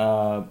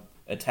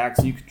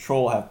 Attacks you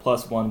control have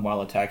 +1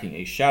 while attacking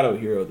a shadow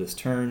hero this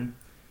turn.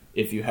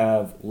 If you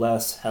have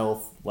less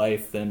health,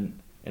 life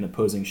than an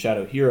opposing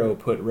shadow hero,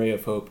 put Ray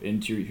of Hope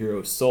into your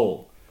hero's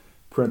soul.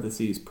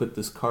 Parentheses, put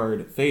this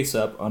card face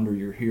up under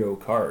your hero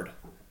card.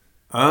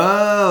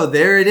 Oh,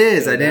 there it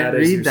is. I didn't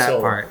read that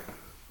part.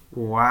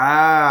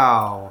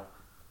 Wow.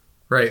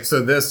 Right,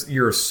 so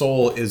your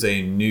soul is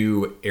a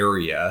new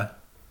area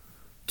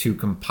to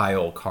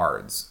compile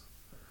cards.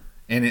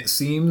 And it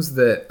seems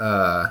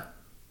that...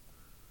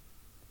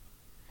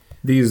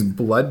 these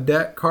Blood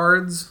Debt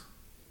cards...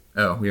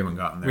 Oh, we haven't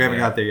gotten there We haven't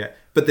got there yet.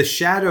 But the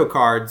shadow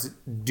cards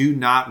do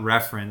not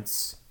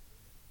reference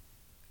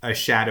a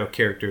shadow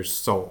character's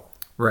soul.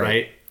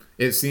 Right?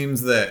 It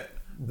seems that...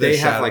 They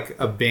have like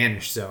a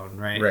banish zone,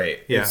 right? Right.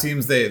 Yeah. It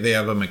seems they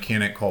have a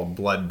mechanic called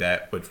Blood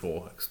Debt, which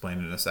we'll explain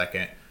in a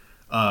second,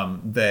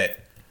 that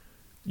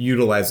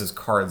utilizes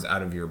cards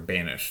out of your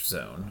banished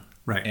zone.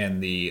 Right.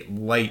 And the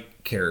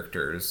light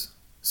characters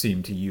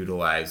seem to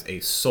utilize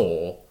a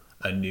soul,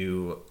 a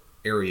new...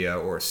 area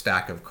or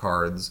stack of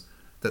cards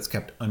that's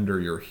kept under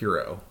your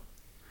hero,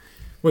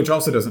 which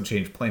also doesn't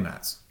change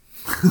playmats.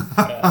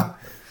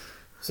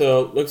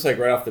 So it looks like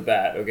right off the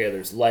bat, okay,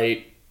 there's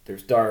light,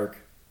 there's dark,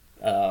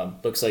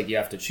 Looks like you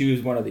have to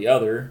choose one or the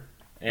other,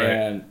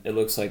 and it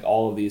looks like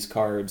all of these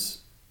cards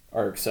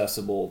are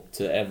accessible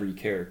to every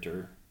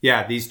character.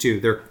 Yeah, these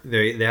two,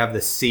 they have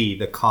the C,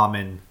 the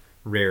common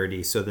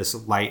rarity. So this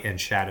light and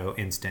shadow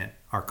instant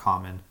are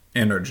common.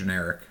 And are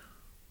generic.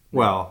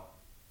 Well,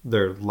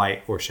 they're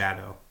light or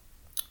shadow.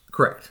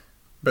 Correct.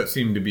 But it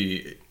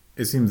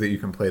seems that you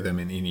can play them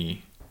in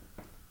any...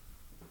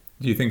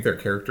 Do you think they're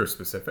character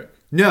specific?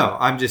 No,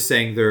 I'm just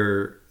saying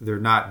they're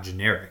not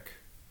generic.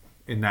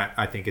 And that,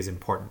 I think, is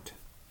important.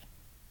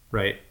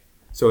 Right?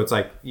 So it's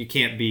like, you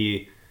can't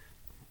be...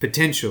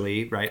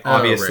 Potentially, right?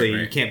 Obviously,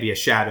 right. You can't be a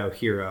shadow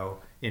hero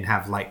and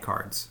have light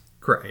cards.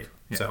 Correct. Right?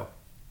 Yeah. So,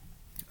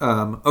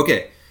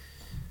 okay.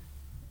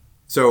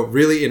 So,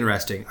 really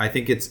interesting. I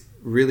think it's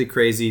really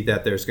crazy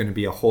that there's going to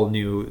be a whole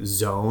new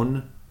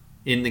zone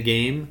in the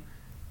game.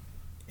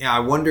 And I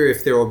wonder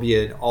if there will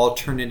be an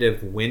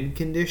alternative win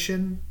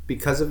condition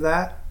because of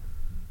that.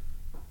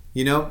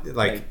 You know,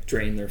 like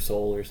drain their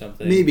soul or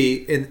something.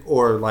 Maybe,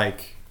 or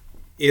like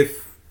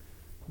if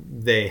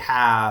they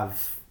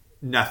have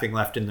nothing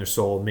left in their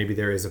soul, maybe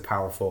there is a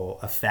powerful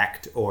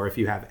effect. Or if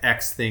you have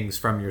X things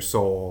from your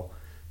soul,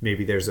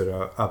 maybe there's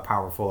a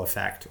powerful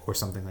effect or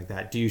something like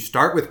that. Do you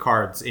start with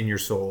cards in your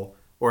soul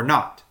or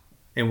not?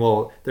 And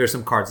there's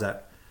some cards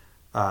that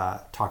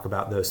talk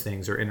about those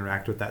things or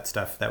interact with that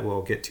stuff that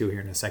we'll get to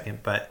here in a second.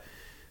 But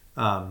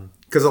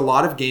because a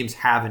lot of games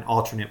have an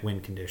alternate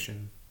win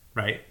condition,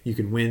 right? You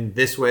can win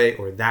this way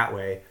or that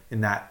way,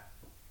 and that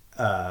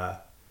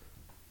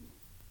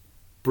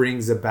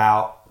brings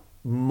about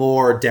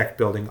more deck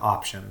building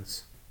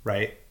options,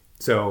 right?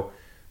 So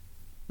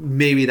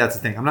maybe that's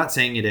the thing. I'm not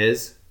saying it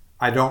is.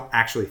 I don't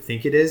actually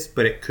think it is,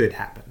 but it could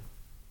happen.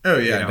 Oh,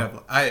 yeah,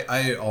 definitely.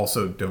 I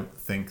also don't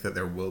think that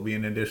there will be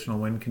an additional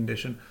win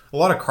condition. A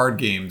lot of card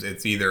games,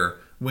 it's either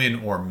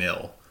win or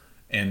mill,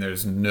 and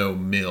there's no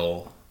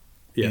mill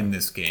in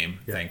this game.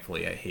 Yeah.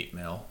 Thankfully, I hate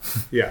mill.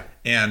 Yeah.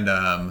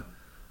 And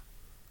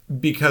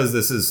because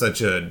this is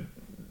such a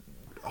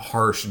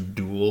harsh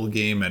duel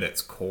game at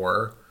its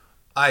core,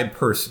 I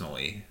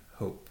personally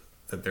hope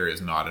that there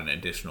is not an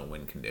additional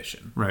win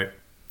condition. Right.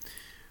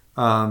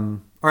 All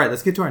right,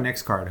 let's get to our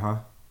next card, huh?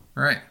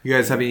 All right. You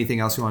guys have anything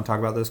else you want to talk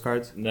about those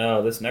cards?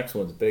 No, this next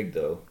one's big,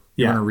 though.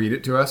 You want to read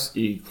it to us?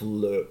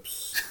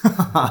 Eclipse. All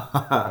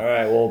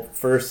right, well,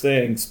 first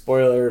thing,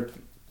 spoiler,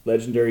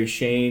 legendary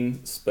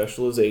Shane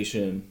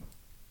specialization.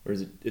 Or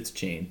is it? It's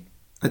Chain.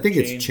 I think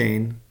it's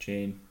Chain.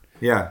 Chain.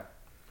 Yeah.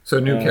 So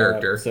new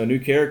character. So new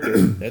character.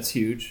 That's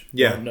huge.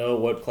 Yeah. Don't know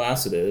what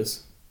class it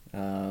is.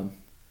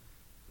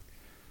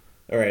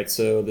 All right,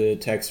 so the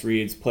text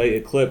reads, play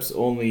Eclipse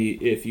only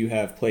if you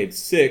have played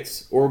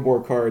 6 or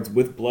more cards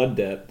with Blood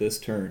Debt this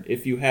turn.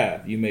 If you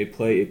have, you may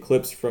play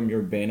Eclipse from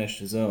your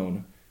banished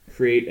zone.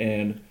 Create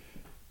an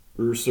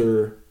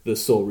Ursur the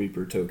Soul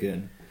Reaper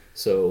token.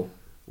 So,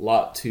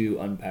 lot to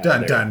unpack Dun,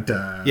 there. dun,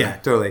 dun. Yeah,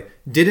 totally.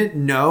 Didn't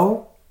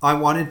know I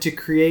wanted to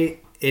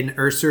create an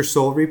Ursur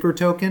Soul Reaper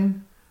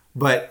token,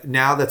 but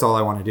now that's all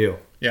I want to do.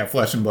 Yeah,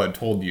 Flesh and Blood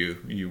told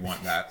you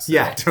want that. So.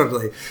 Yeah,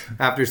 totally.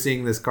 After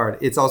seeing this card,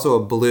 it's also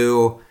a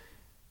blue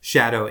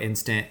shadow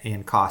instant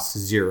and costs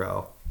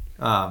 0.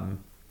 It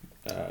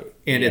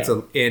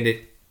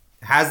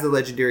has the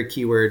legendary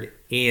keyword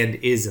and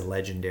is a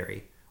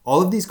legendary.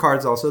 All of these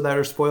cards also that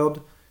are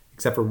spoiled,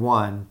 except for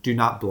one, do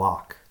not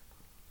block.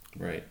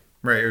 Right.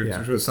 Right,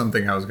 which was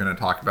something I was going to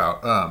talk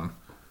about.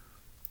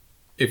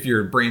 If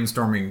you're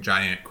brainstorming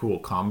giant cool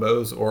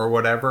combos or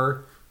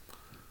whatever,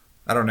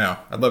 I don't know.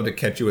 I'd love to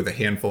catch you with a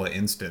handful of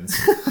instants.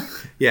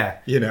 Yeah.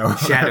 You know.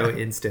 Shadow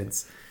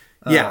instants.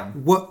 Yeah.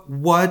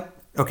 What?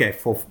 Okay.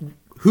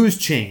 Who's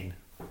Chain?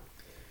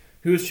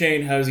 Who's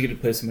Chain? How does he get to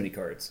play so many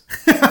cards?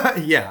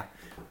 Yeah.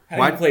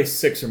 How do you play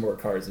 6 or more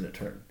cards in a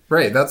turn?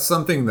 Right. That's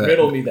something that...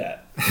 Riddle me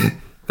that.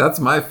 That's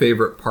my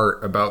favorite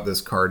part about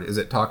this card is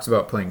it talks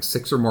about playing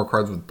 6 or more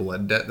cards with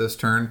Blood Debt this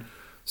turn.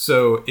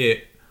 So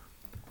it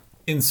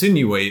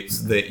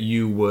insinuates that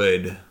you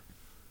would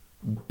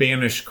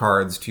banish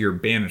cards to your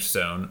banish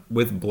zone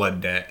with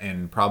Blood Debt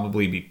and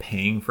probably be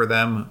paying for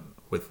them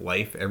with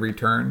life every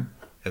turn,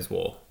 as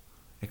we'll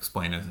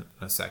explain in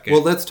a second.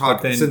 Well, let's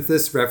talk. Since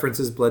this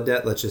references Blood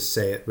Debt, let's just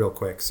say it real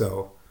quick.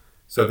 So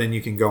then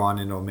you can go on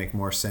and it'll make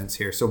more sense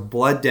here. So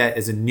Blood Debt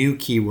is a new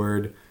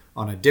keyword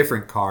on a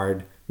different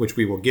card, which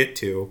we will get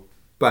to.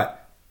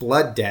 But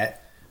Blood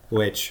Debt,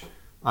 which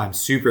I'm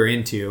super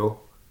into,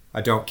 I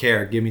don't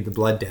care. Give me the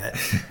Blood Debt.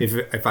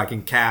 If I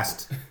can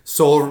cast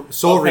Soul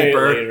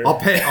Reaper, I'll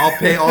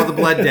pay all the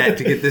Blood Debt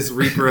to get this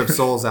Reaper of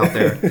Souls out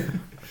there.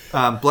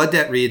 Blood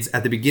Debt reads,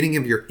 at the beginning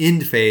of your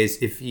end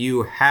phase, if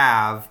you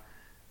have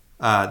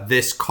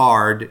this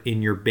card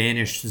in your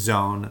banished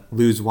zone,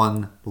 lose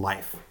 1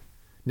 life.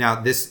 Now,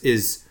 this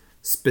is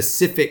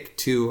specific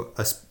to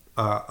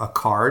a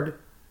card,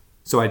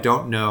 so I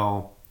don't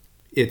know.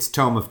 It's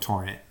Tome of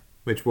Torrent,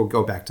 which we'll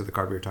go back to the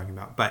card we were talking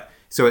about. But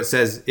so it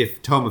says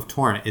if Tome of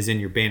Torrent is in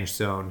your banished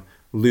zone,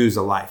 lose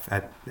a life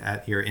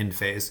at your end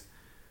phase.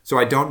 So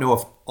I don't know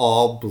if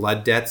all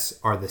Blood Debts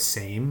are the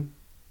same,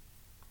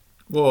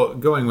 Well,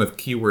 going with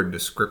keyword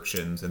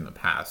descriptions in the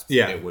past,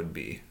 it would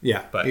be.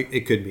 Yeah, but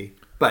it could be.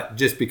 But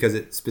just because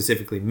it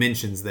specifically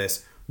mentions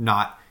this,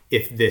 not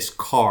if this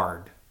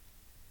card,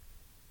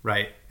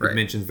 right? It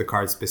mentions the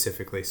card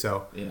specifically.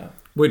 So yeah,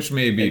 which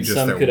may be just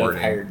their wording. Some could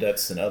have higher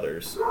debts than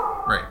others.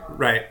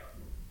 Right.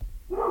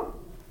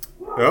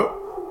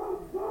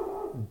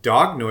 Oh,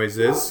 dog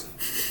noises.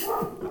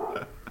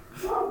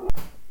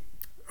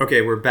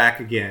 Okay, we're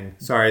back again.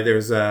 Sorry,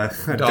 there's a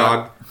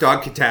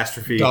dog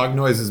catastrophe. Dog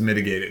noise is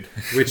mitigated.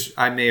 Which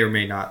I may or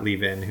may not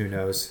leave in. Who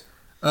knows?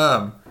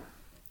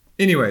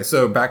 Anyway,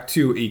 so back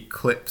to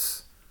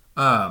Eclipse.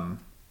 So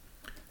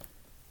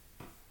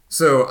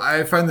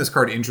I find this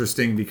card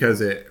interesting because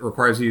it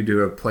requires you to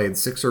have played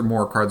 6 or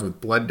more cards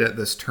with Blood Debt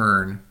this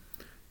turn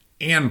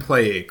and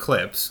play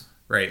Eclipse,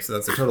 right? So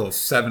that's a total of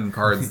 7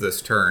 cards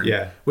this turn.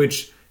 Yeah.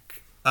 Which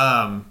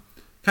kind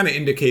of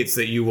indicates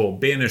that you will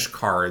banish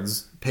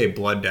cards, pay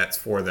blood debts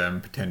for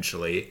them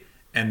potentially,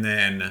 and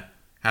then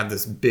have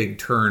this big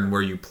turn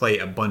where you play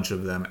a bunch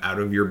of them out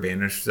of your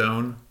banish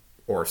zone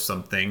or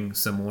something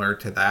similar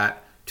to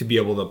that to be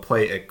able to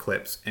play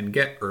Eclipse and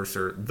get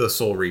Ursa the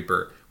Soul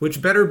Reaper,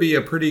 which better be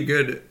a pretty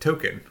good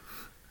token.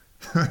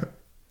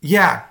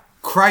 Yeah,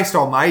 Christ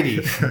almighty.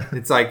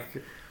 It's like,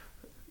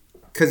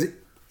 because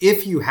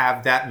if you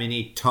have that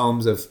many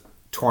Tomes of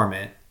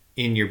Torment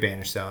in your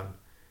banish zone,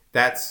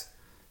 that's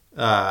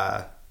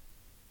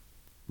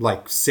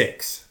like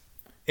 6.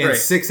 And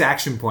 6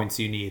 action points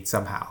you need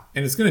somehow.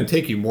 And it's going to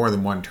take you more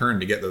than one turn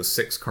to get those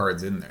 6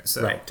 cards in there.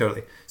 So. Right,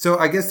 totally. So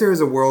I guess there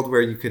is a world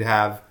where you could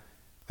have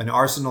an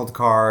arsenaled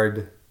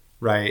card,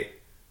 right?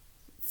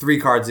 3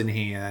 cards in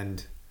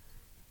hand,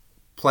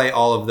 play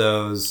all of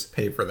those.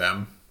 Pay for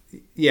them.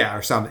 Yeah,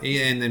 or something.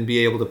 And then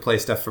be able to play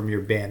stuff from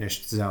your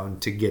banished zone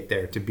to get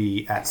there to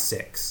be at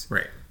 6.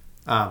 Right.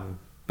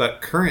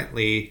 But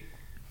currently,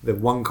 the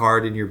 1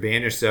 card in your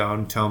banished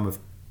zone, Tome of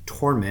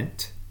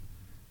Torment,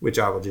 which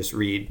I will just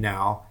read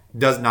now,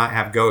 does not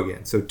have go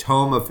again. So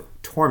Tome of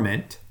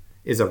Torment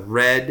is a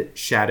red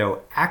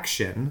shadow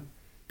action,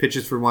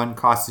 pitches for 1,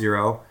 costs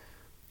 0,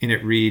 and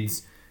it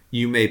reads,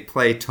 you may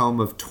play Tome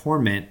of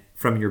Torment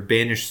from your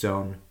banished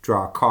zone,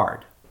 draw a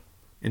card.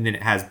 And then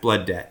it has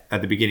Blood Debt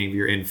at the beginning of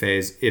your end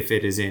phase. If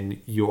it is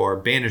in your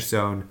banished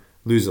zone,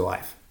 lose a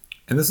life.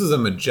 And this is a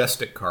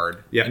majestic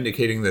card,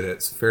 indicating that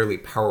it's fairly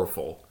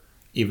powerful,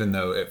 even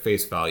though at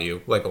face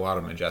value, like a lot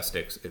of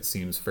majestics, it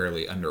seems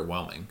fairly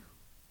underwhelming.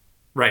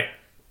 Right.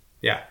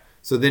 Yeah.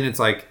 So then it's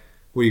like,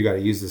 well, you got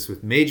to use this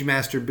with Mage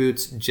Master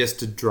Boots just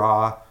to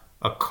draw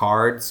a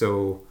card.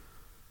 So,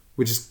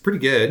 which is pretty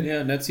good. Yeah,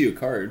 it nets you a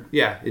card.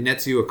 Yeah, it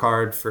nets you a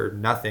card for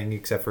nothing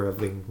except for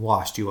having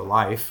lost you a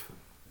life,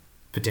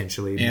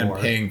 potentially and more.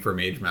 Paying for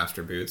Mage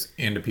Master Boots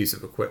and a piece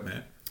of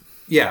equipment.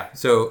 Yeah.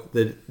 So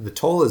the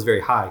toll is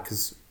very high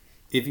because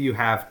if you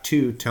have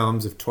 2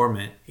 Tomes of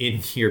Torment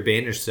in your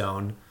banished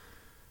zone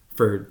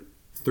for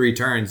 3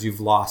 turns, you've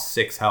lost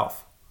 6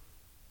 health.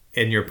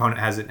 And your opponent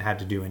hasn't had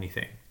to do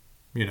anything,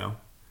 you know?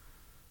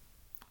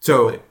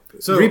 So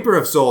Reaper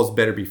of Souls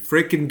better be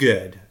freaking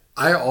good.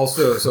 I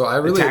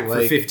really Attack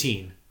like... for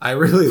 15. I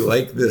really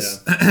like this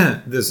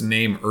this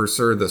name,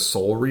 Ursa the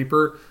Soul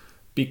Reaper,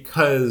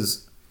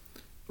 because,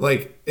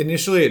 like,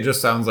 initially it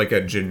just sounds like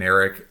a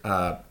generic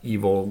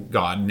evil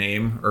god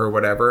name or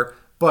whatever.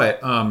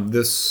 But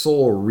this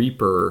Soul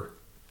Reaper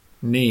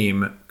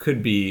name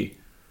could be...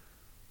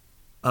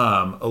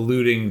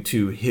 alluding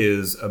to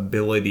his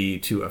ability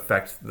to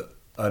affect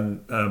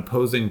an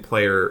opposing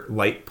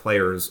light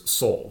player's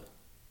soul.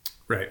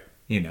 Right.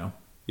 You know?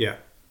 Yeah.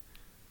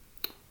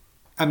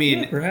 I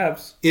mean,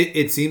 perhaps.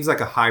 It seems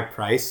like a high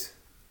price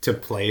to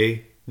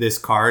play this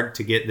card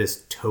to get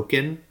this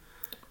token.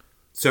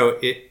 So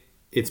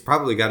it's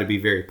probably got to be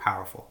very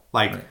powerful.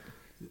 Like,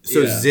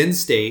 so Zen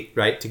State,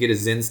 right? To get a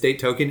Zen State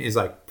token is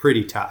like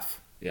pretty tough.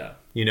 Yeah.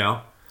 You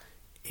know?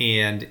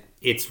 And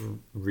it's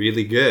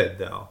really good,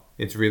 though.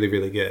 It's really,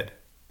 really good.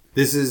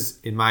 This is,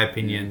 in my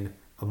opinion,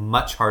 a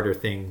much harder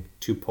thing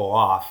to pull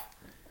off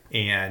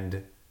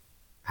and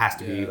has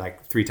to be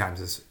like 3 times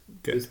as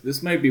good.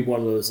 This might be one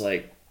of those,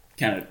 like,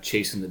 kind of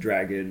chasing the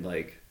dragon,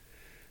 like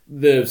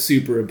the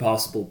super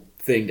impossible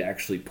thing to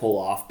actually pull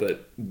off,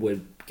 but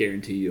would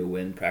guarantee you a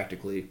win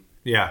practically.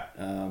 Yeah.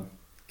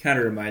 Kind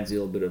of reminds you a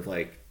little bit of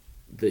like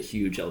the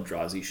huge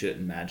Eldrazi shit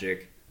in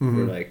Magic,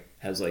 where like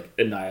has like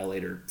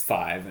Annihilator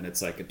 5 and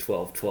it's like a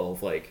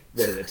 12/12, like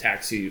when it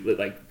attacks you, it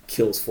like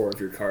kills 4 of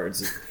your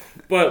cards.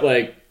 But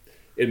like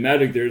in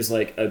Magic, there's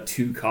like a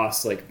 2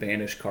 cost like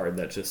banish card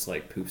that just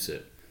like poofs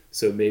it.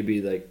 So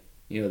maybe like,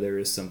 you know, there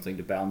is something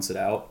to balance it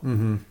out.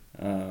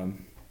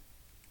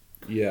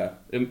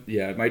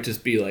 It might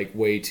just be like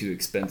way too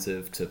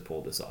expensive to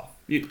pull this off.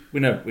 We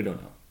don't know,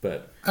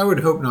 but I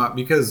would hope not,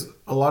 because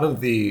a lot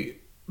of the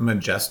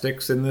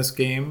majestics in this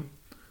game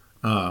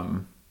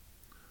are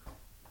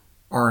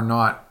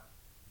not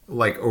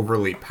like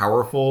overly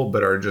powerful,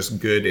 but are just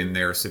good in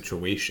their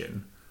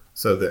situation.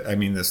 So that, I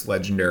mean, this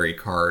legendary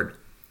card,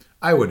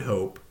 I would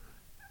hope,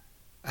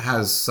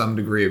 has some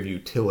degree of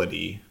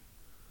utility.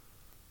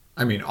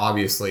 I mean,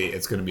 obviously,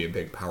 it's going to be a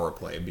big power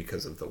play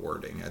because of the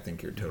wording. I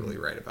think you're totally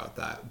right about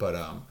that. But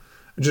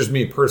just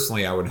me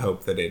personally, I would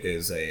hope that it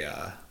is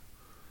a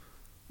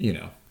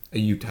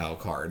util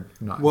card,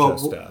 not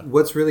just.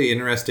 What's really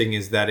interesting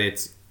is that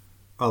it's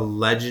a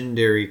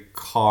legendary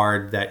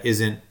card that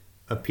isn't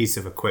a piece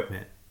of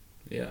equipment.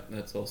 Yeah,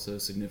 that's also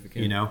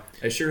significant. You know,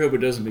 I sure hope it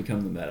doesn't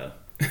become the meta.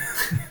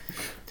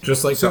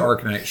 Just like the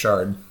Arcanite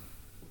Shard.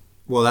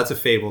 Well, that's a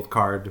fabled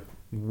card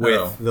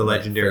with the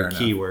legendary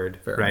keyword,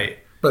 right? Enough.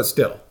 But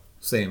still,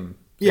 same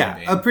yeah,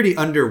 vein. a pretty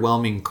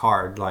underwhelming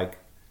card. Like,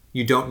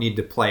 you don't need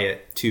to play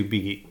it to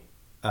be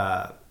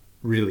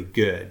really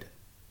good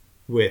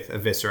with a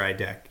Viscerai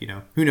deck. You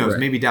know, who knows? Right.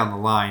 Maybe down the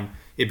line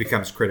it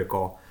becomes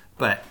critical.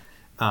 But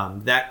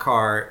that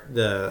card,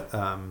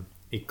 the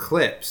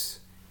Eclipse,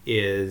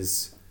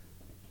 is,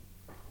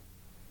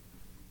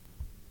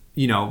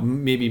 you know,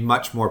 maybe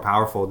much more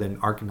powerful than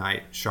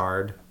Arcanite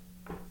Shard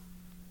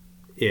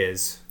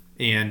is.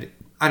 And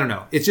I don't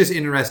know. It's just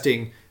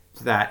interesting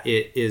that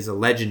it is a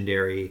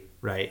legendary,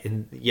 right?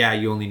 And yeah,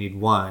 you only need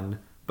one,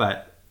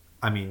 but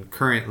I mean,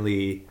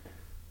 currently,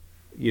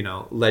 you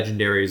know,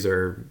 legendaries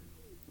are,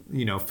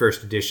 you know,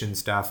 first edition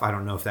stuff. I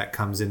don't know if that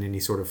comes in any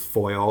sort of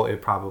foil.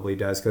 It probably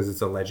does because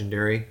it's a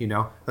legendary, you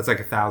know. That's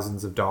like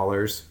thousands of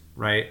dollars,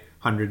 right?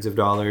 Hundreds of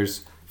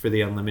dollars for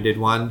the unlimited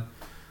one.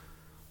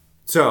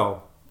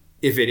 So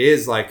if it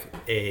is like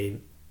a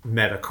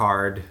meta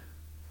card,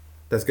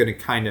 that's going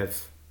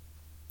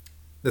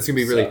to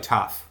be really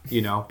tough,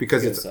 you know,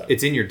 because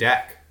it's in your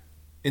deck.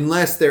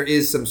 Unless there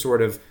is some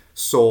sort of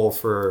soul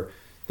for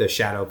the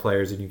shadow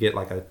players and you get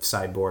like a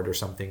sideboard or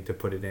something to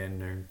put it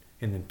in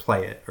and then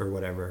play it or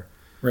whatever.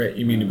 Right,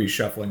 you mean to be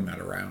shuffling that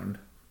around.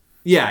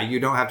 Yeah, you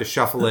don't have to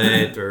shuffle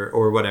it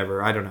or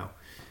whatever. I don't know.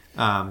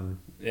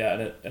 Yeah,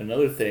 and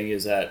another thing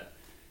is that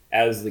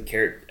that's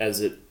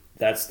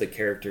the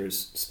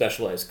character's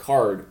specialized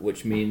card,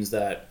 which means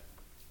that,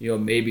 you know,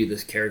 maybe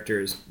this character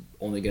is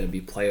only going to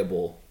be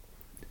playable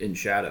in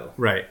Shadow.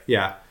 Right,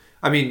 yeah.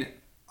 I mean,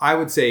 I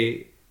would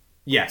say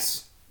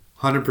yes,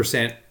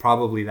 100%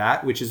 probably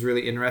that, which is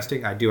really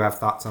interesting. I do have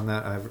thoughts on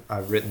that.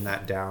 I've written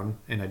that down,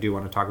 and I do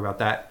want to talk about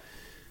that.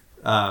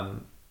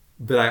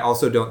 But I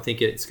also don't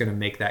think it's going to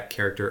make that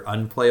character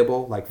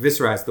unplayable. Like,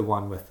 Viscerai is the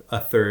one with a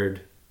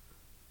third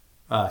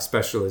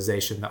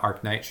specialization, the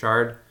Arcanite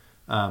Shard,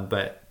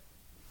 but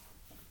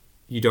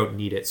you don't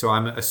need it. So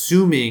I'm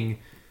assuming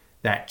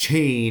that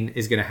Chain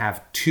is going to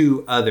have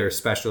two other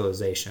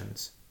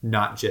specializations,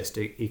 not just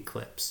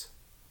Eclipse,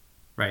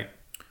 right?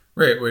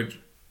 Right,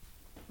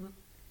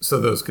 so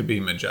those could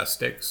be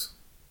Majestics.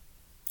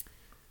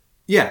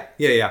 Yeah,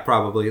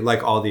 probably.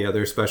 Like all the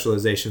other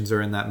specializations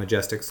are in that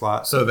Majestic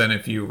slot. So then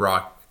if you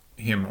rock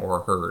him or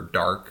her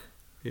Dark,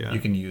 yeah,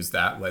 you can use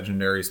that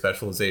legendary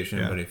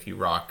specialization, but if you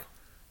rock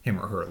him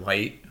or her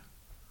Light,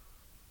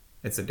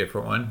 it's a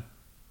different one.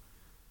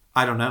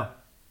 I don't know.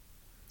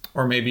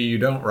 Or maybe you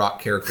don't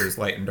rock characters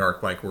Light and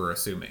Dark like we're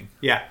assuming.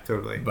 Yeah,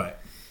 totally. But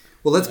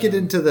well, let's get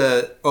into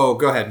the... Oh,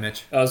 go ahead,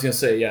 Mitch. I was going to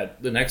say, yeah,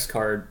 the next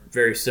card,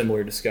 very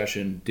similar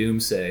discussion,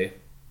 Doomsay.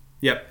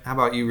 Yep. How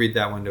about you read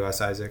that one to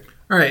us, Isaac?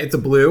 all right, it's a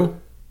blue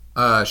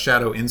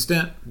Shadow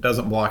instant.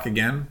 Doesn't block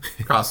again.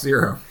 Cost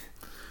 0.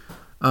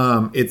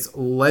 It's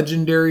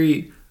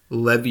legendary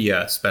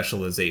Levia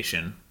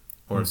specialization,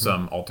 or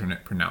some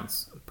alternate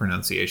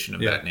pronunciation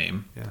of that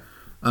name. Yeah.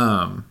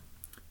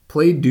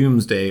 Play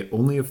Doomsday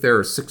only if there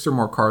are 6 or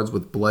more cards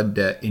with Blood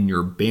Debt in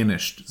your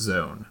banished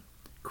zone.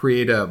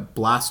 Create a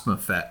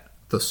Blasphemeth,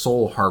 the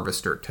Soul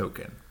Harvester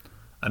token.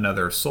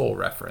 Another Soul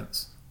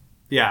reference.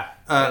 Yeah.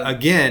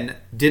 Again,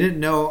 didn't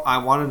know I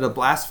wanted a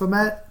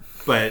Blasphemeth,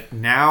 but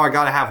now I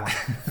gotta have one.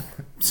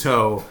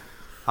 So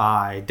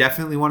I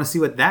definitely want to see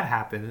what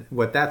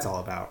that's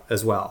all about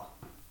as well.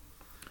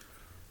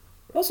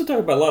 We're also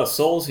talking about a lot of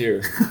souls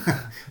here.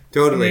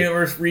 Totally. I mean,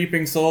 we're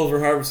reaping souls, we're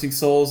harvesting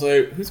souls.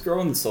 Like, who's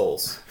growing the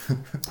souls?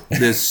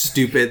 This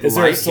stupid Is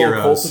there light a soul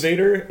heroes.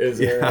 cultivator? Is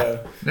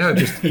there No,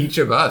 just each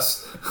of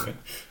us.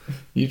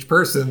 Each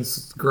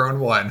person's grown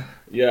one.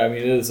 Yeah, I mean,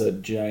 it is a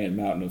giant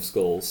mountain of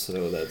skulls,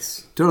 so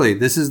that's... Totally.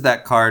 This is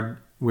that card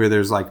where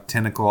there's like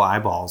tentacle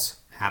eyeballs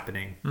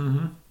happening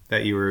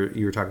that you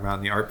were talking about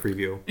in the art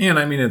preview. And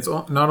I mean, it's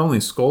not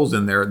only skulls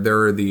in there.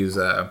 There are these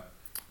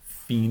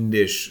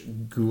fiendish,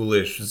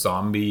 ghoulish,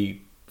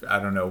 zombie, I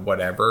don't know,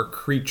 whatever,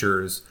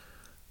 creatures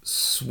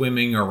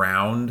swimming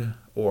around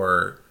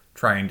or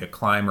trying to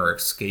climb or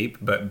escape,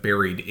 but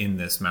buried in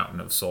this mountain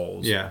of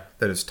souls. Yeah.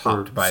 That is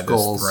topped by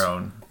skulls. this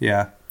throne.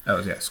 Yeah.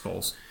 Oh, yeah,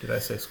 skulls. Did I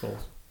say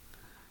skulls?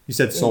 You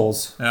said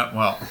souls. Yeah,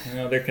 well. You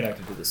know, they're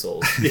connected to the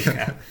souls.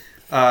 Yeah.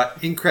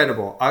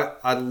 Incredible.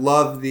 I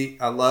love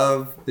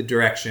the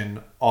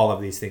direction all of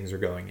these things are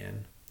going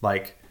in.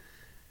 Like,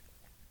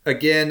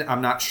 again,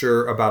 I'm not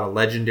sure about a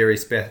legendary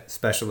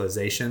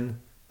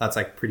specialization. That's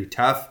like pretty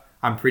tough.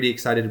 I'm pretty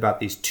excited about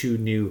these 2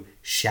 new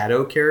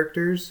shadow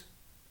characters.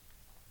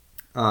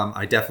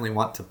 I definitely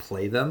want to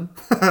play them.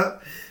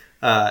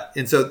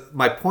 And so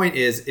my point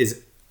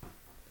is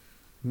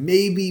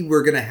maybe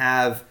we're going to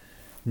have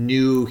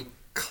new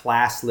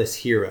classless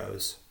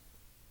heroes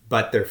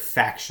but they're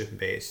faction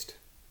based.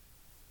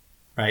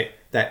 Right?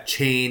 That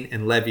Chain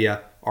and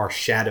Levia are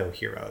shadow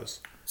heroes.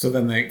 So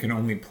then they can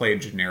only play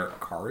generic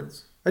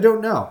cards? I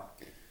don't know.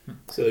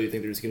 So you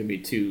think there's going to be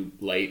 2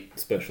 light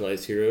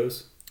specialized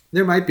heroes?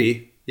 There might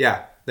be,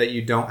 yeah. That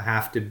you don't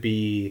have to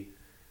be...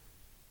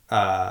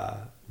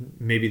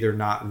 maybe they're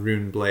not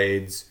rune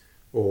blades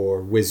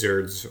or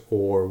wizards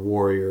or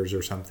warriors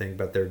or something,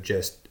 but they're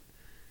just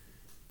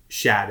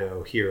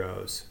shadow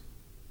heroes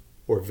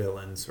or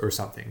villains or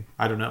something.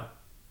 I don't know.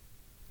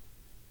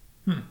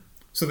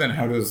 So then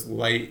how does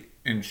light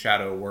and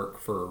shadow work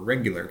for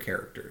regular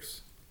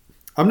characters?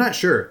 I'm not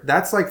sure.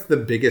 That's like the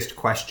biggest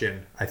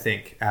question, I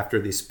think, after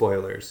these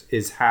spoilers,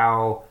 is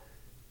how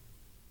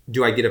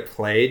do I get to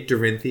play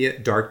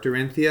Dorinthia, Dark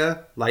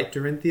Dorinthia, Light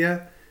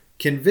Dorinthia?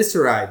 Can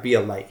Viserai be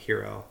a light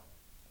hero?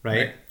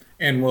 Right?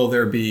 And will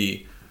there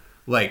be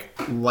like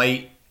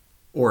light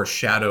or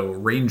shadow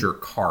ranger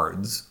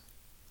cards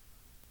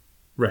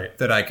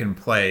that I can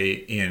play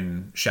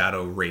in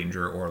Shadow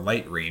Ranger or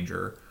Light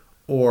Ranger?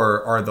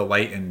 Or are the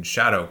light and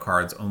shadow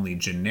cards only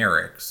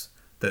generics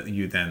that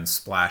you then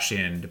splash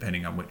in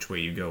depending on which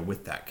way you go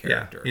with that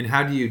character? Yeah. And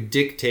how do you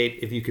dictate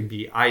if you can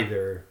be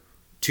either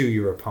to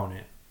your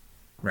opponent?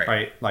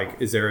 Right?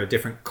 Like, is there a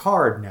different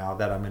card now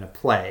that I'm going to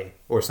play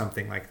or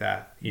something like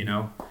that, you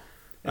know?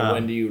 And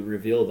when do you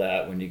reveal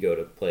that when you go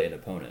to play an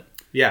opponent?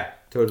 Yeah,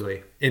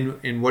 totally.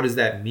 And what does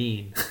that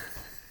mean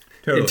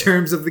Totally. in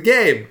terms of the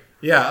game?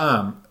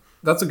 Yeah,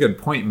 that's a good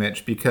point,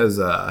 Mitch, because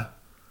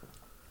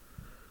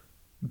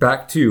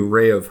back to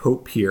Ray of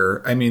Hope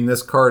here. I mean,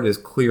 this card is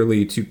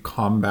clearly to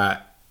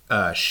combat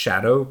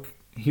shadow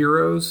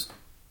heroes,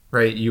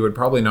 right? You would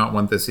probably not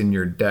want this in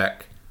your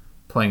deck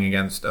playing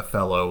against a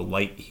fellow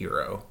light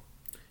hero.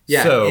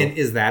 Yeah, so, and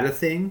is that a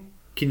thing?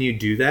 Can you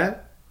do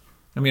that?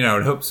 I mean, I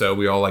would hope so.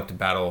 We all like to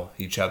battle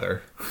each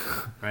other.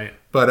 Right.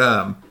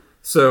 But,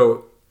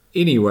 so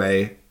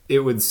anyway, it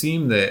would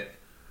seem that,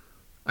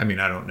 I mean,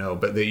 I don't know,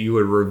 but that you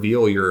would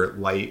reveal your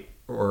light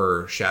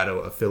or shadow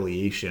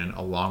affiliation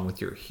along with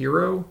your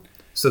hero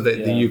so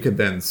that you could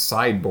then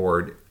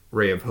sideboard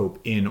Ray of Hope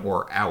in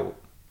or out,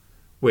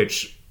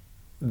 which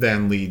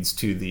then leads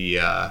to the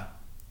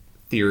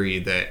theory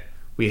that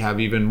we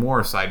have even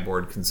more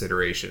sideboard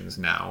considerations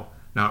now,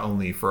 not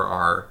only for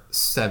our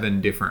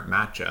 7 different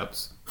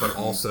matchups, but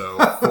also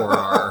for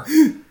our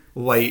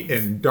light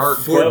and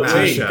dark board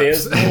matchups.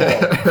 There's more.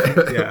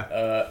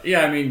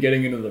 Yeah. I mean,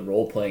 getting into the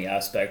role-playing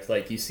aspect,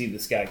 like, you see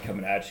this guy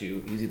coming at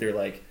you, he's either,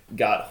 like,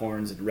 got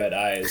horns and red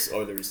eyes,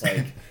 or there's,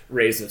 like,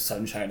 rays of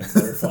sunshine and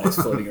butterflies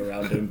floating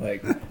around him.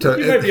 Like,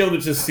 you might be able to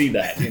just see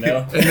that, you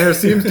know? And there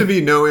seems to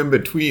be no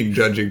in-between,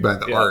 judging by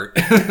the art.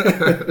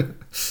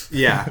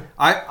 Yeah.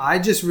 I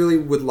just really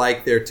would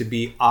like there to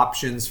be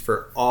options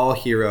for all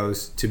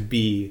heroes to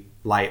be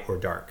light or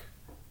dark,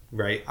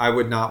 right? I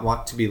would not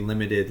want to be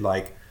limited,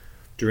 like,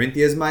 Dorinthia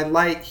is my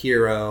light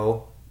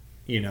hero,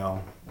 you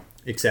know,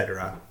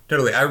 etc.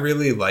 Totally. I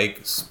really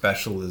like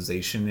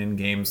specialization in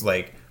games.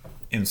 Like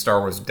in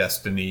Star Wars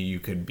Destiny, you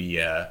could be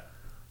a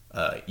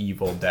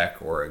evil deck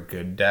or a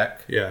good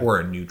deck, or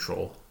a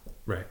neutral,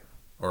 right,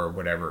 or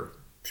whatever.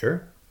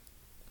 Sure.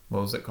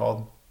 What was it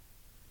called?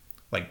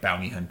 Like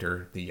Bounty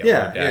Hunter, the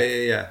yellow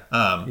deck.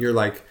 Yeah. You're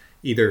like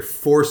either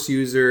Force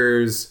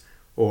users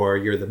or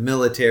you're the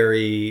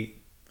military.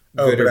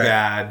 Good or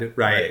bad,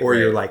 right? Or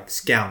you're like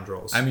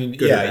scoundrels. I mean,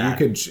 you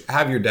could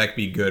have your deck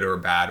be good or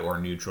bad or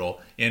neutral.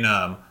 In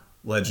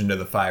Legend of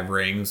the Five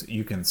Rings,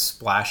 you can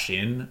splash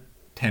in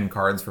 10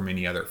 cards from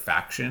any other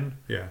faction.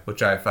 Yeah.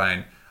 Which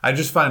I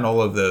just find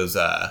all of those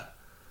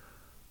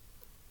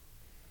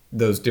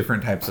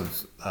different types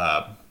of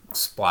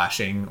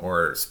splashing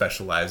or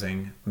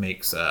specializing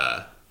makes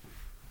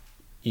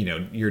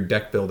your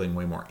deck building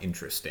way more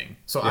interesting.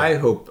 So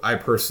I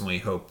personally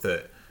hope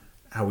that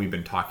how we've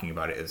been talking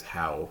about it is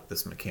how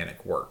this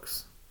mechanic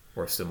works,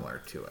 or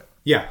similar to it.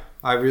 Yeah,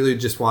 I really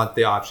just want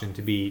the option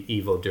to be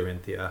evil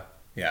Dorinthia.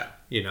 Yeah.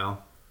 You know?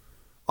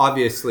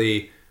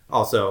 Obviously,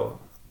 also,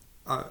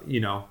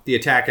 the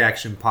Attack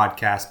Action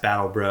Podcast,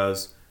 Battle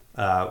Bros,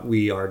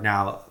 we are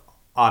now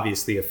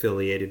obviously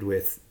affiliated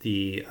with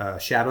the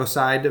shadow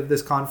side of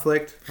this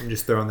conflict. I'm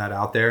just throwing that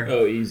out there.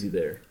 Oh, easy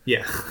there.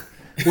 Yeah.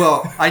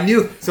 Well, I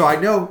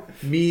know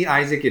me,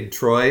 Isaac, and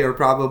Troy are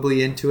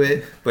probably into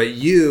it, but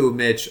you,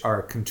 Mitch,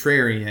 are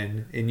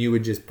contrarian, and you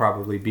would just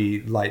probably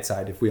be light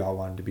side if we all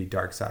wanted to be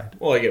dark side.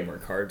 Well, I get more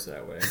cards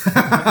that way.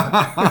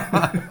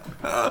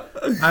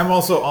 I'm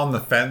also on the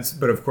fence,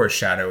 but of course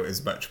Shadow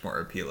is much more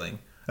appealing,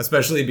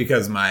 especially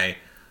because my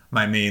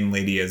main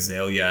Lady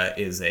Azalea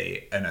is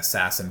an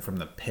assassin from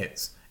the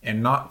pits,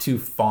 and not too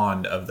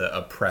fond of the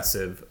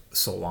oppressive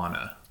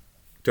Solana.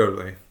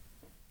 Totally.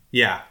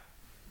 Yeah.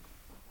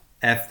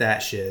 F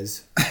that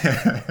shiz.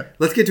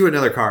 Let's get to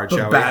another card,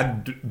 shall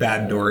we?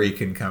 Bad Dory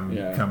can come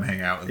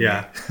hang out with me.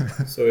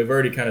 So we've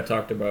already kind of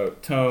talked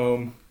about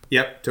Tome.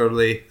 Yep,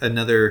 totally.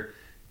 Another,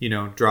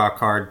 draw a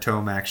card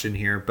tome action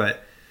here.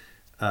 But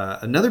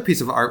another piece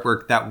of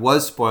artwork that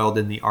was spoiled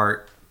in the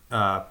art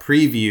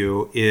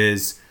preview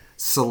is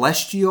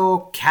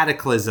Celestial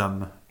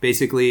Cataclysm.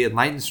 Basically,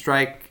 Enlightened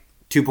Strike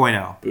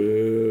 2.0.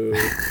 Boo.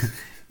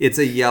 It's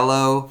a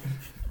yellow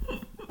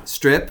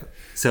strip,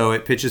 so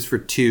it pitches for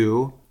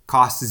 2,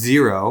 costs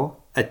 0,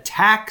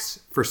 attacks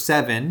for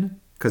 7,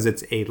 because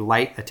it's a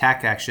light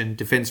attack action,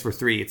 defends for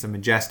 3. It's a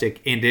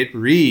majestic, and it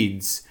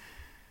reads,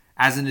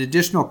 as an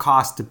additional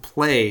cost to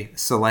play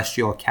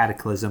Celestial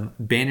Cataclysm,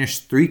 banish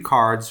 3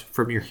 cards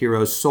from your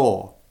hero's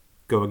soul.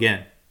 Go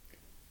again.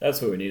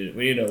 That's what we needed.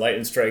 We needed a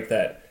lightning strike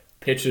that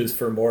pitches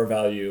for more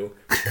value,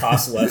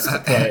 costs less to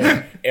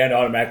play, and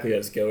automatically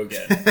has go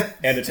again,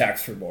 and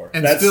attacks for more.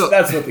 And that's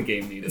what the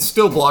game It needed.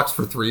 still blocks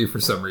for 3 for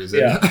some reason.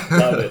 Yeah,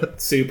 love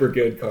it. Super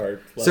good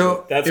card. Love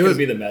it. That's going to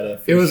be the meta.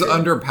 It was sure.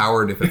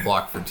 underpowered if it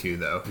blocked for 2,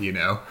 though, you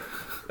know?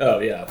 Oh,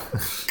 yeah.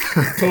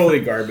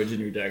 Totally garbage in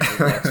your deck. It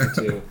blocks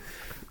for 2.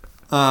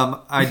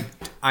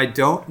 I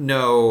don't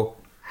know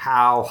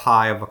how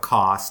high of a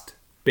cost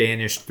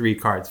banish 3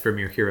 cards from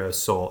your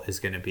hero's soul is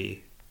going to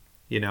be.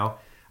 You know?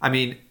 I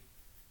mean,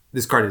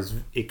 this card is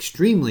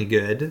extremely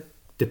good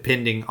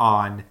depending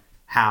on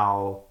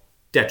how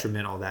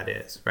detrimental that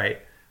is, right?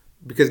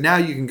 Because now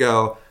you can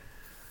go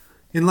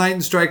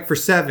Enlightened Strike for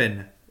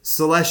 7,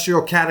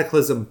 Celestial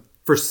Cataclysm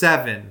for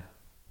 7,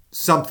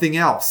 something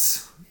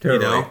else.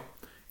 Totally.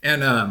 You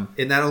know?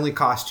 And that only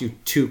costs you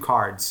 2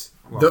 cards.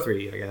 Well,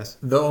 3, I guess.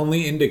 The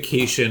only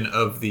indication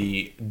of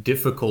the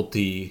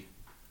difficulty,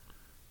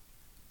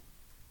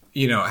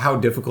 you know, how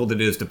difficult it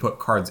is to put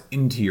cards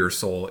into your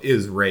soul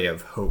is Ray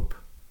of Hope,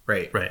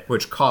 right? Right.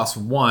 Which costs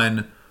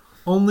 1,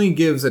 only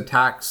gives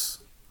attacks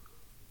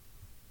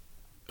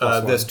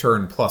this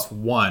turn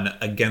 +1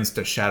 against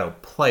a shadow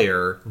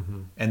player,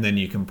 and then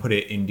you can put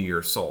it into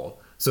your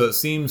soul. So it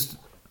seems,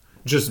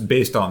 just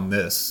based on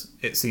this,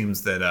 it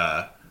seems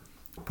that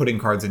putting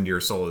cards into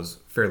your soul is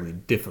fairly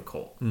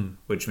difficult,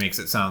 which makes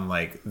it sound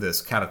like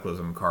this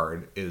Cataclysm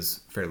card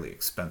is fairly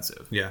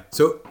expensive. Yeah.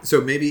 So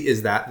maybe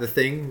is that the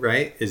thing,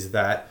 right? Is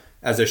that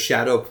as a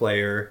shadow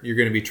player, you're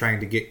going to be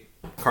trying to get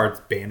cards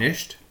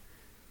banished,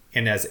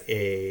 and as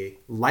a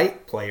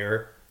light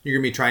player, you're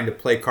going to be trying to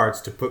play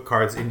cards to put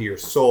cards into your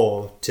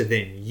soul to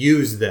then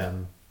use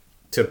them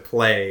to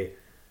play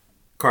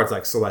cards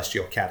like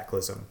Celestial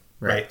Cataclysm,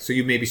 right? So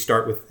you maybe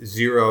start with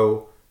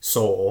 0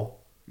 soul,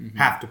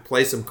 have to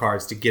play some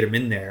cards to get them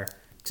in there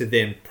to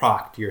then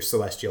proc your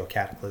Celestial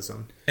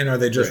Cataclysm. And are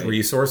they just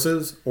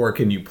resources, or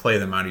can you play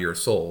them out of your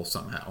soul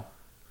somehow?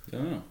 I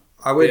don't know.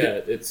 I would. Yeah,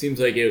 it seems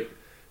like it,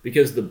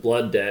 because the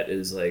blood debt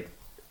is like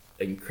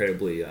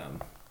incredibly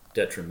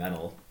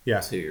detrimental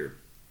to your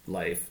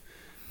life.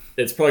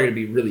 It's probably going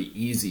to be really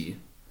easy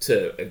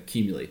to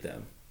accumulate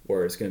them,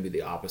 or it's going to be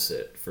the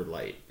opposite for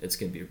light. It's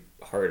going to be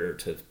harder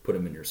to put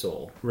them in your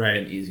soul,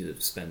 and easy to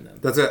spend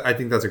them. I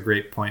think that's a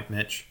great point,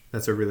 Mitch.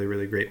 That's a really,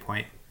 really great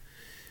point.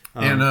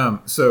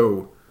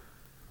 So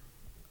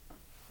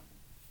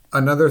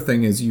another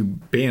thing is you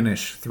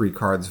banish 3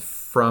 cards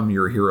from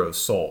your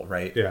hero's soul,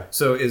 right? Yeah.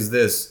 So is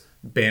this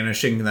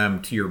banishing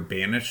them to your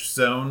banished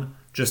zone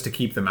just to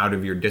keep them out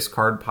of your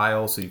discard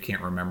pile so you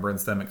can't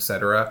remembrance them,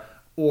 etc.?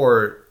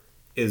 Or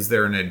is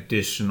there an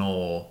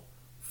additional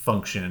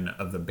function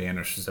of the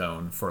banished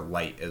zone for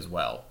light as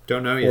well?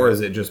 Don't know yet. Or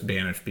is it just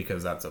banished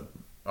because that's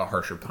a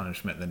harsher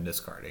punishment than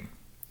discarding?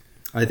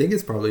 I think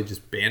it's probably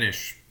just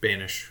banish.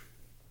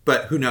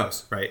 But who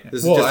knows, right?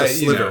 This is just a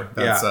sliver.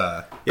 That's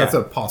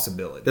a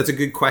possibility. That's a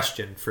good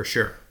question for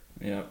sure.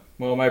 Yeah.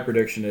 Well, my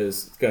prediction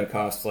is it's going to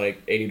cost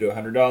like $80 to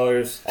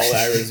 $100. All the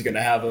Iras are going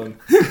to have them.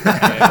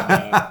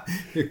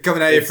 And,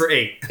 coming at you for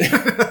 8.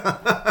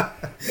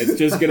 It's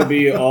just going to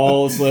be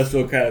all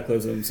Celestial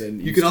Cataclysms.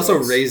 And you can also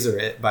razor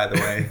it, by the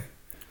way.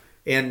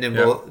 And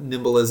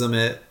nimbleism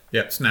it.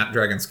 Yep,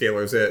 Snapdragon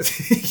Scalers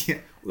it. Yeah.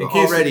 Well,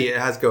 already it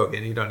has go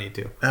again. You don't need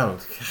to. Oh, in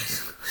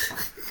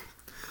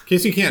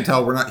case you can't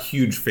tell, we're not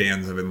huge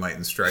fans of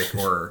Enlightened Strike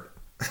or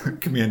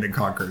Command and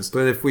Conquers.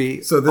 But if we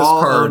this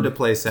all card, owned a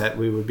playset,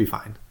 we would be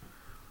fine.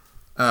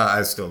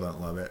 I still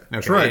don't love it.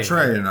 Okay.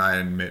 Trey and I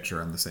and Mitch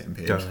are on the same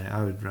page. Totally.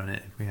 I would run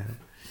it if we had it.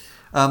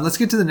 Let's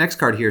get to the next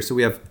card here. So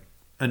we have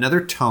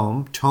another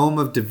Tome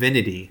of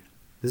Divinity.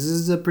 This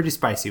is a pretty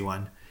spicy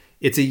one.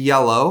 It's a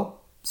yellow,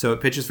 so it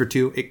pitches for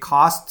 2. It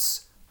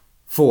costs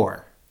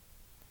 4.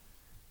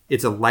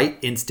 It's a light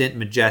instant,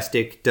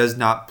 majestic, does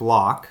not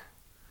block,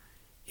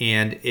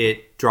 and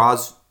it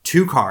draws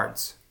 2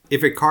 cards.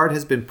 If a card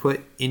has been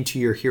put into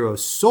your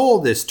hero's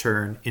soul this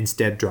turn,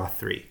 instead draw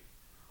 3.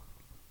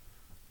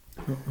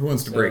 Who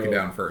wants to break it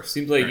down first?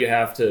 Seems like you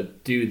have to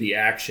do the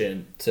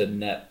action to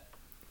net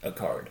a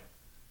card.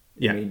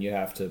 Yeah. I mean, you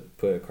have to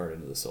put a card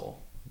into the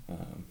soul.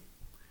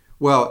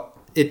 Well,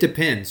 it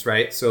depends,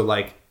 right? So,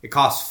 like, it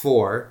costs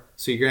 4,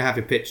 so you're going to have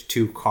to pitch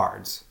 2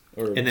 cards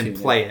and then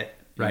play it,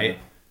 right?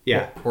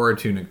 Yeah. Or a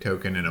tunic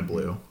token and a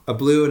blue. A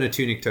blue and a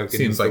tunic token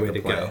Seems is the like way the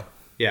to play. go.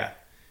 Yeah.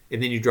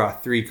 And then you draw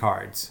 3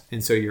 cards,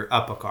 and so you're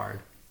up a card.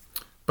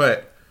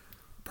 But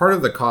part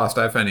of the cost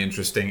I find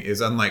interesting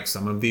is, unlike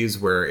some of these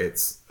where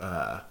it's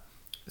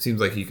seems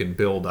like you can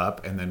build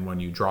up, and then when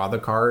you draw the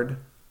card,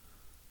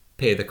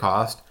 pay the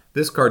cost.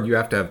 This card, you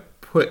have to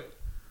have put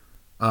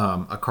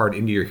a card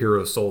into your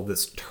hero's soul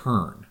this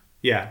turn.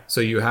 Yeah.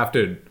 So you have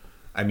to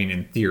I mean,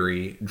 in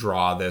theory,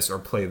 draw this or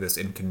play this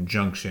in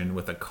conjunction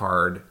with a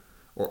card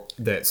or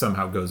that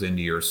somehow goes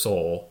into your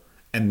soul,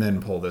 and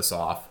then pull this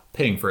off,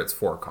 paying for its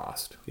 4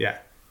 cost. Yeah.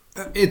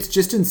 It's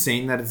just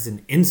insane that it's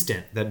an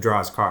instant that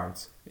draws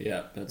cards.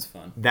 Yeah, that's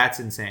fun. That's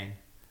insane.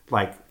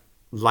 Like,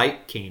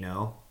 Light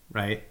Kano,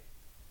 right?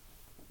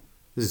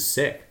 This is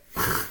sick.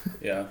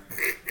 Yeah.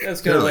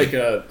 That's kind of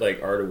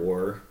like Art of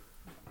War.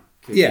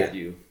 Could Yeah. get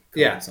you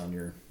cards on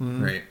your...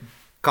 Right.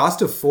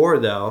 Cost of 4,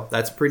 though,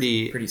 that's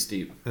pretty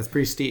steep. That's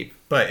pretty steep.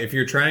 But if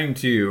you're trying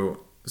to...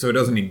 So it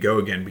doesn't need go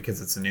again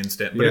because it's an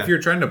instant. But if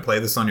you're trying to play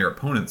this on your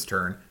opponent's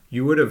turn,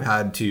 you would have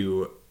had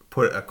to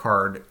put a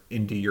card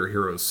into your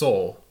hero's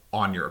soul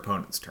on your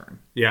opponent's turn.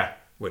 Yeah.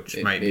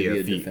 Which might be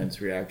a feat. Defense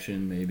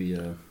reaction, maybe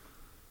a...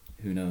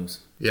 Who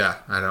knows? Yeah,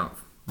 I don't...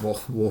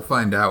 We'll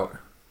find out.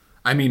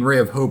 I mean, Ray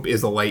of Hope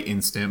is a light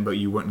instant, but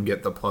you wouldn't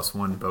get the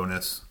 +1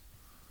 bonus.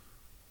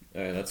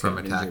 That's from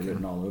got ninja attacking.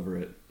 written all over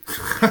it.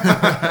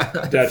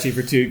 Gadachi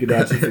for 2,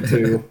 Gadachi for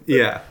 2.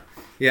 Yeah.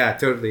 Yeah,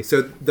 totally.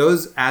 So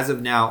those, as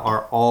of now,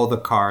 are all the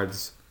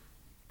cards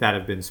that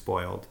have been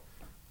spoiled.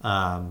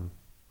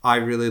 I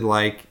really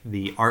like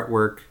the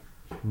artwork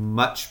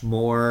much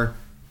more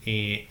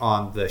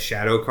on the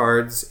shadow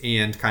cards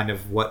and kind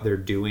of what they're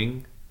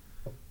doing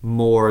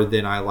more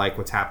than I like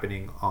what's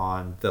happening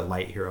on the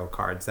light hero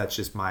cards. That's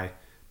just my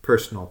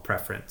personal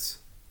preference.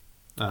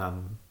 How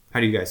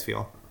do you guys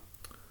feel?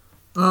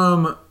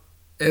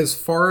 As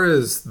far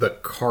as the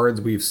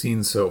cards we've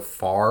seen so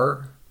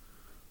far,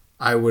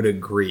 I would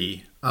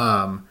agree.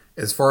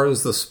 As far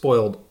as the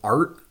spoiled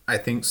art, I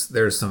think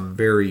there's some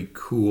very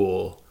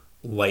cool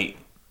light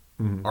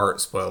art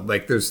spoiled.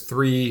 Like there's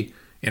 3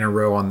 in a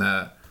row on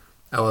the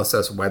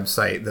LSS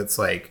website that's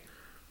like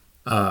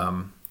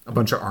a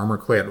bunch of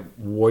armor-clad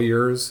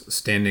warriors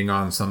standing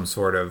on some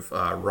sort of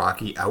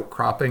rocky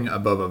outcropping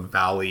above a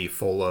valley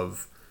full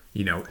of,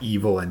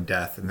 evil and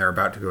death, and they're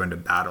about to go into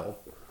battle.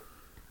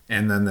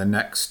 And then the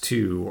next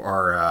 2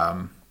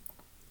 are,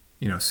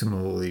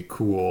 similarly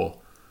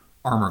cool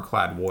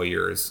armor-clad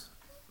warriors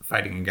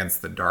fighting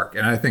against the dark.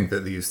 And I think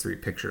that these 3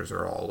 pictures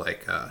are all,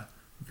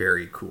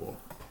 very cool.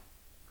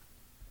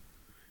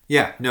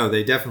 Yeah, no,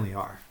 they definitely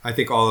are. I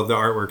think all of the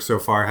artwork so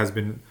far has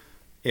been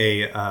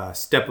a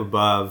step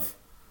above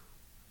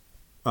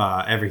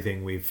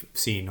everything we've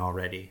seen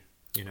already,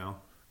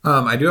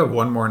 I do have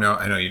one more note.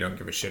 I know you don't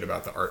give a shit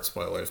about the art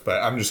spoilers,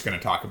 but I'm just going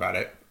to talk about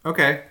it.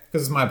 Okay.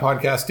 Because it's my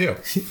podcast, too.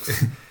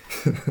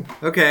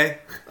 Okay.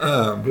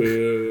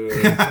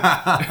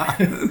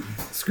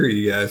 Screw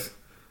you guys.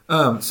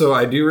 So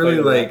I do really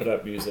like... Wrap it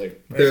up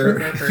music.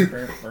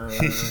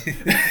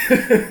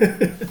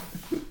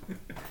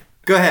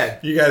 Go ahead.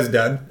 You guys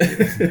done?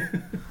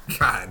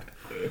 God.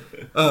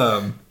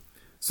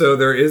 So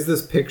there is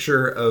this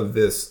picture of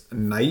this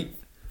knight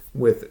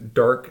with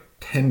dark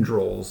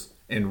tendrils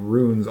and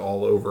runes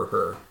all over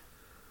her.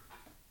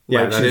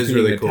 Yeah, that is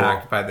really cool.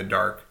 Attacked by the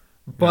dark.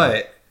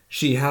 But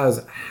she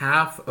has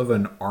half of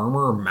an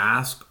armor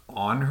mask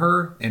on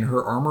her, and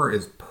her armor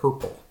is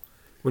purple.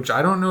 Which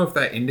I don't know if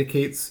that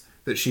indicates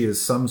that she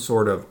is some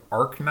sort of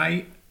arc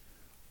knight,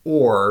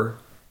 or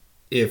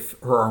if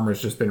her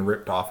armor's just been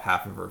ripped off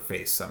half of her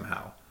face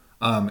somehow.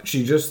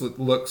 She just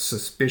looks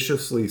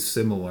suspiciously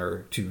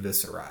similar to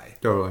Viserai.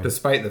 Totally.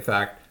 Despite the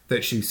fact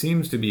that she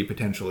seems to be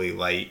potentially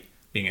light,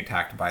 being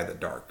attacked by the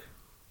dark.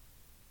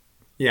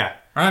 Yeah.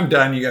 I'm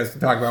done. You guys can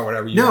talk about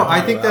whatever you want. No,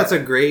 I think that's a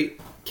great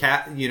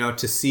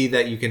to see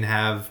that you can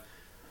have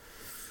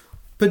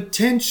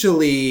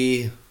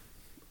potentially,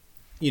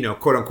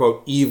 quote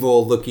unquote,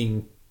 evil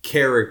looking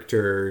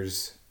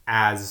characters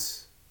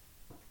as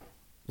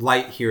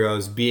light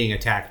heroes being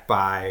attacked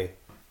by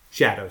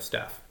shadow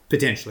stuff.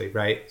 Potentially,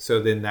 right?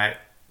 So then that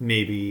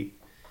maybe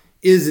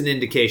is an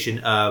indication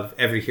of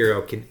every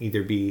hero can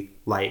either be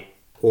light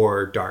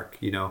or dark,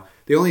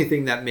 The only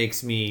thing that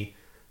makes me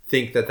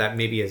think that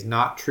maybe is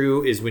not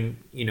true is when,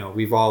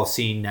 we've all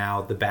seen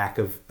now the back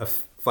of a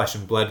Flesh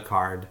and Blood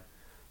card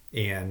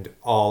and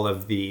all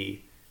of the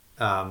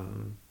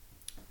kind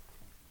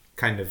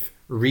of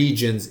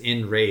regions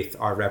in Wraith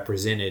are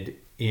represented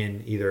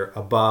in either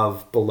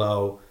above,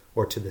 below,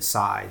 or to the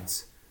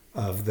sides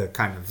of the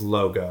kind of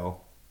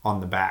logo on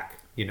the back,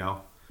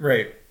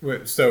 Right.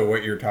 So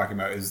what you're talking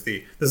about is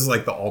this is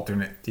like the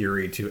alternate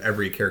theory to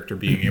every character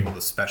being able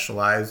to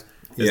specialize,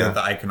 is that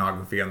the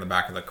iconography on the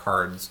back of the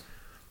cards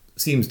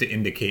seems to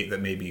indicate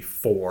that maybe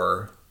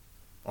 4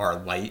 are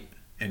light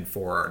and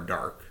 4 are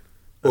dark.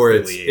 Or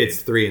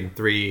it's 3 and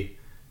 3.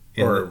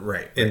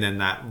 Right. And then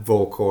that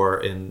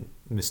Volcor and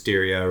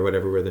Mysteria or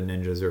whatever where the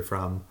ninjas are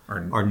from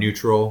are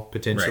neutral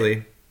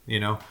potentially,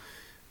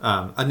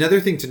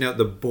 Another thing to note,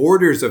 the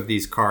borders of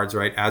these cards,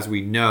 right, as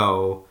we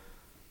know,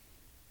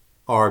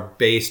 are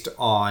based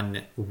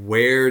on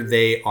where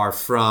they are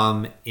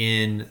from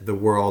in the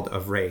world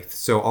of Wraith.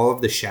 So all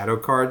of the shadow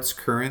cards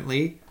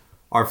currently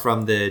are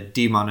from the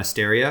D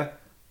Monasteria,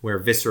 where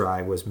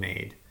Viserai was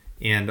made.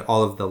 And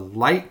all of the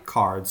light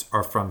cards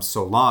are from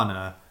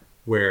Solana,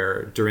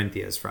 where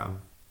Dorinthia is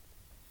from.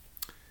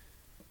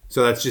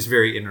 So that's just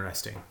very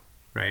interesting,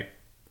 right?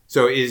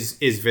 So is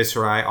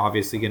Viserai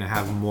obviously going to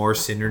have more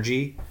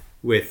synergy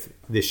with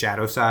the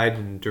shadow side,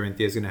 and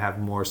Dorinthia is going to have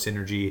more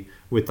synergy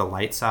with the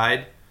light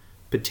side,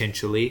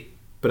 potentially.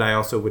 But I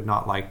also would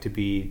not like to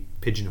be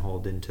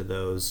pigeonholed into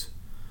those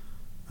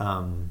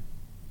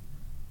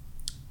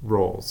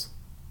roles,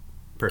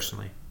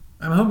 personally.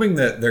 I'm hoping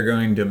that they're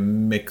going to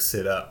mix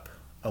it up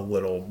a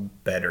little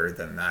better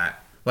than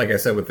that. Like I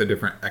said, with the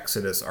different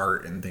Exodus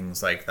art and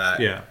things like that.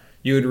 Yeah.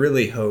 You would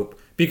really hope,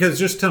 because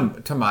just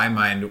to my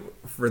mind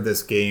for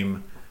this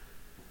game,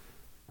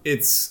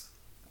 it's,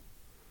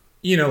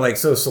 you know, like,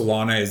 so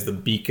Solana is the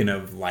beacon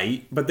of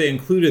light, but they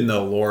include in the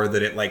lore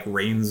that it like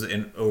reigns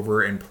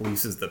over and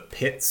polices the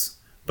pits,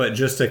 but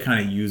just to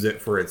kind of use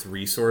it for its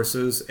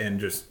resources and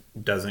just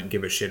doesn't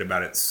give a shit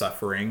about its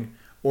suffering,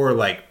 or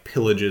like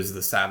pillages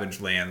the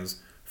savage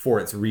lands for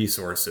its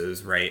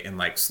resources, right? And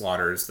like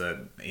slaughters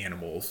the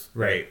animals,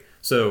 right?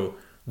 So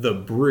the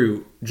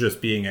brute just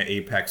being an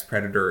apex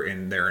predator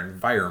in their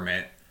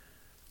environment,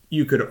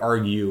 you could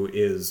argue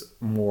is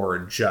more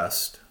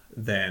just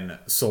than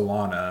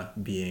Solana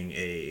being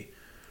a,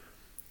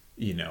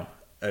 you know,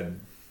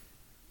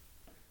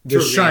 the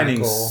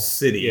shining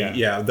city,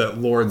 that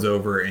lords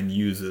over and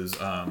uses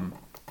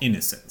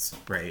innocence,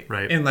 right?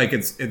 And like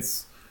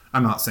it's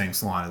I'm not saying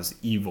Solana is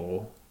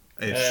evil.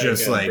 It's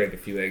just like break a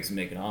few eggs and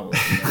make an omelet.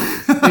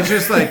 It's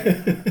just like,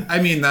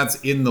 I mean, that's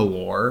in the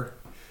lore,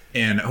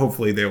 and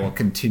hopefully they will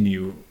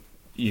continue,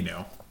 you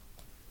know,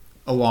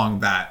 along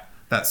that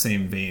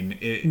same vein,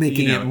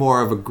 making it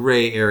more of a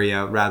gray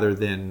area rather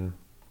than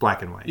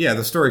black and white. Yeah,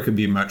 the story could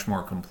be much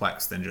more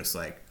complex than just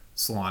like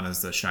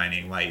Solana's the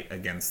shining light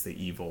against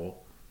the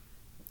evil,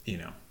 you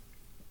know,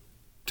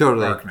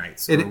 totally Dark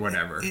Knights or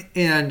whatever.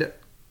 And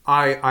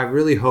I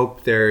really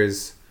hope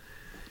there's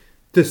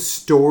the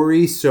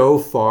story so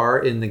far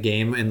in the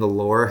game and the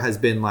lore has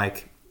been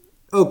like,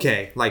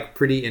 okay, like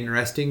pretty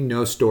interesting.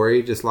 No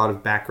story, just a lot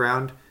of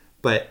background.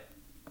 But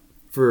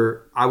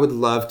I would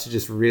love to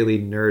just really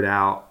nerd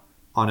out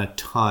on a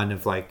ton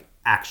of like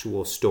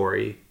actual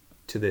story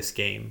to this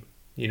game.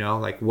 You know,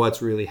 like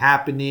what's really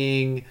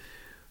happening,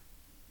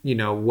 you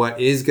know,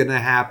 what is going to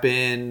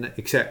happen,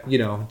 except, you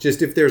know,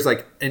 just if there's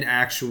like an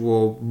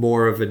actual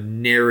more of a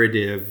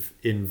narrative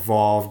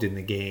involved in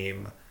the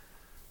game.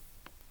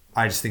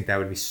 I just think that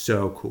would be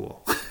so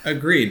cool.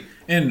 Agreed.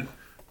 And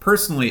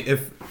personally,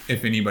 if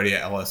anybody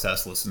at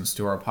LSS listens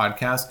to our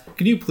podcast,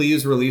 can you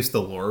please release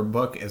the lore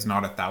book as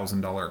not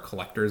 $1,000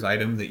 collector's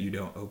item that you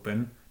don't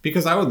open?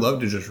 Because I would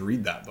love to just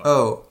read that book.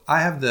 Oh, I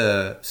have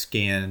the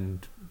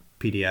scanned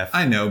PDF.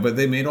 I know, but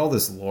they made all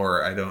this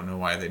lore. I don't know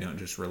why they don't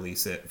just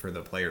release it for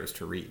the players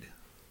to read.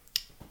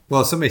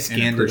 Well, somebody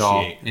scanned it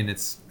all, and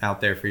it's out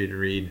there for you to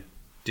read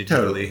digitally.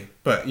 Totally.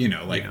 But, you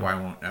know, like, why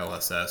won't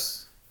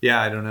LSS... Yeah,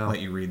 I don't know.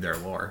 Let you read their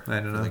lore I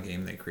don't know. for the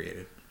game they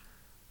created.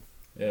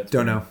 Yeah,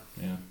 don't know.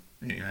 Yeah.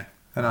 Anyway.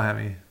 I don't have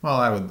any. Well,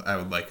 I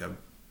would like a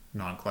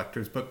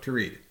non-collector's book to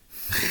read.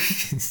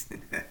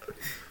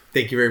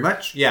 Thank you very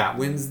much. Yeah,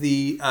 when's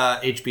the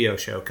HBO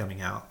show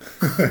coming out?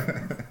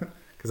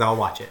 Because I'll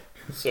watch it.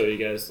 So you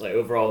guys, like,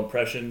 overall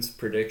impressions,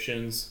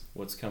 predictions,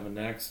 what's coming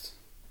next?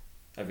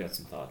 I've got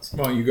some thoughts.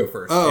 Well, you go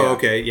first. Oh,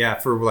 okay. Yeah,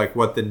 for like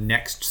what the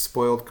next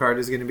spoiled card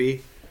is going to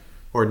be?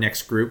 Or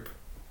next group?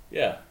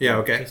 Yeah. Yeah,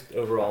 okay. Just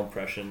overall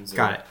impressions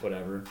Got or it.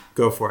 whatever.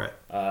 Go for it.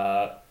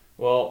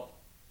 Well,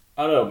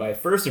 I don't know. My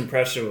first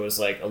impression was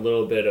like a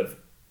little bit of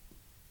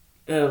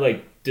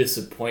like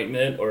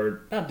disappointment,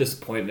 or not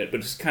disappointment, but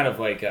just kind of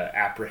like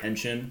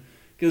apprehension.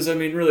 Because, I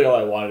mean, really all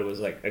I wanted was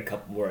like a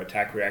couple more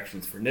attack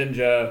reactions for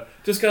Ninja.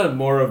 Just kind of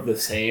more of the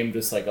same,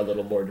 just like a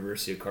little more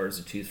diversity of cards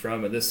to choose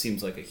from. And this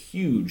seems like a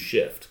huge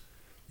shift.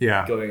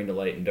 Yeah. Going into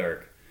light and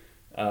dark.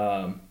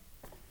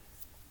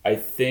 I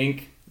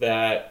think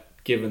that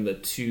given the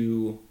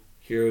two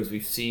heroes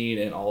we've seen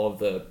and all of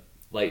the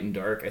light and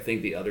dark, I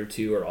think the other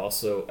two are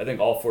also... I think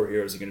all four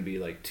heroes are going to be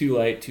like too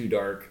light, too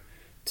dark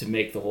to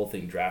make the whole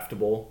thing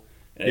draftable.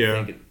 And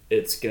I think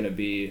it's going to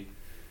be...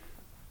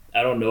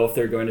 I don't know if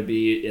they're going to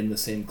be in the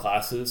same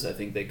classes. I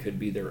think they could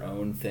be their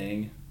own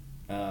thing.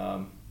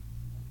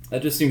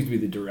 That just seems to be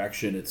the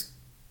direction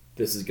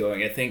this is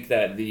going. I think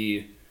that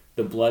the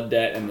blood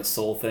debt and the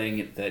soul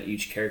thing, that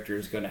each character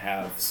is going to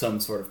have some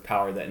sort of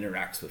power that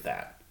interacts with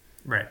that.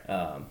 Right.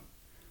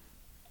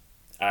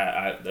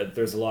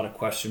 There's a lot of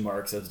question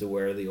marks as to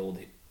where the old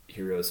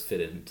heroes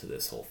fit into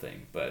this whole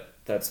thing, but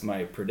that's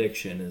my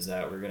prediction, is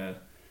that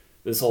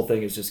this whole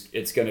thing is just,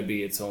 it's going to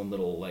be its own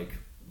little like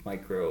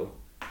micro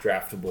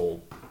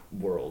draftable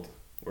world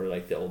where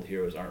like the old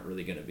heroes aren't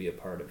really going to be a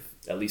part of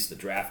at least the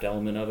draft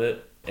element of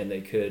it, and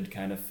they could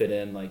kind of fit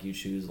in like you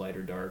choose light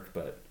or dark,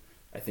 but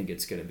I think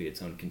it's going to be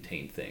its own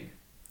contained thing.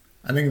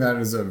 I think that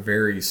is a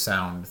very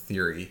sound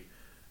theory,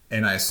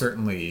 and I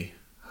certainly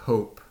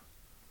hope.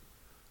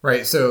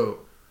 Right, so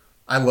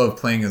I love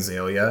playing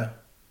Azalea,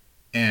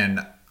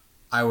 and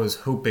I was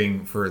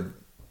hoping for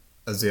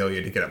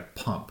Azalea to get a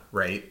pump,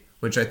 right?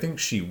 Which I think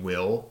she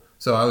will.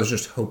 So I was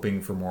just hoping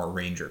for more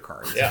Ranger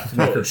cards to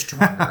make her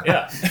stronger.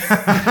 Yeah.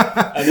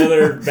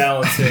 Another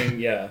balancing,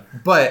 yeah.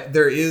 But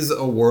there is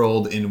a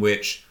world in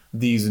which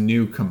these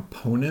new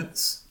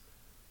components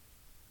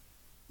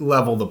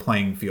level the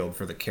playing field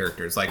for the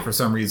characters. Like, for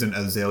some reason,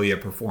 Azalea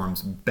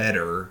performs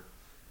better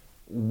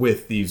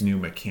with these new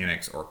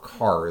mechanics or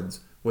cards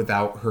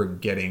without her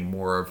getting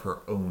more of her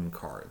own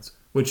cards,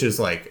 which is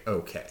like,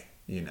 okay,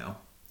 you know.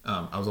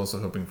 I was also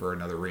hoping for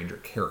another Ranger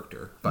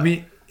character, but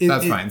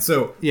that's fine.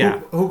 So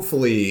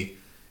hopefully,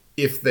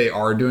 if they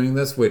are doing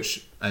this,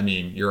 which, I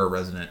mean, you're a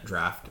resident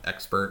draft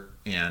expert,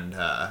 and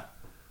I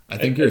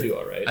think I do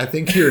all right. I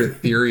think your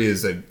theory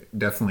is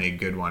definitely a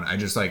good one. I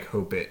just like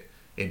hope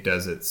it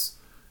does its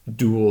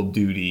dual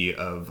duty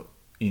of,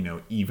 you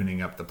know,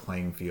 evening up the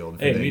playing field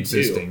for the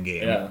existing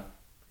game.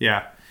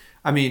 Yeah.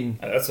 I mean,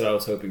 that's what I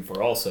was hoping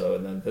for also,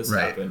 and then this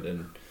happened,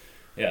 and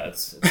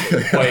it's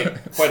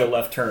quite a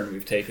left turn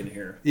we've taken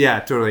here. Yeah,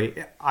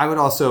 totally. I would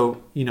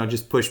also, you know,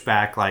 just push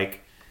back,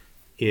 like,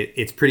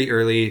 it's pretty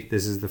early.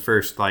 This is the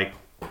first, like,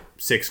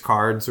 6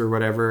 cards or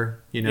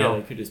whatever, you know.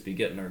 Yeah, they could just be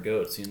getting our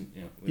goats.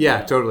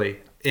 Totally.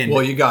 And,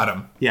 well, you got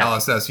them. Yeah.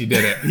 LSS, you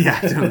did it. Yeah,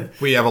 totally.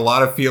 We have a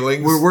lot of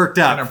feelings. We're worked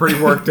up. And I'm pretty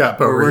worked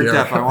up over here.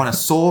 I want a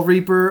Soul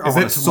Reaper. I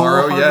want a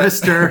Soul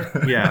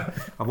Harvester. Yeah.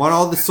 I want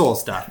all the soul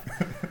stuff.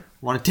 I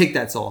want to take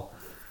that soul.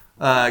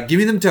 Give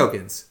me them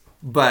tokens.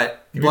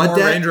 But Give blood me more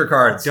debt, Ranger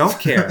cards. Don't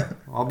care.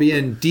 I'll be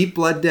in deep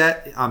blood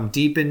debt. I'm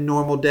deep in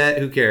normal debt.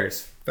 Who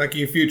cares? Fuck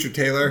you, future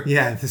Taylor.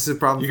 Yeah, this is a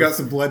problem. You got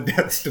some blood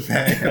debts to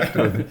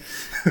pay.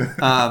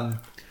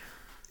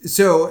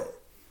 So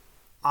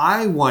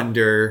I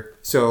wonder,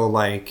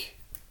 like,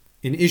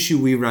 an issue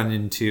we run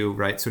into,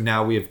 right? So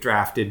now we have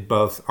drafted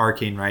both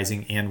Arcane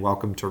Rising and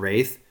Welcome to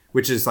Wraith,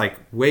 which is like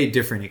way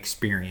different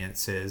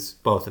experiences,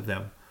 both of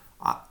them.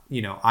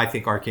 You know, I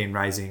think Arcane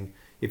Rising,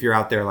 if you're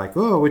out there like,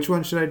 oh, which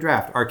one should I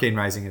draft? Arcane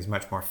Rising is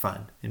much more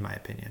fun, in my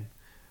opinion.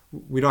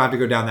 We don't have to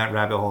go down that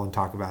rabbit hole and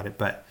talk about it,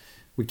 but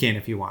we can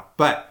if you want.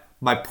 But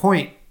my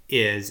point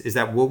is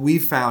that what we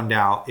found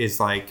out is,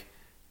 like,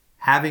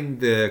 having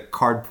the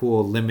card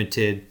pool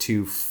limited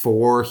to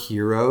 4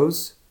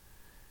 heroes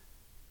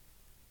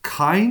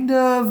kind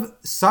of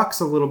sucks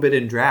a little bit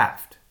in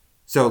draft.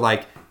 So,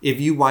 like, if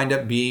you wind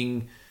up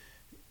being,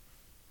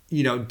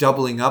 you know,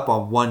 doubling up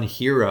on 1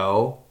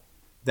 hero,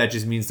 that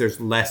just means there's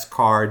less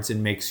cards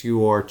and makes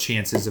your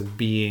chances of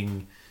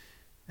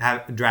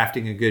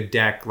drafting a good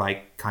deck,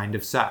 like, kind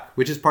of suck,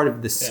 which is part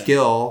of the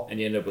skill. And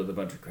you end up with a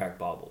bunch of cracked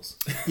baubles.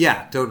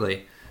 Yeah,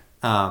 totally.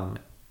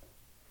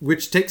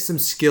 Which takes some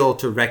skill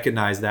to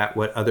recognize that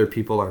what other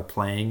people are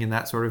playing and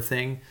that sort of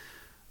thing.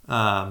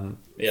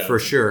 For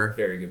sure.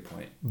 Very good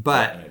point.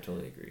 But and I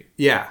totally agree.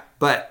 Yeah,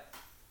 but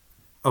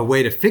a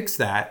way to fix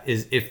that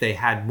is if they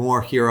had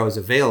more heroes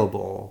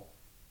available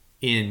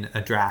in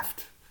a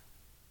draft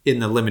in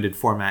the limited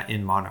format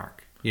in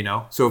Monarch, you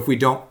know? So if we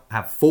don't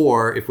have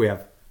 4, if we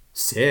have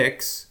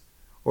 6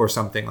 or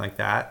something like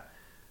that,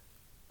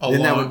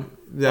 then that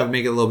would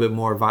make it a little bit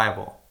more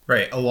viable.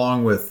 Right,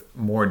 along with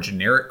more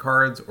generic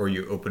cards, or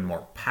you open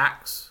more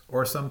packs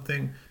or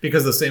something,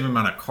 because the same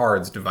amount of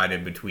cards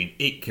divided between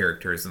 8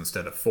 characters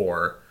instead of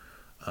 4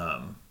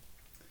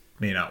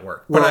 may not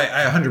work. But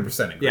I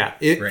 100% agree. Yeah,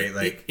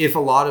 if a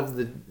lot of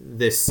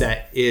this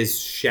set is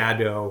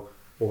shadow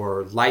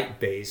or light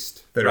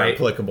based that are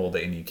applicable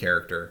to any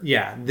character,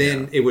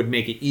 then it would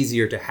make it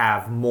easier to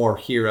have more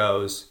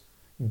heroes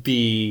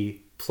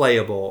be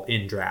playable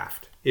in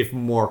draft if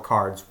more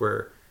cards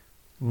were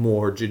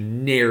more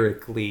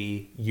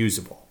generically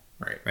usable.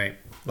 Right.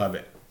 Love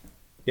it.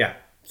 Yeah.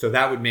 So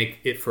that would make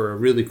it for a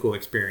really cool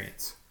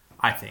experience,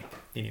 I think,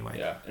 anyway.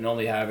 Yeah. And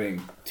only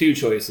having 2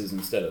 choices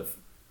instead of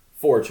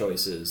 4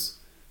 choices,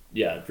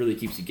 it really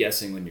keeps you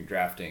guessing when you're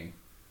drafting.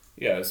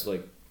 Yeah, it's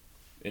like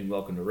in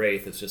Welcome to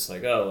Wraith, it's just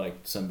like, oh, like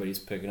somebody's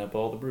picking up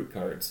all the brute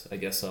cards. I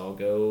guess I'll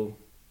go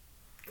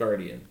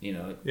Guardian, you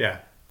know. Yeah.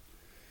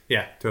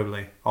 Yeah,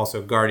 totally.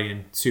 Also,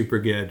 Guardian, super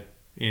good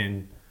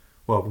in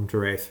Welcome to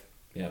Wraith.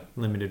 Yeah.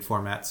 Limited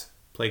formats.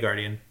 Play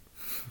Guardian.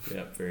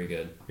 Yeah, very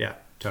good. Yeah,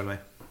 totally.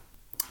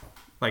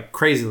 Like,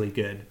 crazily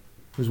good.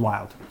 It was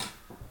wild.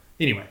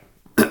 Anyway.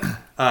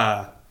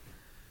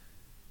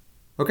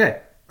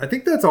 Okay. I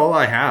think that's all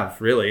I have,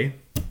 really.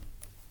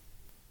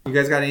 You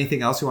guys got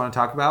anything else you want to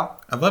talk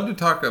about? I'd love to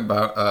talk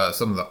about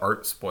some of the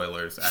art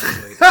spoilers,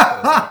 actually.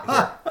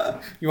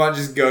 You want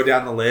to just go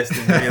down the list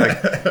and maybe,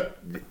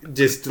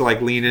 just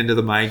lean into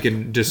the mic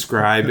and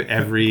describe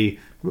every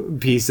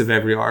piece of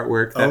every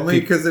artwork? Only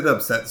because it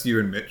upsets you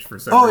and Mitch for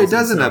some reason. Oh, it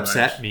doesn't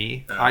upset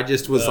me. I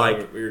just was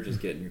we were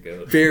just getting your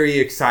goat. Very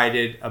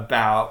excited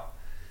about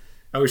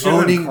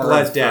owning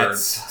blood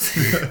debts.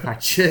 I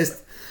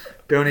just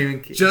don't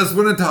even... Just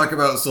want to talk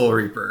about Soul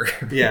Reaper.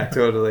 Yeah,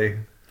 totally.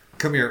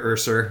 Come here,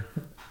 Urser.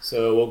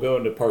 So we'll go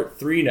into part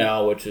 3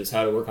 now, which is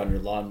how to work on your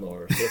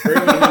lawnmower. So for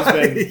everyone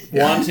who's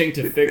been wanting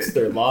to fix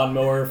their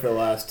lawnmower for the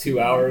last 2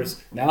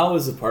 hours, now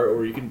is the part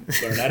where you can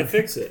learn how to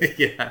fix it.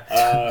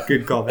 Yeah.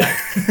 Good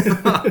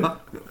callback.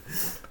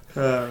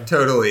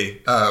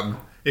 Totally.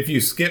 If you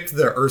skipped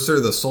the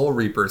Urser the Soul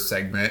Reaper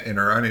segment and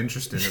are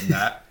uninterested in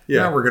that,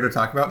 now we're going to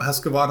talk about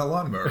Husqvarna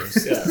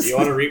lawnmowers. Yeah. You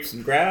want to reap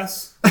some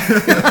grass?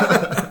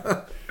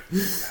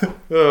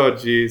 Oh,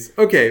 jeez.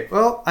 Okay,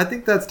 well, I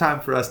think that's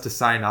time for us to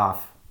sign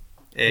off.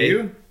 Do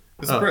you?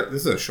 This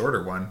is a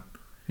shorter one.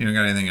 You don't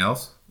got anything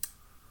else?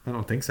 I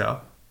don't think so.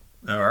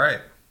 All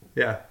right.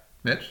 Yeah.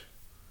 Mitch?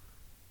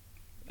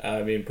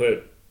 I mean,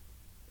 put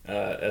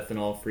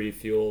ethanol-free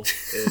fuel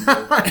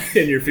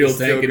in your fuel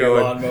tank in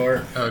your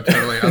lawnmower. Oh,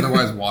 totally.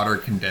 Otherwise, water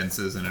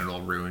condenses and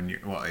it'll ruin your...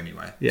 Well,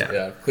 anyway.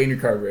 Yeah. Clean your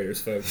carburetors,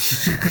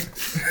 folks.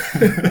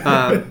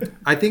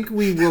 I think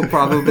we'll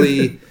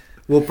probably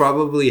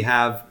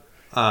have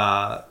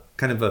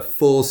kind of a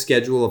full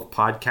schedule of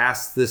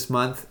podcasts this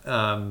month.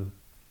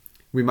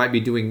 We might be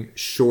doing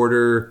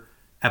shorter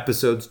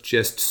episodes,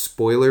 just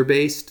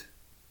spoiler-based,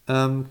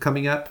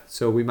 coming up.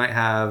 So we might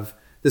have...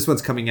 This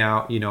one's coming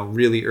out,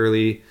 really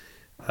early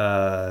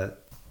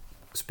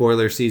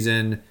spoiler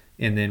season,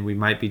 and then we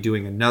might be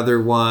doing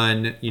another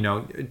one.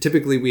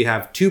 Typically we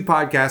have 2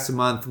 podcasts a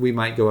month. We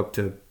might go up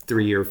to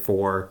 3 or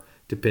 4,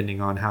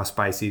 depending on how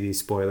spicy these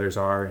spoilers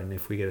are and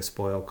if we get a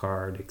spoil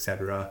card,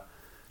 etc.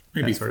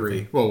 Maybe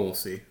 3. Well, we'll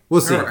see.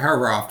 We'll see.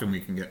 However often we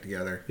can get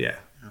together.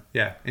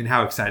 Yeah, and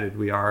how excited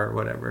we are or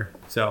whatever.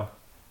 So,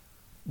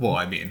 well,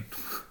 I mean,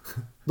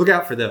 look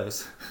out for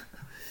those.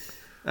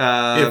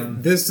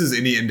 If this is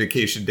any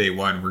indication, day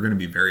 1, we're going to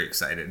be very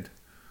excited.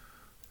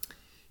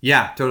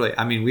 Yeah, totally.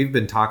 I mean, we've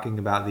been talking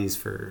about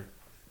these we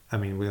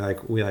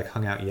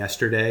hung out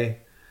yesterday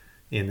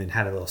and then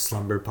had a little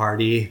slumber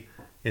party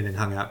and then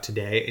hung out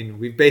today. And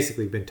we've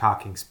basically been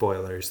talking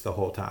spoilers the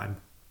whole time,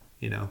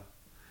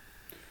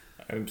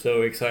 I'm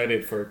so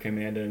excited for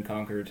Command &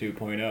 Conquer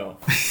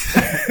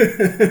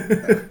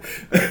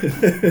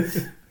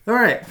 2.0. All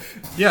right.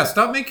 Yeah,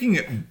 stop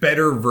making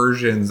better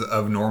versions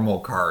of normal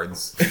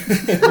cards.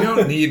 We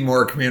don't need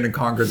more Command &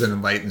 Conquers and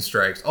Enlightened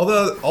Strikes.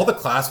 Although all the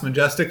class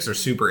Majestics are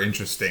super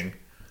interesting.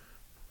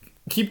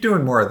 Keep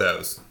doing more of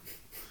those.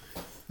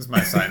 This is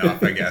my sign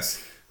off, I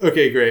guess.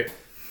 Okay, great.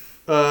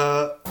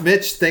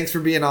 Mitch, thanks for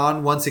being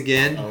on once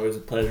again. Always a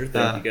pleasure.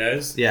 Thank you,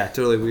 guys. Yeah,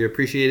 totally. We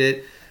appreciate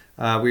it.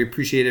 We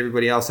appreciate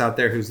everybody else out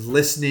there who's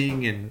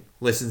listening and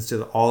listens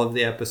to all of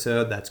the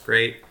episode. That's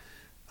great.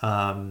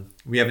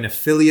 We have an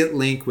affiliate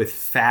link with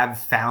Fab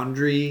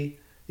Foundry.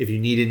 If you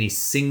need any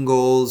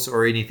singles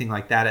or anything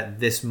like that at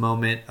this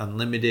moment,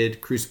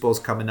 Unlimited Crucible's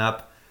coming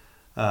up.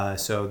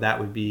 So that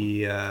would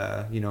be,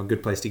 a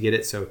good place to get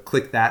it. So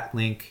click that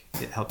link.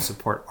 It helps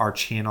support our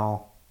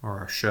channel or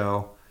our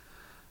show.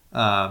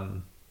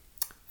 Find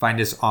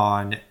us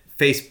on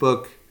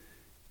Facebook,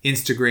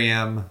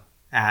 Instagram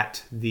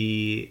at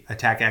the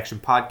Attack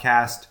Action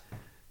Podcast,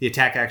 the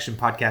Attack Action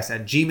Podcast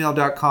at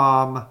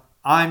gmail.com.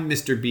 I'm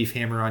Mr.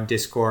 Beefhammer on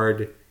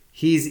Discord.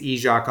 He's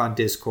Ejok on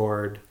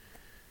Discord.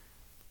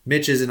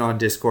 Mitch isn't on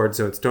Discord,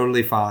 so it's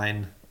totally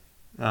fine.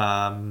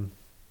 And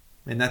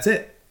that's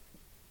it.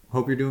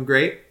 Hope you're doing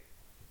great.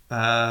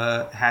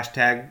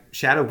 Hashtag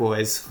Shadow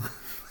Boys.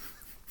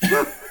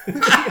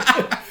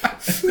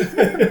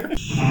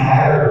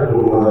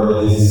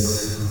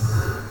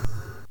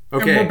 Okay. And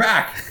we're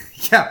back.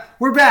 Yeah,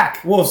 we're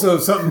back. Well, so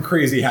something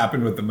crazy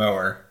happened with the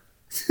mower.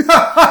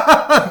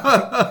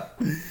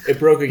 It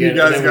broke again,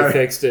 and then we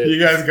fixed it. You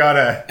guys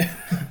gotta...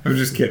 I'm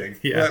just kidding.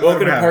 Yeah.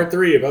 Welcome to part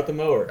 3 about the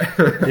mower.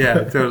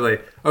 Yeah, totally.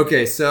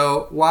 Okay,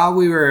 so while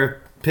we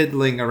were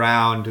piddling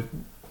around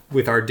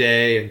with our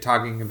day and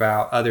talking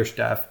about other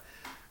stuff,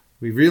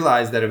 we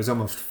realized that it was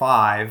almost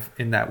 5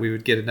 and that we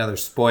would get another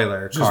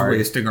spoiler Just card.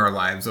 wasting our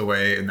lives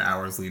away in the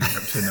hours leading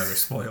up to another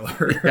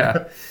spoiler.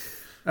 Yeah.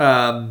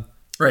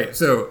 Right,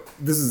 so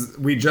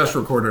we just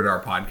recorded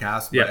our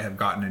podcast, but Yeah. have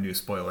gotten a new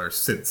spoiler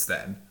since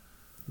then.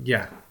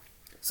 Yeah.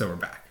 So we're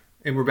back.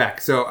 And we're back.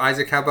 So,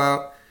 Isaac, how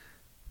about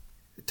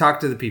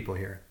talk to the people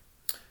here?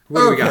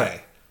 What do we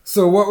got?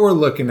 So what we're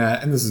looking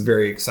at, and this is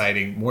very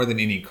exciting, more than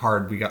any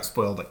card, we got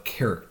spoiled a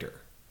character.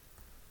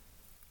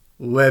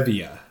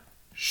 Levia,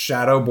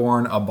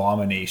 Shadowborn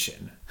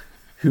Abomination,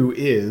 who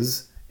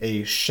is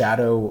a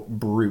Shadow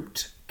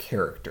Brute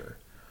character.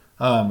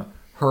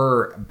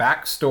 Her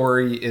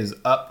backstory is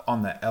up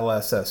on the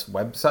LSS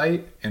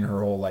website in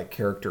her whole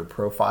character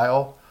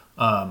profile,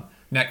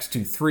 next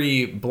to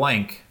 3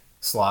 blank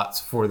slots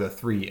for the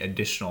 3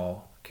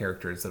 additional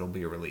characters that'll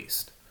be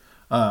released.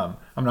 I'm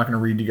not going to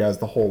read you guys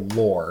the whole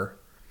lore,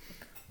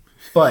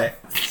 but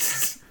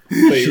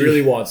he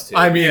really wants to.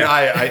 I mean,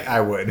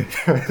 I would.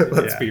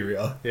 Let's be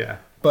real. Yeah.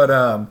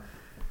 But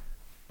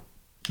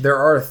there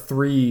are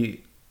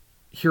 3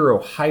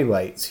 hero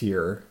highlights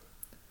here.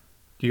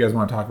 Do you guys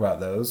want to talk about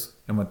those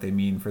and what they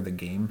mean for the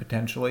game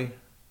potentially?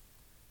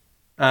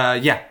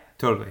 Yeah,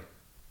 totally.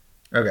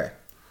 Okay.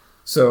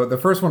 So the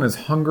first one is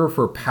Hunger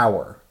for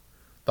Power.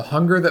 The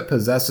hunger that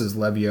possesses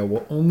Levia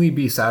will only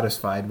be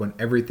satisfied when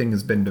everything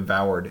has been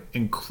devoured,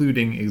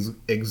 including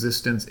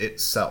existence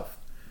itself.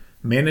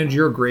 Manage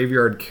your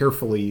graveyard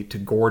carefully to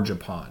gorge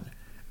upon,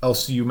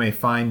 else you may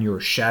find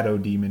your shadow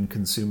demon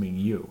consuming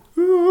you.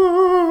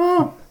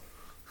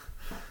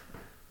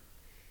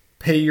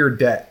 Pay your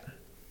debt.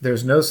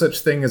 There's no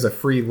such thing as a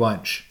free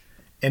lunch.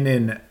 And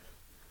in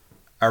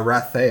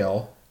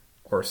Arathale,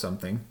 or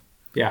something,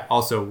 Yeah,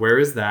 also, where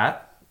is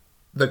that?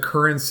 the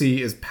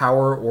currency is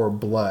power or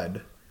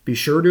blood. Be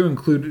sure to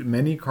include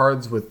many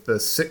cards with the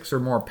 6 or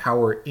more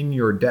power in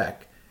your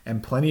deck,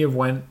 and plenty of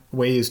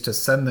ways to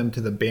send them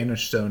to the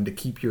banished zone to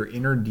keep your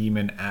inner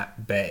demon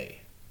at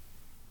bay.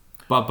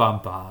 Ba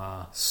bum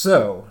ba.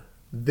 So,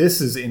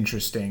 this is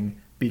interesting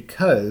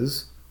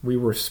because we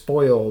were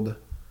spoiled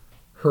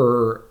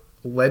her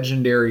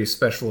legendary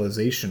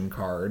specialization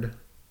card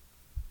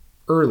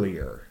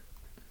earlier,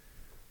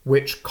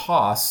 which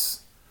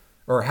costs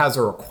or has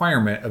a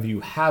requirement of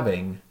you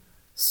having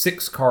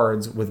 6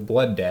 cards with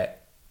blood debt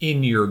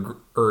in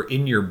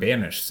your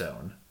banished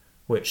zone,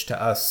 which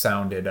to us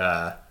sounded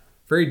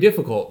very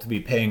difficult to be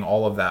paying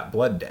all of that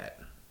blood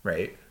debt,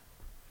 right?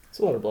 It's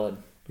a lot of blood.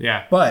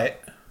 Yeah.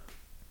 But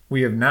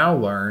we have now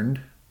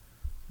learned,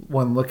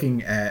 when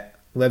looking at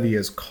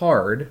Levia's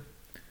card,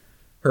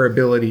 her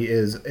ability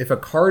is, if a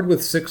card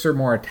with 6 or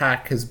more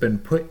attack has been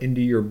put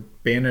into your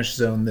banished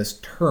zone this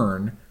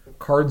turn,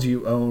 cards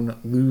you own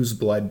lose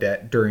blood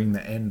debt during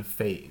the end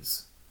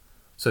phase.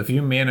 So if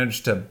you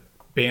manage to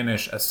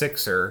banish a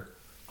 6er,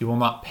 you will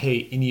not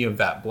pay any of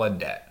that blood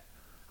debt,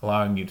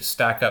 allowing you to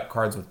stack up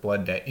cards with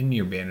blood debt in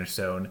your banished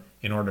zone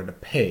in order to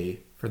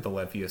pay for the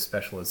Levia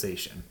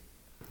specialization.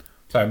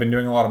 So I've been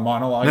doing a lot of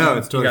monologuing. No,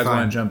 it's totally you guys fine.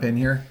 want to jump in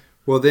here?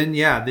 Well, then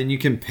you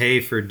can pay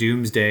for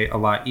Doomsday a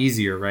lot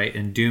easier, right?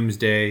 And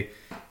Doomsday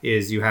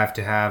is you have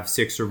to have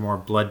 6 or more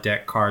blood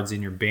debt cards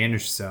in your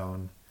banished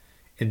zone,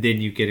 and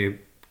then you get to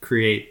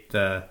create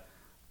the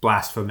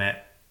Blasphemet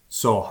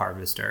Soul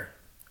Harvester.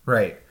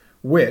 Right.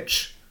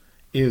 Which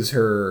is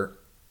her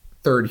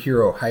third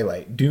hero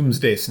highlight,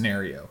 Doomsday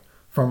Scenario.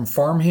 From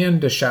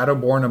Farmhand to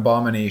Shadowborn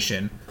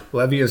Abomination,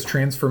 Levia's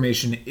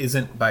transformation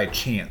isn't by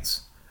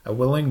chance. A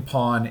willing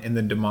pawn in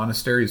the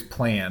Demonastery's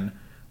plan,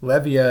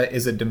 Levia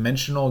is a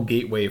dimensional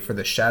gateway for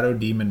the Shadow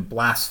Demon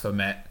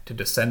Blasphemet to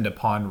descend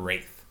upon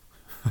Wraith.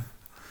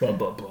 Blah,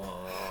 blah,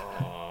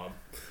 blah.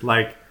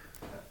 Like,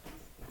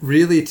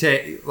 really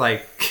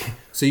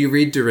so you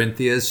read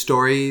Dorinthia's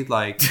story,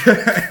 like,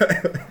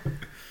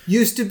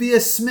 used to be a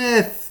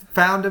smith,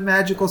 found a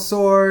magical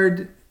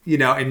sword,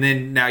 and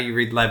then now you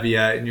read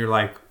Levia and you're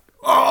like,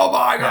 oh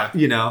my God,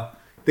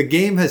 the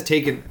game has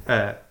taken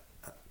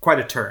quite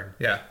a turn.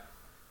 Yeah.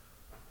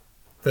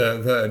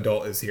 The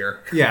adult is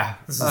here. Yeah.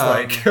 This is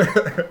like...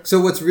 So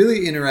what's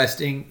really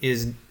interesting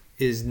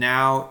is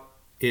now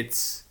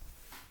it's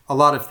a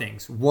lot of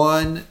things.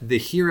 One, the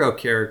hero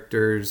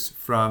characters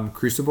from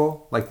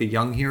Crucible, like the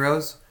young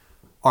heroes,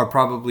 are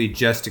probably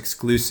just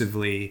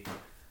exclusively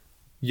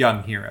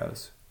young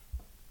heroes.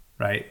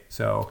 Right?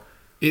 So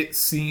it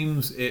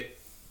seems it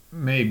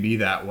may be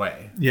that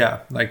way. Yeah.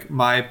 Like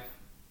my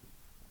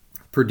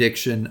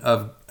prediction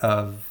of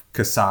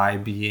Kasai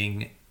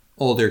being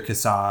older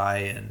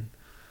Kasai and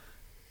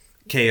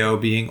KO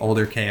being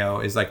older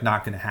KO is like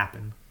not going to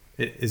happen.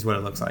 It is what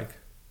it looks like.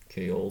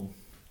 K-old.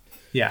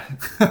 Yeah.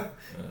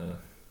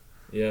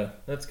 Yeah,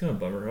 that's kind of a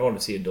bummer. I want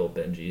to see adult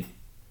Benji.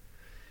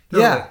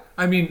 Yeah.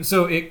 I mean,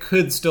 so it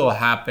could still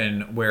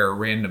happen where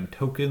random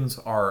tokens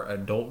are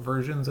adult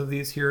versions of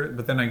these here,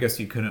 but then I guess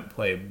you couldn't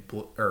play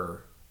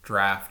or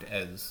draft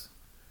as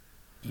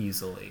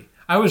easily.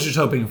 I was just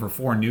hoping for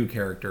 4 new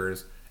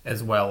characters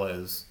as well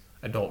as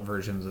adult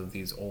versions of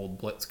these old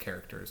Blitz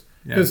characters.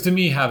 Because to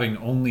me, having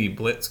only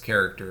Blitz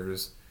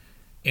characters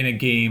in a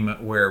game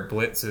where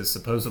Blitz is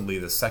supposedly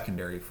the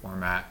secondary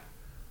format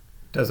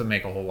doesn't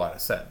make a whole lot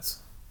of sense.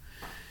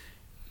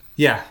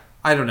 Yeah.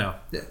 I don't know.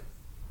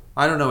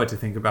 I don't know what to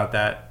think about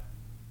that.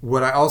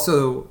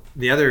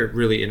 The other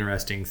really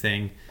interesting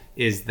thing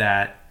is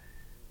that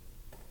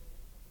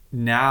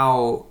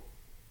now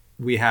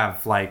we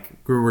have we're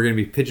going to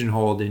be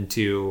pigeonholed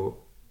into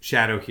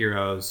shadow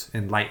heroes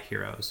and light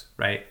heroes,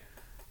 right?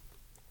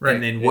 Right.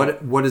 And then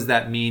what does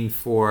that mean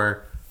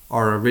for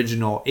our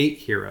original 8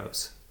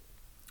 heroes?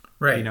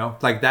 Right.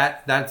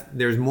 That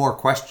there's more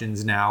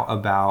questions now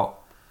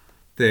about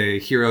the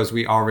heroes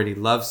we already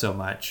love so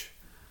much.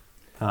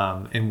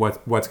 And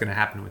what's going to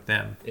happen with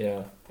them?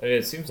 Yeah, I mean,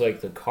 it seems like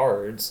the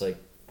cards, like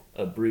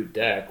a brute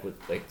deck with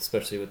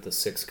especially with the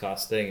 6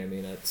 cost thing. I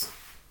mean, that's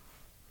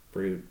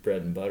brute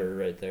bread and butter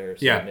right there.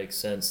 So it makes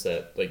sense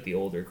that the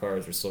older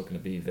cards are still going to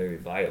be very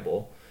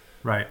viable.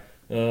 Right.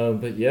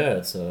 But yeah,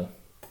 it's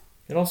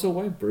and also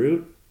why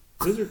brute?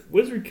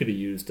 Wizard could have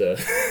used a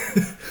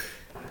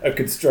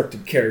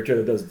constructed character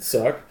that doesn't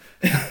suck.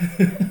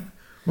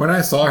 When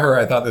I saw her,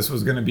 I thought this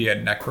was going to be a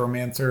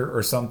necromancer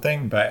or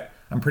something, but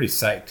I'm pretty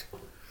psyched.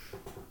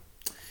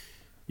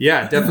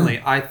 Yeah,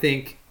 definitely. I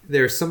think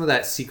there's some of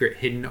that secret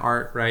hidden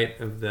art, right,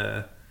 of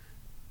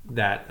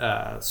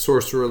that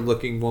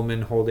sorcerer-looking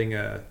woman holding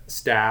a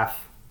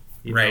staff.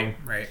 Right.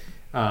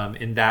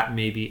 And that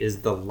maybe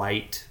is the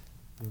light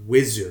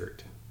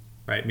wizard,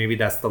 right? Maybe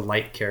that's the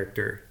light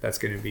character that's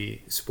going to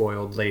be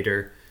spoiled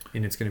later,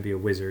 and it's going to be a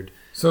wizard.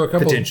 So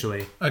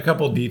potentially a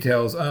couple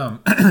details.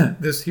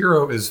 This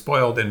hero is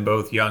spoiled in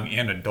both young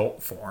and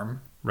adult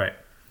form. Right.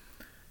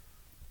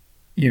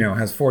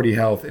 Has 40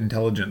 health,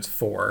 intelligence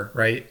 4,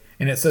 right?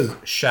 And it says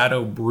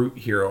Shadow Brute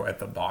Hero at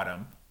the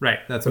bottom. Right.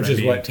 That's which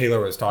is what Taylor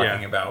was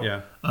talking about.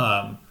 Yeah.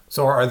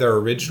 So are the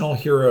original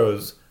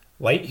heroes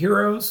light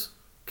heroes?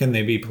 can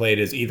they be played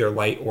as either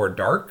light or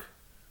dark?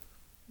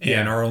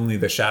 And are only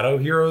the shadow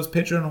heroes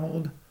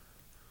pigeonholed?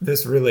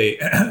 This really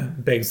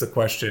begs the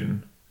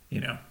question,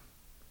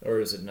 Or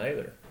is it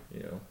neither?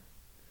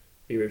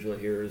 The original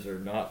heroes are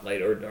not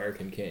light or dark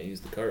and can't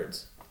use the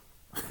cards.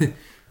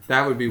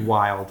 That would be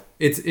wild.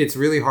 It's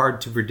really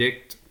hard to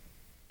predict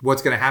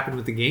what's going to happen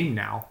with the game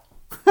now.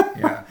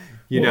 Yeah.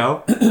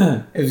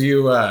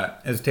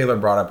 As Taylor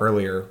brought up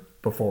earlier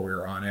before we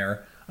were on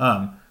air,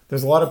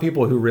 there's a lot of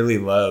people who really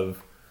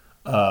love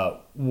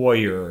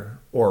warrior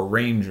or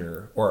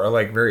ranger or are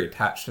like very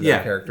attached to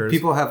their characters.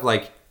 People have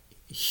like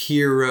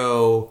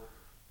hero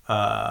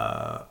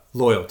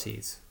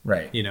loyalties.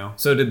 Right.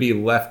 So to be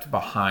left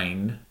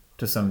behind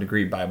to some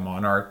degree by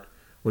Monarch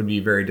would be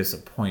very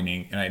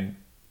disappointing. And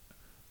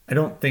I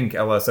don't think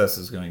LSS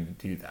is going to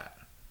do that.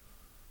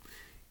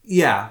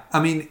 Yeah.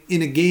 I mean,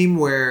 in a game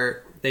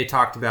where they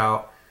talked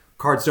about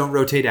cards don't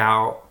rotate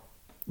out,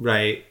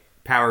 right?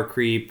 Power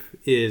creep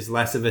is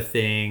less of a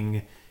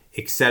thing,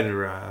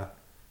 etc.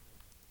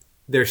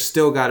 There's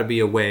still got to be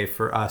a way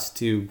for us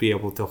to be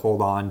able to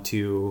hold on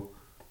to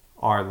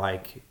our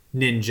like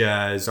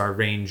ninjas, our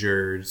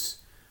rangers,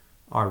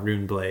 our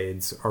rune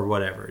blades, or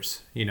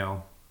whatever's,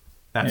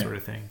 that sort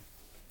of thing.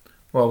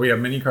 Well, we have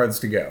many cards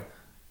to go.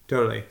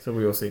 Totally. So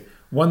we will see.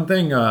 One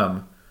thing,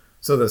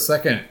 so the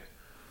second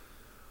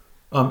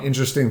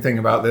interesting thing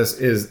about this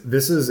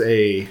is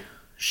a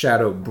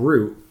Shadow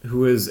Brute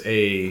who is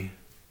a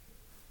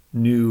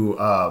new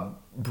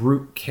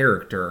Brute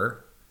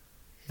character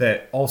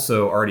that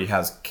also already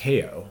has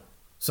KO.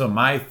 So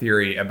my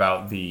theory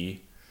about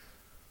the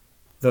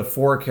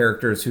 4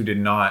 characters who did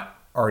not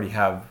already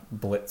have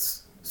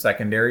Blitz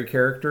secondary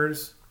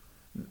characters,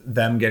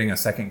 them getting a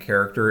second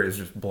character is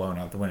just blown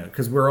out the window.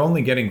 Because we're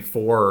only getting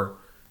 4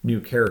 new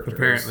characters.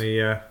 Apparently,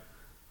 yeah.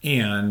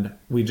 And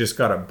we just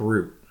got a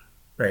Brute,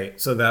 right?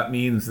 So that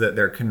means that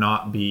there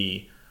cannot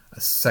be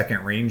a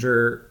second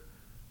Ranger,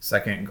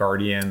 second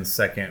Guardian,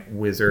 second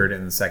Wizard,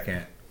 and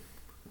second...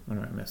 What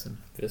am I missing?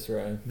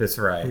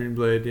 Viscerai. Green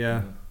Blade,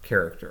 yeah.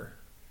 Character.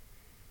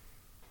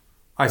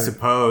 I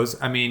suppose.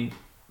 I mean,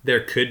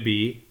 there could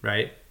be,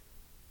 right?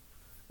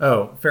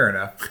 Oh, fair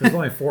enough. There's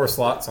only 4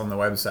 slots on the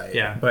website.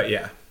 Yeah. But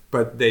yeah.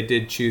 But they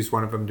did choose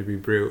one of them to be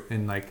Brute.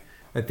 And like,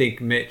 I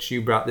think, Mitch,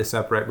 you brought this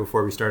up right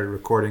before we started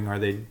recording.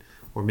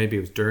 Or maybe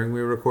it was during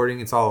we were recording.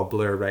 It's all a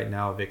blur right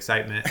now of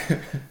excitement.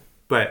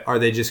 But are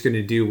they just going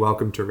to do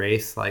Welcome to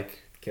Wraith? Like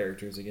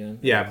characters again?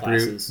 Yeah,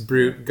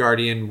 Brute,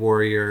 Guardian,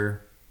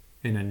 Warrior,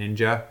 and a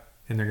Ninja.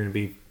 And they're going to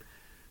be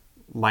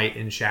light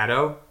and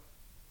shadow.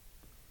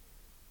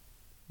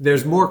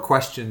 There's more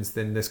questions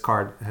than this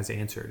card has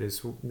answered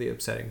is the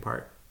upsetting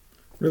part.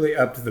 Really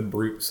up to the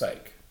Brute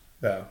psych,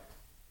 though.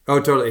 Oh,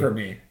 totally. For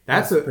me.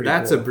 That's cool.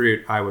 a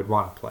Brute I would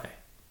want to play.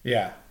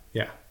 Yeah.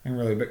 Yeah. I can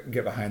really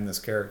get behind this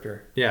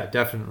character. Yeah,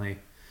 definitely.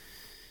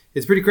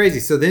 It's pretty crazy.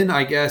 So then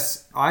I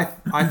guess I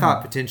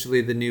thought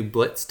potentially the new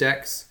Blitz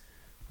decks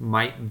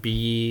might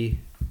be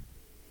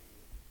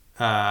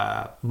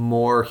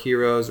more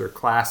heroes or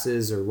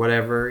classes or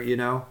whatever,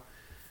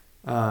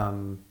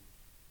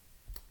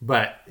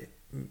 but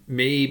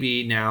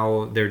maybe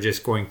now they're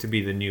just going to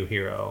be the new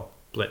hero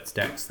Blitz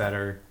decks that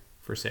are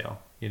for sale,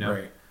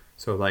 Right.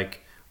 So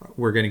like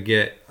we're going to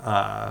get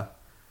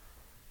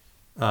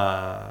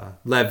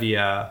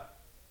Levia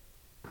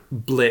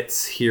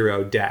Blitz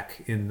hero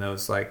deck in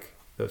those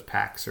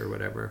packs or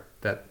whatever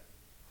that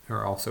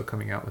are also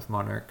coming out with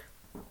Monarch.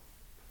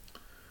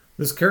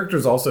 This character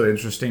is also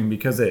interesting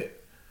because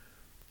it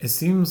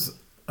seems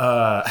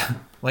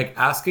like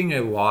asking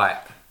a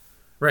lot,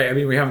 right? I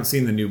mean, we haven't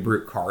seen the new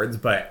Brute cards,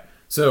 but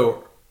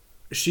so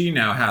she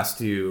now has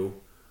to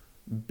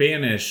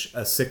banish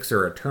a 6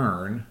 a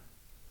turn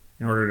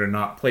in order to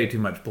not play too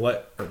much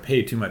blood or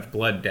pay too much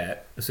blood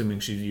debt, assuming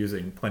she's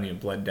using plenty of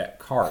blood debt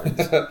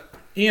cards,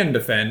 and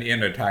defend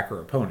and attack her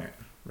opponent,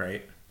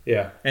 right?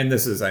 Yeah. And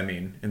this is, I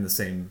mean, in the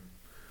same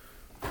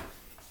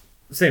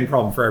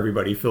problem for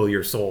everybody. Fill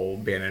your soul,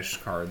 banish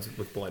cards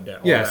with blood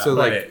debt. Yeah, so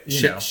like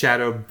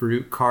Shadow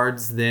Brute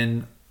cards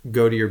then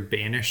go to your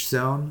banish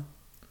zone.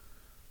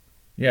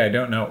 Yeah, I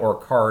don't know. Or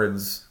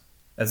cards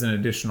as an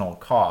additional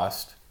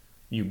cost,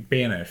 you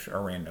banish a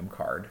random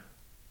card.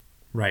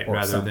 Right,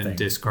 rather than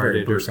discard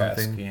it or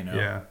something.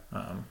 Yeah.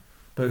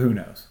 But who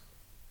knows?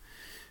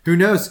 Who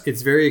knows?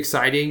 It's very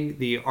exciting.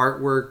 The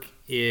artwork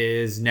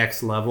is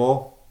next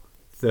level.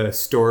 The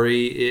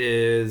story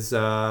is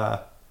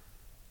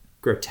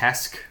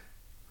grotesque.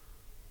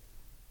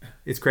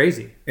 It's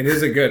crazy. It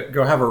is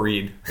go have a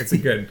read. It's a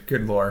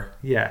good lore.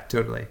 Yeah,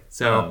 totally.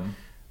 So,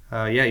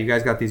 you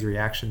guys got these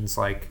reactions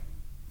like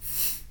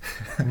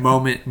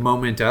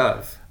moment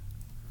of.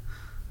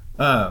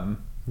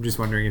 I'm just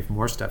wondering if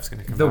more stuff's going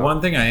to come out. The one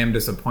thing I am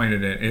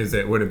disappointed in is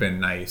it would have been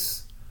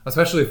nice,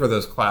 especially for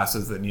those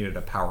classes that needed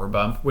a power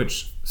bump,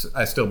 which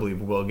I still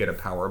believe will get a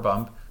power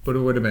bump, but it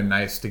would have been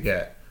nice to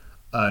get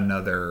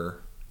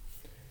another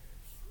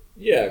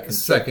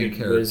second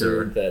character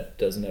wizard that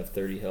doesn't have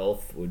 30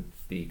 health would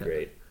be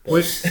great.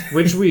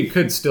 Which we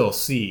could still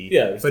see.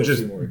 Yeah, but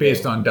just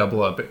based on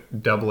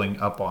doubling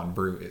up on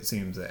Brute, it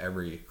seems that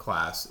every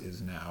class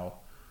is now,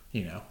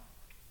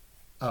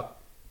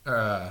 up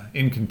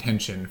in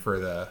contention for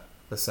the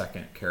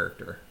second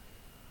character.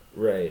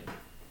 Right.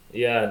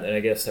 Yeah, and I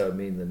guess that would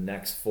mean the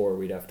next 4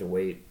 we'd have to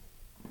wait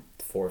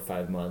 4 or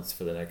 5 months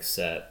for the next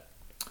set,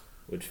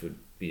 which would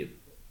be a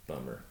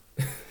bummer.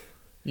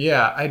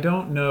 Yeah, I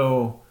don't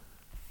know.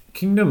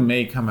 Kingdom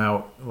may come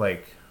out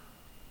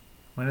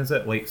when is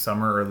it? Late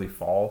summer, early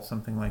fall,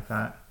 something like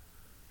that.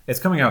 It's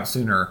coming out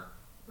sooner,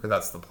 or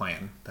that's the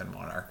plan, than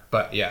Monarch.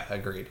 But yeah,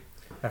 agreed.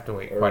 Have to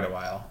wait quite a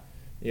while.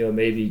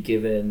 Maybe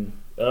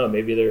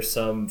maybe there's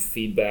some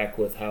feedback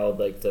with how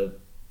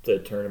the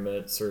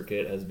tournament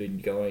circuit has been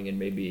going, and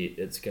maybe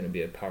it's going to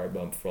be a power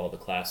bump for all the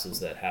classes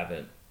that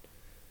haven't,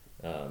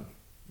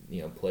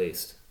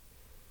 placed.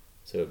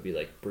 So it'd be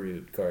like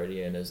Brute,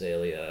 Guardian,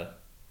 Azalea,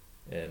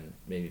 and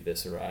maybe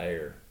Viserai,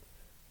 or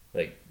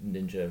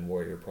Ninja and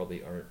Warrior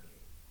probably aren't.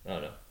 I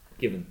don't know.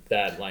 Given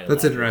that line of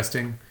That's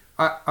interesting.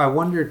 I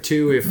wonder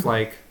too if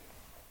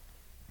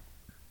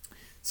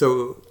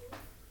so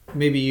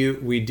maybe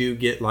we do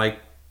get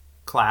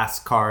class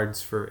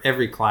cards for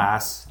every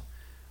class,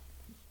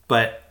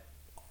 but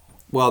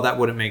that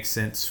wouldn't make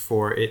sense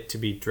for it to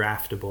be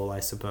draftable, I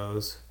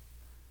suppose.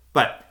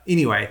 But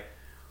anyway,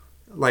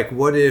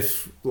 what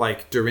if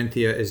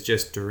Dorinthia is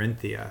just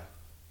Dorinthia,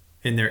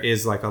 and there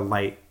is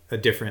a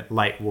different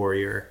light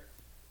warrior,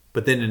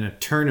 but then in a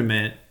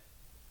tournament,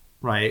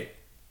 right,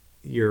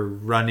 you're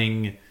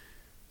running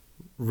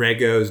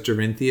Rego's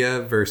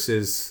Dorinthia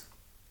versus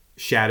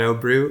Shadow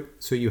Brute,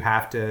 so you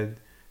have to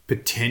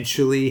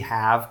potentially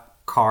have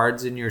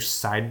cards in your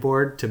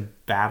sideboard to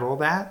battle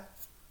that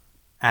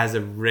as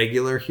a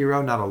regular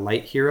hero, not a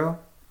light hero.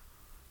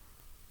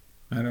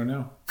 I don't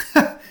know.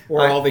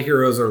 Or all the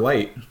heroes are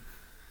light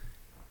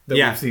that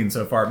we've seen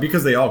so far,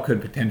 because they all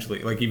could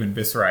potentially, even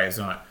Viserai is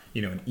not,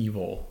 an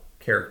evil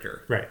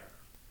character. Right.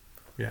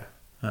 Yeah.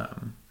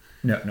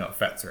 No,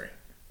 Fet's right.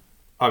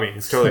 I mean,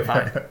 it's totally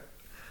fine.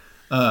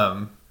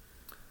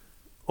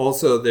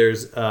 Also,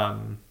 there's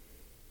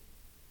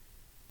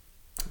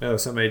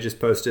somebody just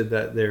posted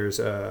that there's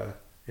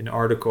an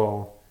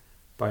article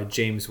by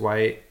James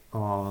White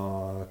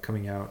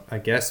coming out, I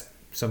guess,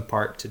 some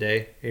part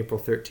today, April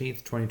 13th,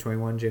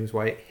 2021. James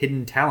White,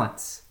 Hidden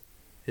Talents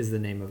is the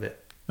name of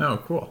it. Oh,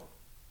 cool.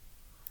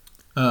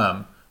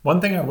 One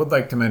thing I would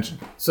like to mention.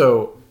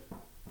 So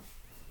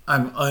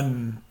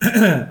I'm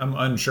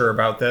unsure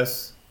about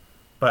this,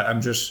 but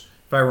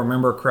if I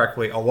remember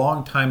correctly, a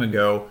long time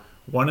ago,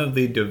 one of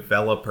the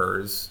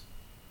developers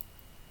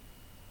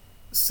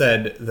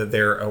said that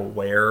they're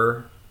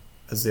aware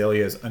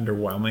Azalea is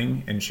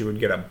underwhelming and she would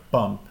get a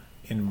bump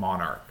in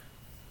Monarch.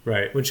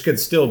 Right. Which could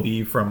still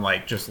be from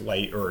just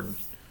light or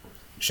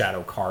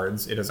shadow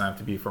cards. It doesn't have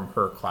to be from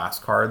her class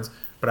cards.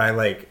 But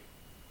I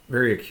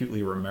very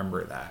acutely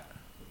remember that.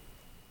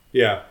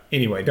 Yeah.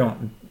 Anyway, I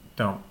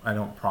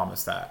don't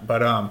promise that.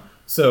 But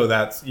so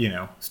that's,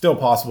 still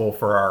possible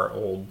for our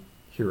old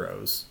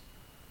heroes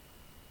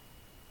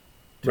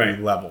to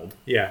be leveled.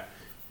 Yeah.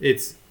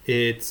 It's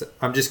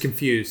I'm just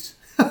confused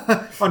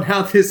on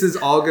how this is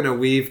all going to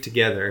weave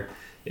together.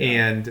 Yeah.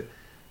 And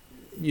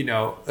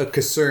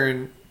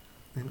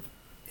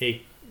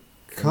a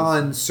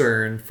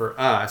concern for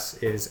us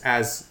is,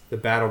 as the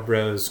Battle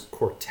Bros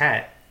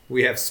quartet,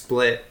 we have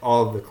split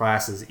all of the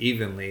classes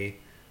evenly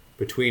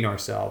between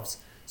ourselves.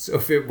 So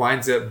if it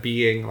winds up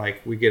being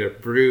we get a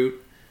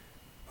Brute,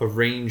 a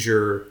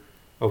Ranger,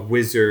 a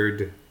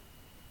Wizard,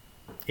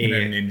 and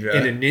a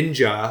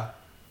Ninja,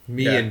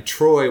 me and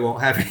Troy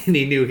won't have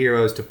any new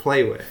heroes to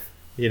play with,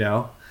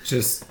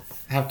 Just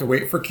have to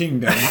wait for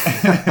Kingdom.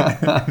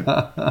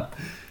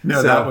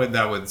 No,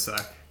 that would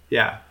suck.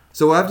 Yeah.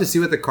 So we'll have to see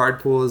what the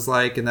card pool is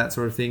like and that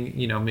sort of thing.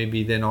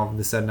 Maybe then all of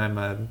a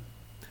sudden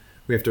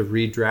we have to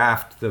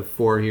redraft the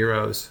 4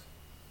 heroes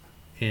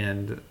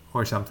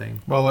or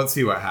something. Well, let's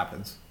see what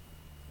happens.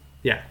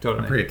 Yeah,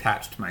 totally. I'm pretty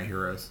attached to my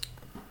heroes.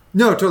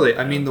 No, totally.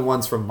 I mean the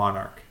ones from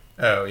Monarch.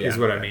 Oh, yeah. Is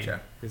what I mean.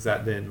 Is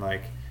that then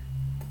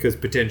because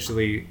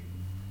potentially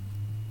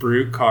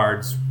Brute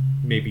cards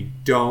maybe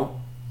don't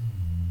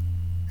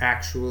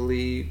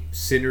actually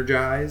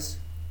synergize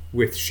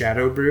with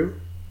Shadow Brute.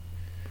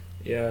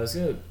 Yeah, I was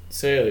going to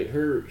say,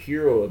 her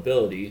hero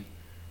ability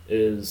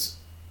is,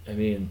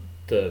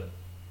 the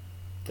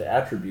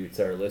attributes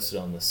that are listed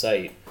on the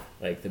site,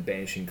 the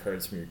banishing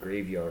cards from your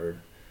graveyard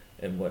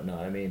and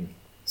whatnot.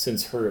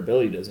 Since her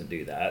ability doesn't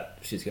do that,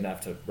 she's going to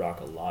have to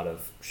rock a lot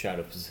of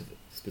shadow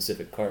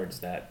specific cards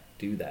that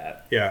do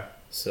that. Yeah.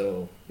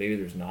 So maybe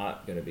there's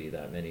not going to be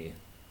that many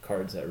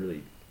cards that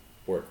really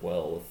work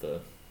well with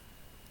the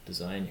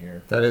design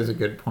here. That is a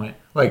good point.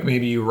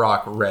 Maybe you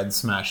rock Red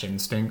Smash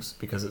Instincts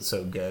because it's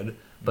so good,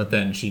 but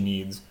then she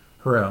needs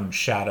her own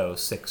Shadow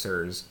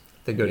Sixers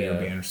that go to your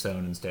Banish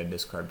Zone instead,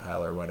 discard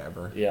pile or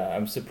whatever. Yeah,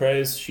 I'm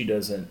surprised she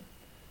doesn't.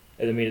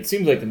 It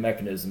seems like the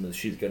mechanism is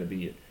she's going to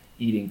be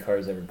eating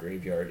cards out of her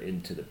graveyard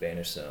into the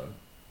Banish Zone.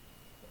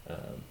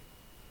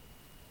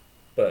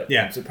 But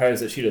I'm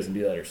surprised that she doesn't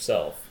do that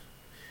herself.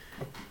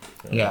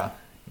 Yeah.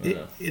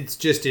 It's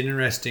just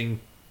interesting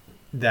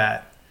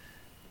that,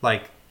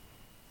 like,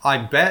 I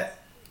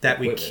bet that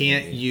we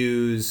can't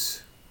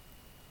use.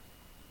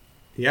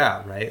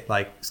 Yeah, right.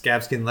 Like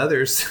scabskin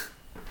leathers,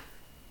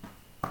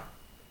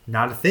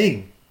 not a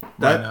thing.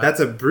 That's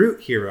a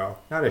brute hero,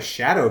 not a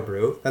shadow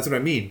brute. That's what I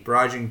mean.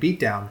 Barraging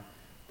beatdown.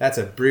 That's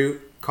a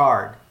brute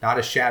card, not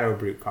a shadow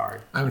brute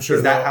card. I'm sure.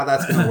 Is that how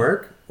that's going to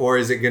work, or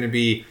is it going to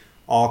be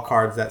all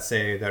cards that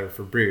say that are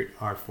for brute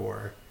are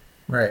for?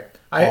 Right.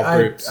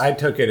 I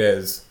took it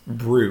as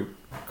brute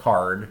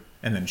card,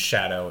 and then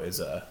shadow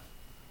is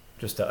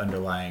just an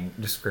underlying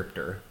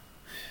descriptor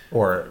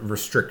or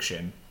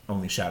restriction.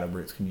 Only shadow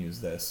brutes can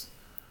use this.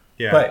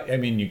 Yeah. But I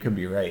mean, you could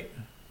be right.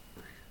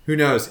 Who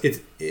knows?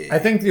 I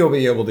think you'll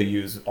be able to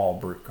use all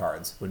brute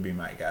cards. Would be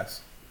my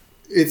guess.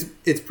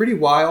 It's pretty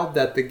wild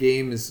that the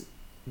game is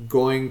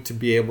going to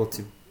be able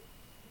to,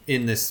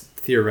 in this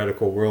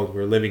theoretical world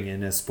we're living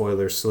in, as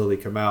spoilers slowly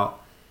come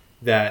out,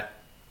 that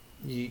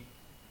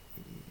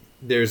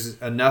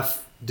there's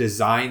enough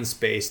design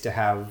space to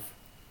have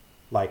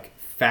like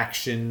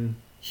faction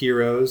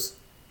heroes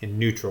and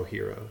neutral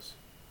heroes,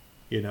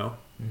 you know?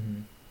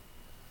 Mm-hmm.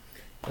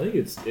 I think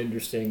it's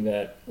interesting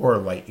that... Or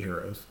light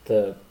heroes.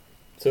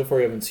 So far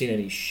we haven't seen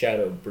any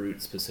Shadow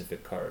Brute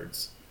specific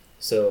cards.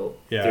 So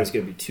there's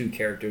going to be 2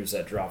 characters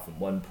that draw from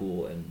one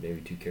pool and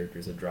maybe 2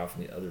 characters that draw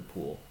from the other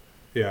pool.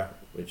 Yeah.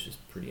 Which is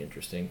pretty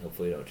interesting.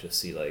 Hopefully you don't just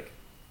see, like,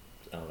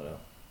 I don't know,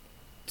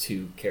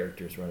 2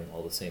 characters running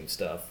all the same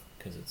stuff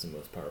because it's the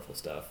most powerful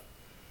stuff.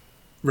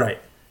 Right.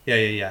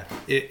 Yeah.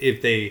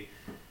 If they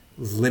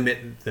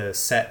limit the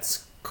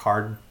set's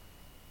card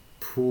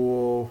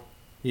pool,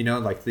 you know,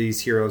 like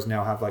these heroes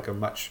now have like a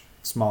much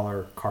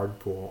smaller card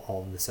pool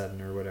all of a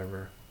sudden or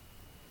whatever.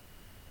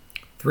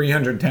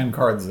 310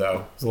 cards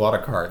though. It's a lot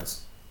of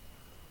cards.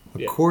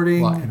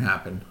 According, a lot can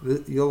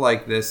happen. You'll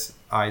like this,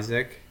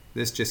 Isaac.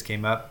 This just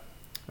came up.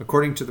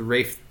 According to the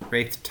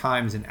Wraith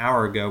Times an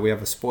hour ago, we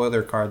have a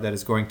spoiler card that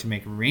is going to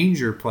make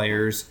Ranger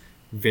players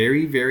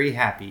very, very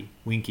happy.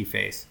 Winky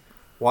face.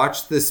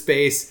 Watch this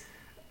space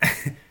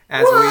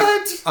as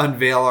we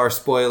unveil our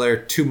spoiler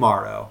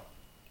tomorrow.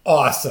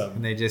 Awesome.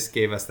 And they just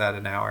gave us that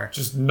an hour.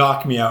 Just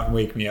knock me out and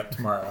wake me up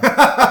tomorrow.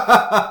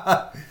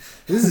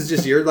 This is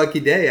just your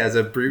lucky day as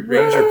a brute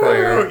ranger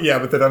player. Yeah,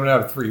 but then I'm going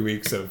to have 3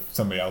 weeks of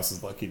somebody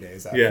else's lucky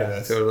days after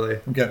this. Yeah, totally.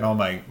 I'm getting all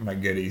my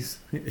goodies.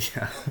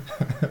 Yeah.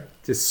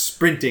 Just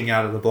sprinting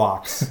out of the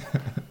blocks.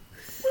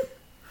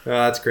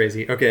 That's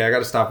crazy. Okay, I got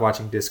to stop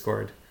watching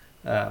Discord.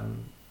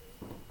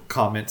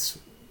 Comments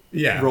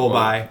roll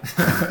by.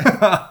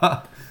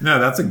 No,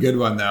 that's a good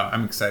one, though.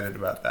 I'm excited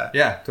about that.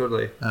 Yeah,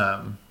 totally.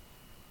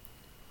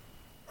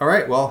 All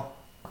right, well,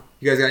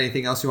 you guys got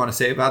anything else you want to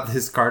say about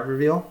this card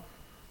reveal?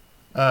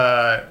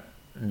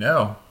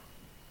 No.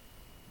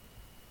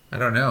 I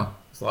don't know.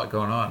 There's a lot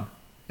going on.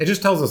 It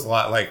just tells us a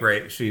lot, like,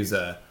 right, she's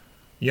a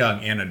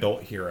young and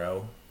adult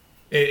hero.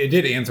 It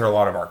did answer a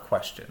lot of our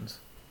questions.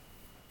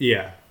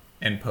 Yeah.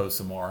 And pose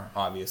some more,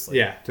 obviously.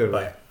 Yeah,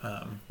 totally.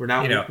 But, we're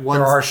not,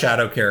 there are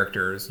shadow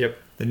characters. Yep.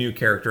 The new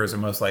characters are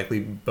most likely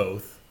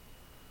both.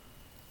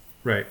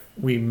 Right.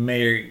 We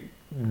may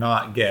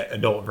not get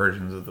adult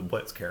versions of the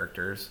Blitz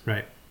characters.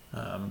 Right.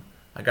 I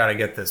got to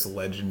get this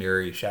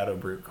legendary Shadow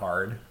Brute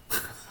card.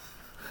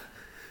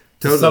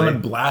 Totally.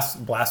 Summon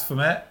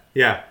Blasphemet.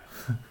 Yeah.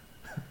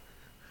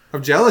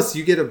 I'm jealous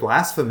you get a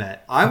Blasphemet.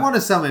 I want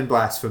to summon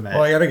Blasphemet.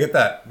 Well, I got to get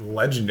that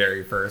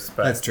legendary first.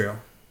 But that's true.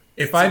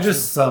 If I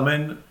just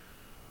summon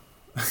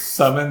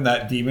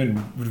that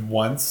demon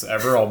once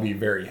ever, I'll be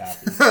very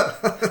happy.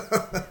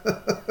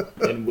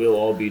 And we'll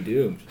all be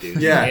doomed, dude.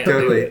 Yeah,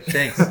 totally.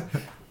 Thanks,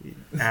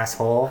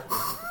 asshole.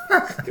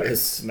 Gonna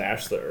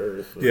smash the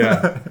earth.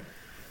 Yeah.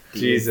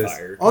 Jesus.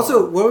 Fire.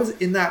 Also, what was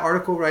in that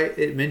article, right?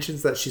 It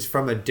mentions that she's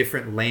from a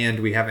different land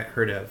we haven't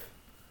heard of.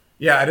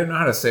 Yeah, I didn't know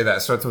how to say that.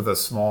 It starts with a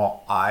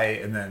small I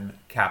and then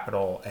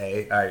capital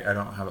A. I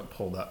don't have it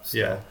pulled up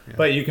still. Yeah.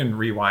 But you can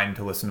rewind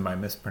to listen to my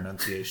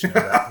mispronunciation of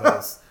that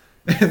place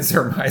and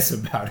surmise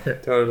about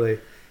it. Totally.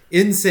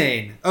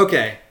 Insane.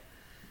 Okay.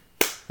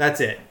 That's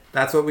it.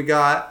 That's what we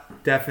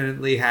got.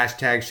 Definitely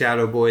hashtag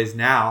Shadow Boys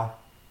now,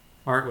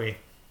 aren't we?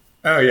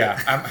 Oh, yeah.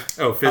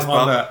 Fist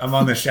bump. I'm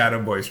on the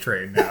Shadow Boys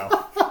train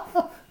now.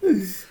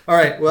 All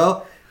right.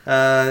 Well,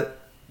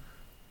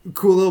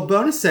 cool little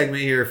bonus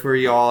segment here for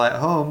y'all at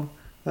home.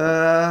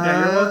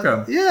 Yeah, you're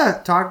welcome.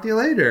 Yeah, talk to you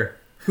later.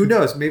 Who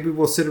knows? Maybe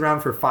we'll sit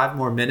around for 5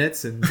 more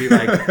minutes and be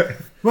like,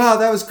 wow,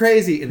 that was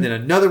crazy. And then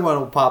another one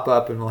will pop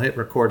up and we'll hit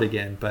record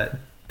again. But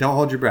don't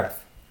hold your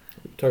breath.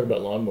 Talk about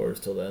lawnmowers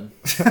till then.